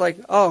kid's just like,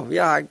 oh,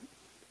 yeah, I'm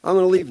going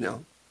to leave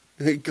now.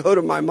 Go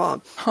to my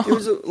mom. It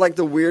was like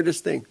the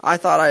weirdest thing. I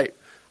thought I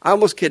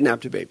almost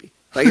kidnapped a baby.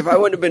 Like if I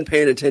wouldn't have been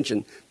paying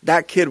attention,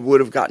 that kid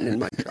would have gotten in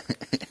my truck.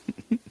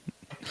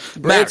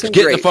 Max,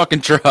 get in the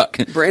fucking truck.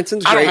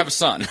 Branson's great. I don't have a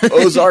son.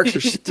 Ozarks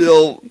are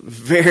still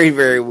very,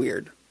 very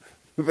weird.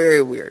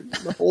 Very weird.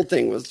 The whole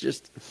thing was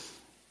just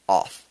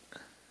off.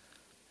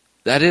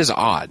 That is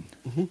odd.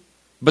 Mm-hmm.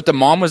 But the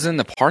mom was in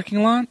the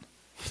parking lot,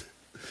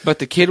 but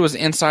the kid was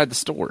inside the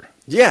store.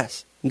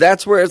 Yes.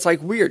 That's where it's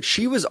like weird.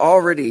 She was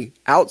already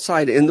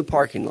outside in the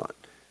parking lot,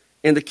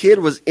 and the kid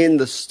was in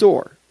the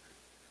store.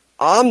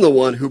 I'm the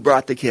one who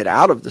brought the kid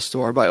out of the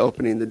store by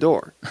opening the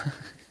door.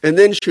 And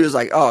then she was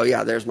like, oh,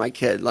 yeah, there's my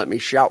kid. Let me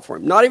shout for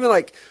him. Not even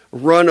like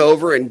run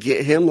over and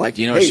get him. Like,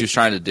 do you know what she was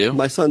trying to do?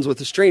 My son's with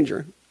a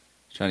stranger.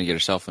 Trying to get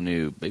herself a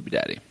new baby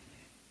daddy.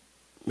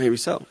 Maybe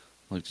so.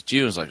 Looked at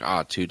you and was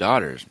like, 2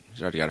 daughters.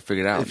 She's already got to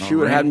figure it out. If she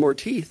would have had more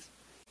teeth.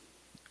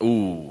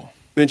 Ooh.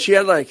 And she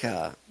had like,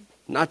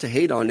 not to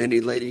hate on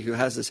any lady who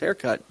has this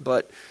haircut,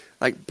 but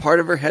like part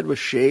of her head was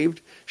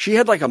shaved. She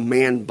had like a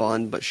man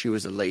bun, but she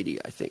was a lady,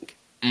 I think.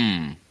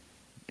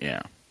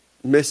 Yeah.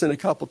 Missing a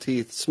couple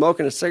teeth,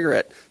 smoking a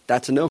cigarette,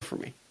 that's a no for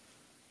me.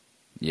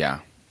 Yeah,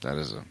 that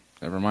is a...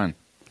 Never mind.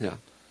 Yeah.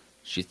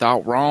 She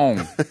thought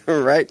wrong.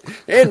 Right?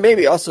 And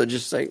maybe also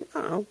just like,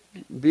 I don't know,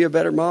 be a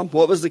better mom.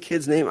 What was the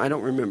kid's name? I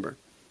don't remember.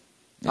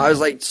 Yeah. I was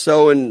like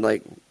so in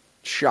like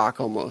shock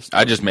almost.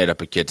 I just made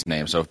up a kid's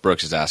name, so if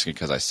Brooks is asking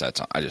because I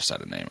just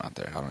said a name out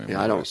there.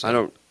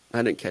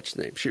 I didn't catch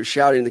the name. She was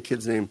shouting the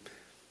kid's name.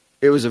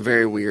 It was a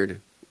very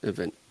weird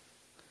event.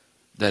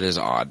 That is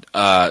odd.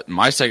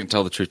 My second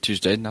Tell the Truth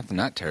Tuesday, nothing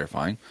that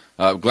terrifying.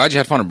 Glad you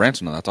had fun in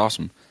Branson, though. That's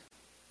awesome.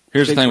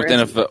 Here's the thing with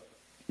NFL.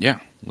 Yeah,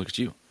 look at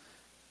you.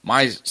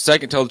 My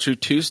second Tell the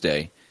Truth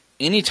Tuesday,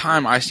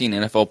 anytime I see an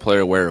NFL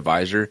player wear a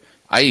visor,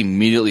 I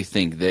immediately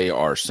think they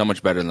are so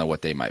much better than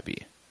what they might be.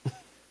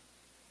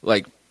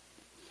 Like,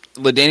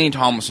 LaDainian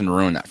Tomlinson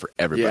ruined that for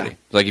everybody. Yeah.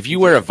 Like, if you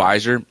wear a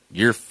visor,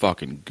 you're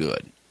fucking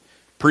good.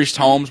 Priest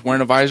Holmes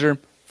wearing a visor,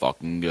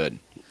 fucking good.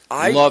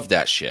 Love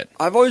that shit.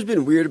 I've always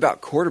been weird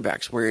about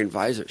quarterbacks wearing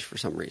visors for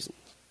some reason.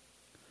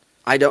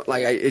 I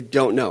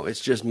don't know.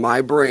 It's just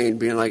my brain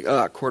being like,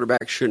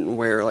 quarterback shouldn't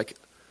wear like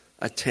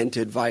a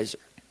tinted visor.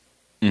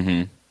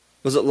 Mm-hmm.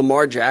 Was it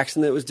Lamar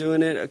Jackson that was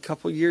doing it a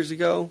couple years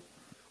ago?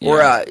 Yeah.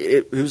 Or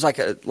it was like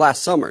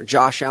last summer.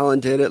 Josh Allen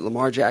did it.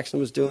 Lamar Jackson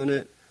was doing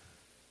it.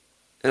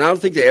 And I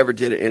don't think they ever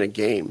did it in a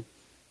game.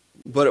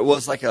 But it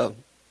was like a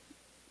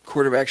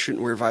quarterback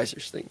shouldn't wear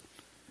visors thing.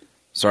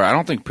 Sorry, I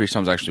don't think Priest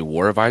Holmes actually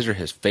wore a visor.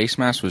 His face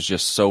mask was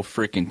just so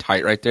freaking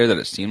tight right there that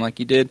it seemed like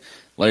he did.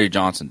 Larry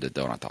Johnson did,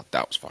 though, and I thought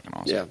that was fucking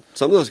awesome. Yeah,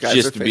 some of those guys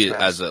just are to face be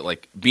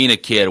masks. being a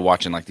kid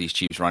watching like these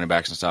Chiefs running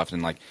backs and stuff,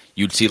 and like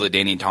you'd see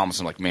LaDainian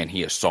Tomlinson, like, man,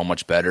 he is so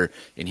much better,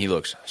 and he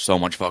looks so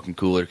much fucking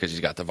cooler because he's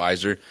got the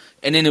visor.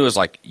 And then it was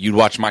like you'd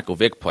watch Michael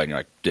Vick play, and you're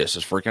like, this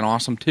is freaking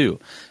awesome too.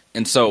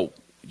 And so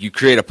you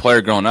create a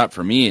player growing up.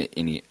 For me,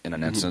 in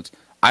an instance,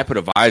 I put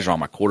a visor on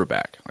my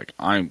quarterback. Like,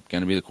 I'm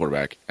going to be the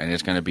quarterback, and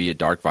it's going to be a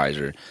dark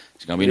visor.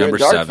 It's going to be number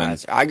 7.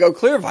 Visor. I go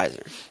clear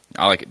visor.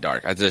 I like it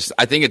dark. I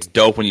think it's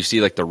dope when you see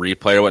like the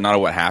replay or whatnot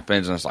of what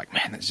happens, and it's like,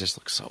 man, this just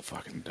looks so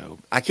fucking dope.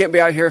 I can't be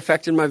out here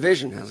affecting my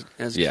vision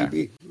as a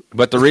QB.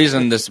 But the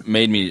reason this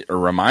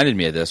reminded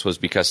me of this was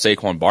because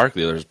Saquon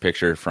Barkley, there's a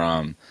picture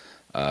from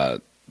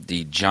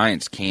the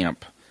Giants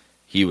camp.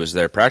 He was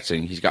there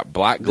practicing. He's got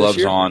black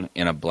gloves on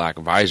and a black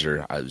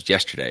visor. It was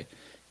yesterday.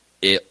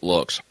 It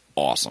looks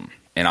awesome,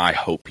 and I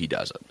hope he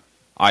does it.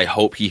 I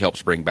hope he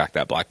helps bring back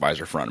that black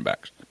visor for running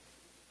backs.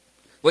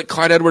 Like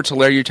Clyde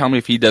Edwards-Helaire, you're telling me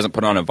if he doesn't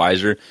put on a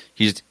visor,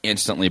 he's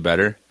instantly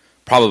better?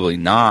 Probably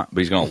not, but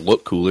he's going to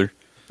look cooler.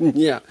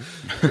 Yeah.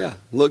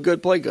 Look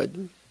good, play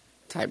good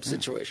type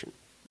situation.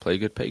 Play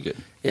good, pay good.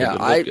 Yeah,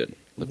 look good.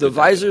 The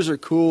visors are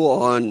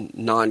cool on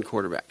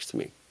non-quarterbacks to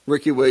me.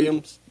 Ricky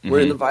Williams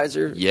wearing the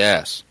visor.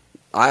 Yes.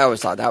 I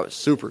always thought that was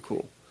super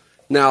cool.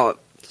 Now,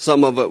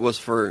 some of it was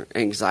for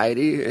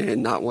anxiety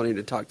and not wanting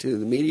to talk to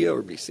the media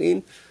or be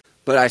seen,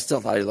 but I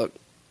still thought he looked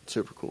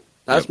super cool.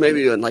 That's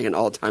maybe like an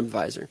all-time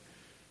visor.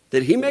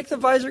 Did he make the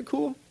visor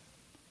cool?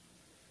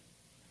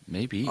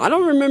 Maybe. I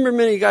don't remember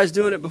many guys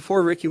doing it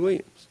before Ricky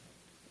Williams.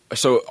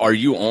 So are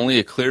you only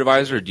a clear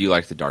visor, or do you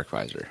like the dark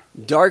visor?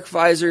 Dark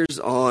visors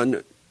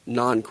on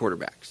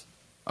non-quarterbacks.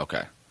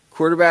 Okay.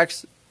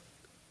 Quarterbacks,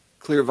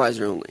 clear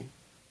visor only.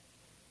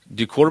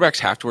 Do quarterbacks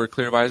have to wear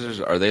clear visors?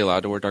 Are they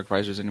allowed to wear dark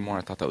visors anymore?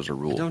 I thought that was a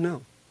rule. I don't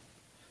know.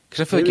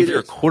 Because I feel like if you're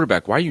a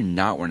quarterback, why are you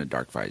not wearing a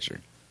dark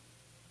visor?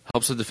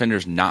 Helps the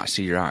defenders not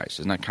see your eyes.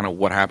 Isn't that kind of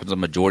what happens the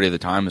majority of the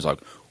time? Is like,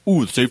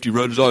 ooh, the safety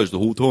read his eyes the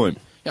whole time.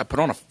 Yeah, put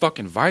on a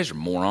fucking visor,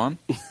 moron.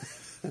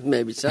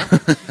 Maybe so.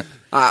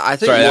 I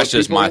think. Sorry, that's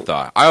just my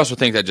thought. I also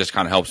think that just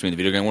kind of helps me in the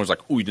video game where it's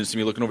like, ooh, you didn't see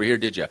me looking over here,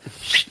 did you?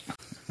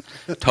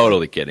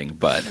 Totally kidding,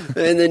 but.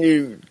 And then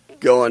you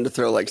go on to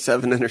throw like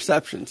 7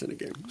 interceptions in a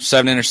game.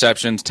 7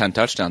 interceptions, 10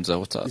 touchdowns, though.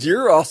 What's up?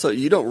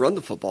 You don't run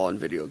the football in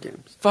video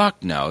games.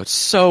 Fuck no. It's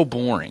so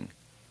boring.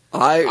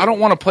 I don't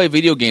want to play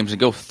video games and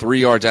go 3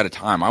 yards at a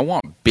time. I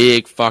want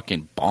big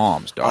fucking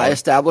bombs, dog. I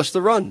established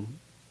the run.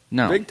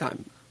 No. Big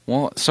time.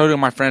 Well, so do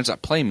my friends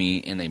that play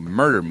me, and they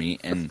murder me,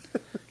 and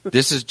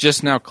this is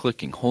just now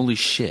clicking. Holy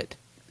shit.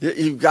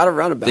 You've got to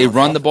run a They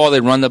run the ball,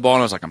 and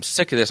I was like, I'm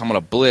sick of this. I'm going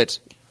to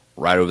blitz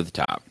right over the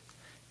top.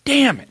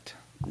 Damn it.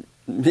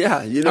 Yeah,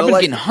 I've been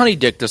getting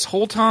honey-dicked this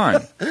whole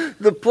time.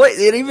 The play,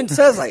 it even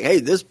says, like, hey,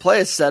 this play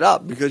is set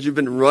up because you've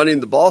been running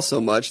the ball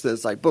so much that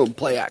it's like, boom,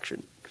 play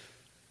action.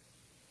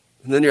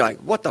 And then you're like,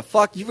 what the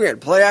fuck? You ran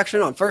play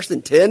action on 1st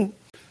and 10?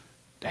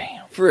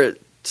 Damn. For a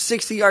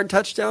 60-yard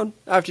touchdown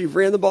after you've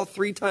ran the ball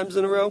 3 times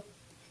in a row?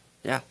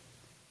 Yeah,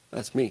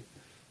 that's me.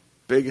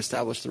 Big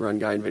established the run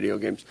guy in video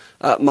games.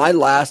 My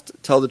last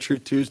Tell the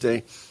Truth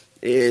Tuesday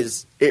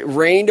is it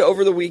rained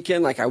over the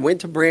weekend. Like, I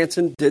went to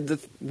Branson, did the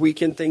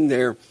weekend thing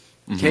there,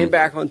 came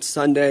back on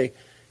Sunday,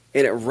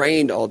 and it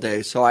rained all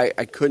day. So I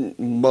couldn't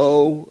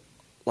mow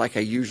like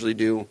I usually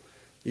do.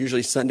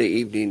 Usually Sunday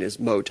evening is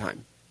mow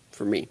time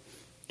for me.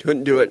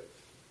 Couldn't do it.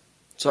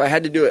 So I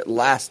had to do it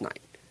last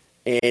night.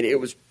 And it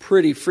was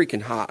pretty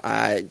freaking hot.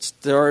 I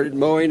started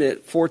mowing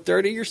at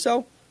 4:30 or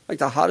so, like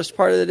the hottest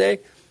part of the day.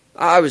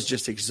 I was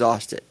just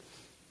exhausted.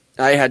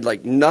 I had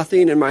like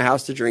nothing in my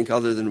house to drink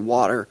other than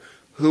water.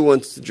 Who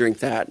wants to drink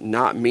that?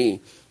 Not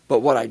me. But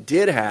what I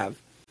did have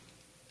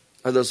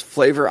are those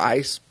Flavor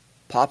Ice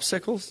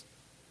popsicles.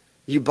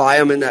 You buy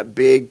them in that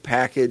big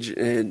package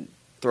and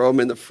throw them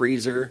in the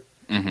freezer.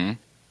 Mm-hmm.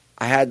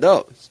 I had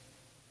those.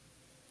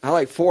 I had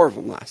like 4 of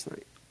them last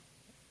night.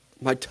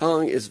 My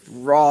tongue is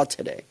raw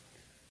today.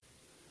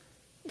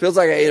 Feels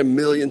like I ate 1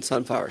 million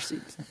sunflower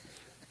seeds.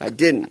 I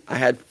didn't. I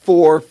had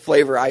 4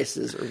 Flavor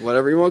Ices or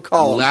whatever you want to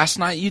call them. Last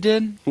night you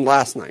did?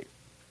 Last night.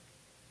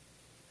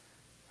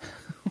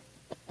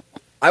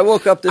 I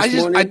woke up this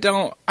morning.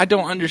 I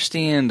don't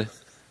understand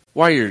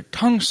why your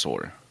tongue's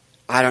sore.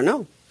 I don't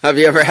know. Have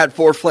you ever had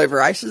 4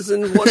 Flavor Ices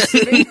in one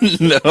sitting?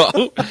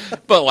 No.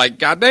 But like,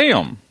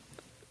 goddamn.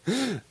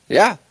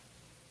 Yeah.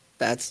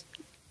 That's...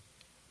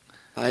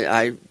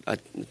 I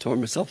tore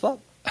myself up.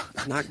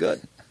 Not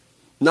good.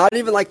 Not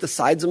even like the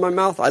sides of my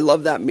mouth. I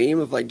love that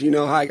meme of like, do you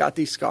know how I got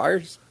these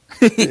scars?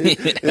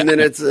 And then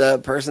it's a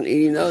person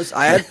eating those.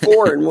 I had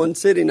 4 in one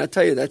sitting. I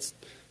tell you, that's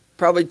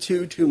probably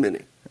too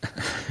many.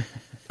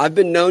 I've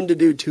been known to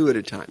do 2 at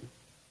a time.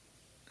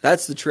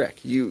 That's the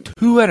trick. 2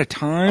 at a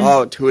time?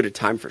 Oh, 2 at a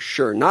time for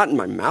sure. Not in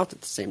my mouth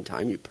at the same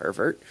time, you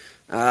pervert.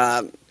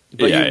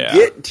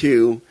 Get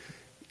to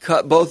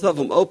cut both of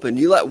them open.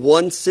 You let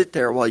one sit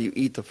there while you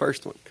eat the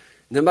first one.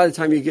 And then by the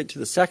time you get to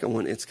the second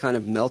one, it's kind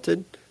of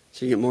melted,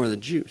 so you get more of the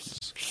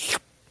juice.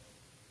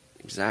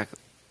 Exactly.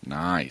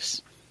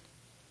 Nice.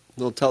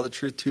 We'll Tell the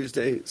Truth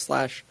Tuesday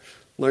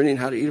 / learning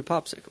how to eat a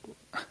popsicle.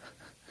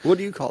 What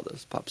do you call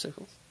those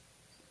popsicles?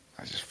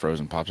 Just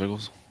frozen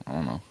popsicles? I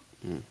don't know.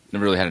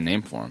 Never really had a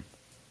name for them.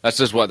 That's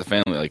just what the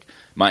family, like,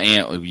 my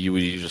aunt, you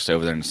would usually stay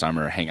over there in the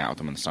summer or hang out with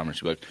them in the summer.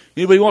 She'd be like,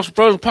 anybody want some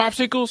frozen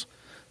popsicles?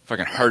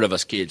 Fucking heard of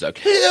us kids, like,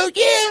 hell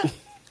yeah!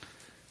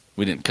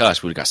 We didn't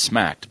cuss, we got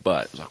smacked,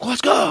 but it was like,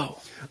 let's go!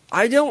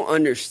 I don't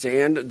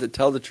understand the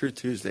Tell the Truth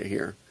Tuesday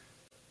here.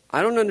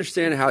 I don't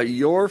understand how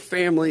your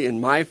family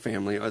and my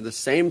family are the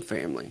same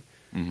family,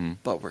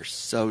 but we're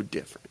so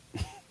different.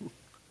 What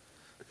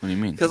do you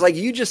mean? Because, like,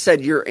 you just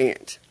said your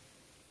aunt.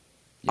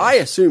 Yes. I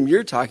assume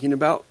you're talking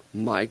about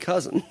my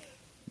cousin.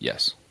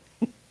 Yes.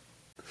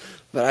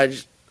 But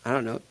I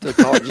don't know, to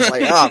call it just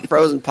like,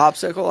 frozen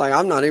popsicle, like,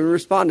 I'm not even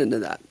responding to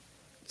that.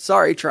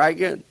 Sorry, try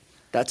again.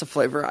 That's a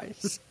flavor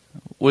ice.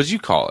 What did you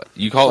call it?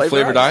 You call it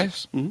flavored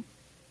ice? Mm-hmm.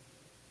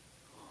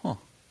 Huh.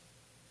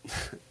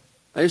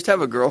 I used to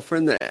have a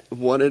girlfriend that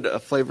wanted a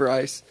flavor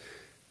ice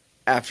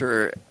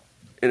after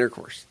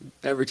intercourse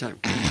every time.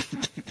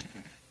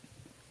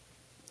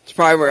 It's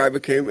probably where I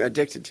became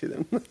addicted to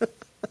them.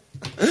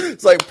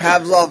 It's like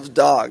Pavlov's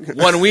dog.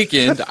 One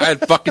weekend, I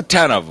had fucking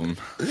 10 of them.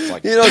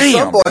 Like,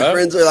 some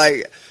boyfriends are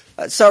like,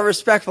 so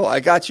respectful, I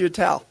got you a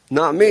towel.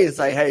 Not me. It's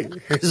like, hey,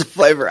 here's a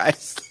flavor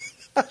ice.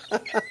 Open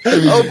it for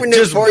you already.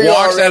 Just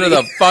walks out of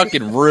the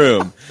fucking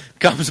room.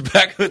 Comes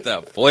back with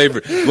that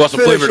flavor. You want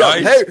some flavored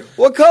ice? Hey,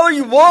 what color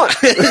you want?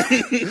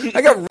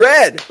 I got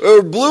red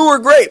or blue or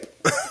grape.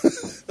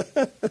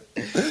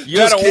 You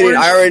got orange?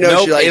 I already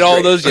know she likes ate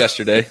all those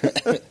yesterday.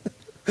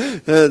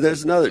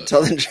 There's another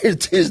Tell the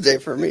Truth Tuesday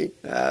for me.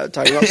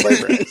 Talking about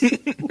flavor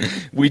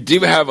ice. We do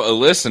have a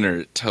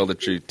listener Tell the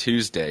Truth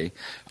Tuesday.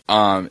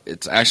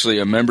 It's actually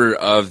a member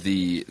of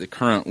the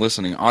current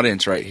listening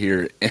audience right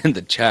here in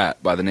the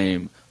chat by the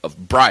name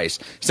of Bryce.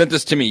 He sent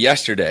this to me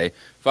yesterday.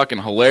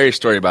 Fucking hilarious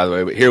story, by the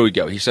way, but here we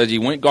go. He says he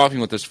went golfing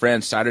with his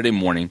friends Saturday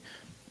morning.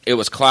 It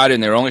was cloudy,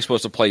 and they were only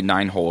supposed to play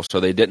 9 holes, so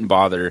they didn't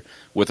bother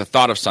with the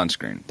thought of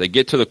sunscreen. They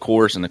get to the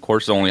course, and the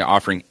course is only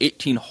offering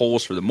 18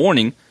 holes for the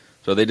morning,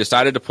 so they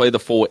decided to play the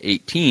full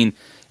 18,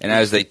 and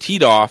as they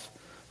teed off,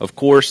 of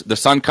course, the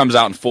sun comes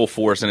out in full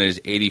force, and it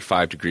is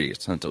 85 degrees.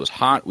 Since it was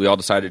hot, we all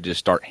decided to just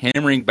start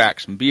hammering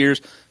back some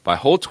beers. By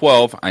hole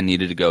 12, I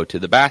needed to go to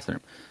the bathroom.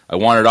 I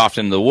wandered off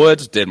into the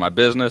woods, did my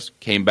business,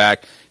 came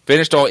back,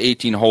 finished all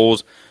 18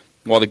 holes.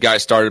 While the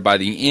guys started by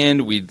the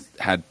end, we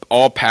had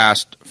all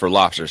passed for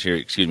lobsters here.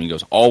 Excuse me, he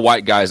goes, all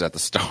white guys at the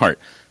start.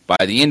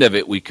 By the end of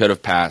it, we could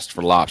have passed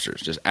for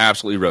lobsters, just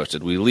absolutely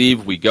roasted. We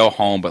leave, we go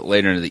home, but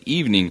later in the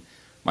evening,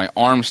 my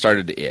arm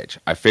started to itch.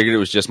 I figured it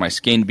was just my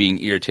skin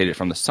being irritated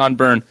from the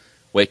sunburn.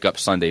 Wake up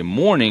Sunday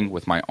morning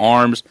with my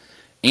arms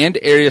and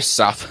areas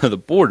south of the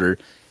border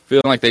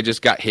feeling like they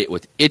just got hit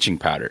with itching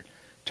powder.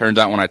 Turns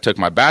out when I took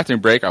my bathroom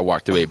break, I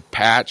walked through a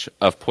patch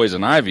of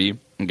poison ivy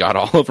and got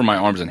all over my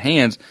arms and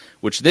hands,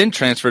 which then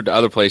transferred to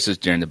other places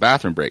during the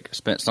bathroom break. I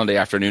spent Sunday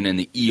afternoon in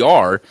the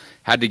ER,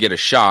 had to get a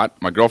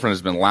shot. My girlfriend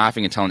has been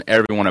laughing and telling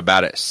everyone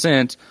about it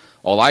since.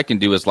 All I can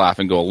do is laugh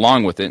and go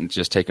along with it and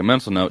just take a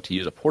mental note to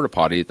use a porta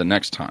potty the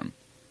next time.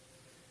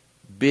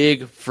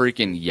 Big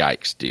freaking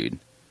yikes, dude.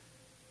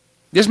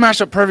 This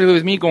matched up perfectly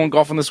with me going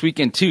golfing this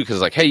weekend, too,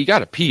 because, like, hey, you got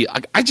to pee.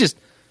 I just...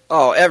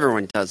 Oh,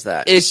 everyone does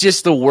that. It's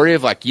just the worry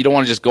of, like, you don't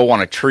want to just go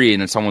on a tree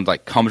and then someone,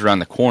 like, comes around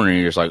the corner and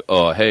you're just like,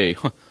 oh, hey,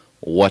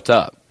 what's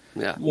up?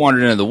 Yeah.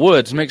 Wandering into the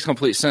woods makes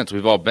complete sense.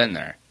 We've all been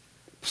there.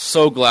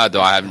 So glad,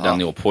 though, I haven't done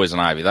the old poison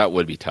ivy. That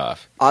would be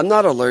tough. I'm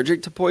not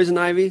allergic to poison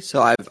ivy,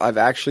 so I've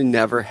actually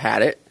never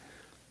had it.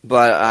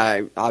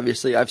 But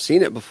I've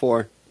seen it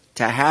before.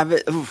 To have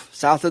it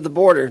south of the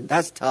border,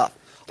 that's tough.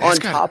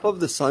 Top of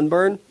the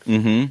sunburn,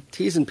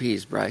 T's and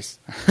P's, Bryce.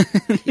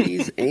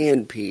 T's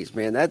and P's,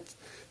 man.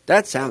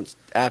 That sounds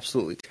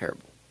absolutely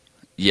terrible.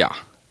 Yeah.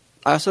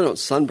 I also don't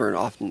sunburn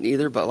often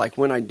either, but like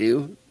when I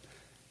do,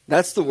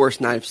 that's the worst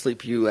night of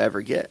sleep you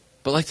ever get.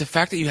 But like the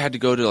fact that you had to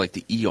go to like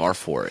the ER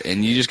for it,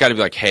 and you just got to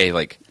be like, hey,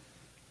 like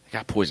I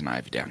got poison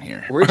ivy down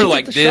here, or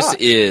like this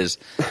is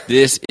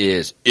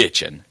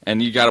itching,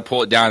 and you got to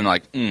pull it down and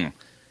like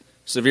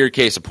severe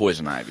case of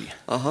poison ivy.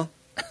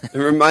 It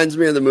reminds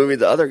me of the movie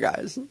The Other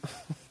Guys.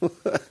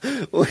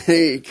 When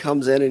he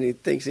comes in and he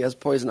thinks he has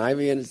poison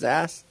ivy in his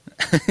ass.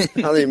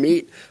 How they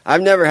meet.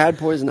 I've never had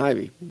poison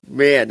ivy.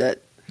 Man,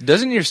 that...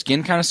 Doesn't your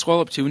skin kind of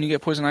swell up too when you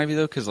get poison ivy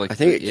though? Cause like I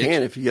think it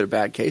can if you get a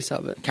bad case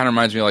of it. Kind of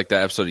reminds me of like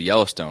that episode of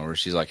Yellowstone where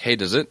she's like, hey,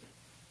 does it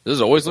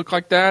always look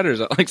like that? Or is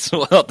it like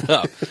swelled up?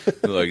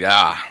 They're like,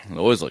 it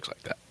always looks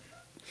like that.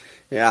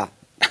 Yeah.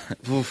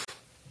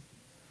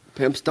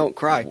 Pimps don't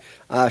cry.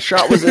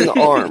 Shot was in the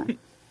arm.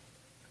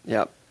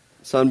 Yep.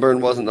 Sunburn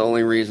wasn't the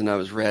only reason I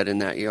was red in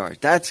that yard.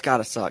 That's got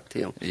to suck,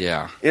 too.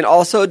 Yeah. And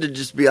also to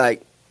just be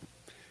like,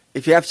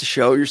 if you have to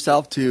show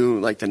yourself to,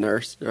 like, the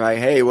nurse, right,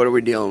 hey, what are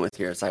we dealing with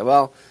here? It's like,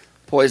 well,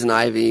 poison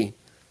ivy,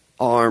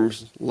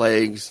 arms,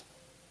 legs,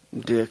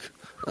 dick,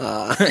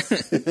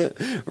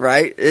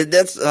 right?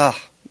 That's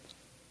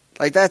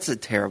a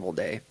terrible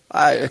day.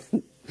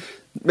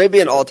 Maybe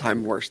an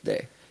all-time worst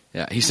day.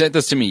 Yeah, he sent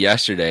this to me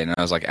yesterday, and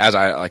I was like,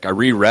 I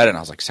reread it, and I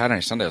was like,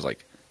 Saturday, Sunday, I was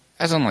like,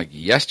 as in, like,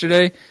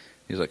 yesterday?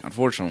 He's like,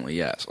 unfortunately,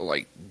 yes. I was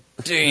like,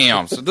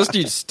 damn, so this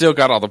dude's still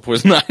got all the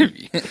poison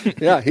ivy.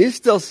 Yeah, he's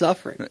still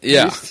suffering.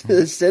 Yeah.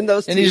 Send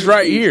those and he's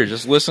right here,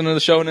 just listening to the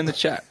show and in the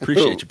chat.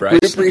 Appreciate you, Bryce.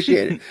 We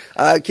appreciate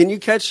it. Can you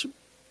catch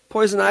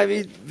poison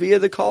ivy via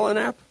the call-in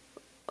app?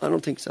 I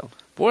don't think so.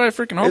 Boy, I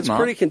freaking hope it's not. It's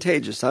pretty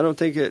contagious. I don't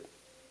think it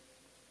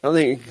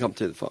can come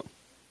through the phone.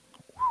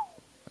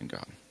 Thank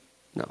God.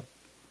 No.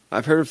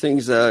 I've heard of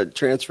things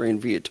transferring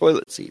via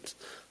toilet seats.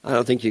 I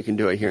don't think you can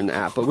do it here in the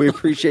app, but we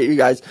appreciate you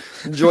guys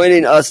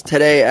joining us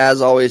today, as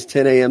always,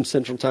 10 a.m.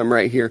 Central Time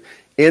right here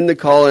in the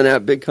call-in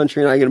app. Big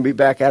Country and I are going to be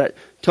back at it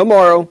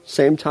tomorrow,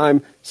 same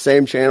time,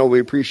 same channel. We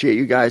appreciate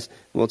you guys,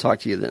 and we'll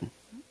talk to you then.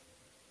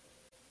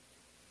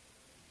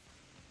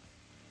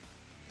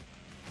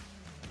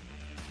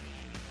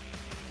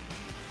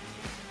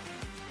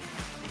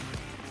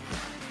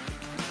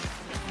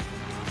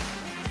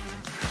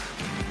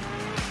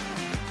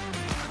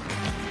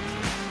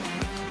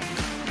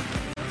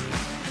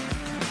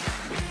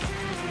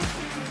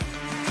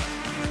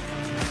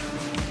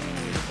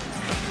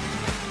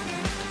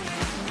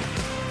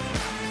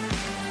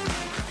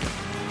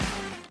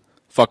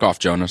 Fuck off,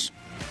 Jonas.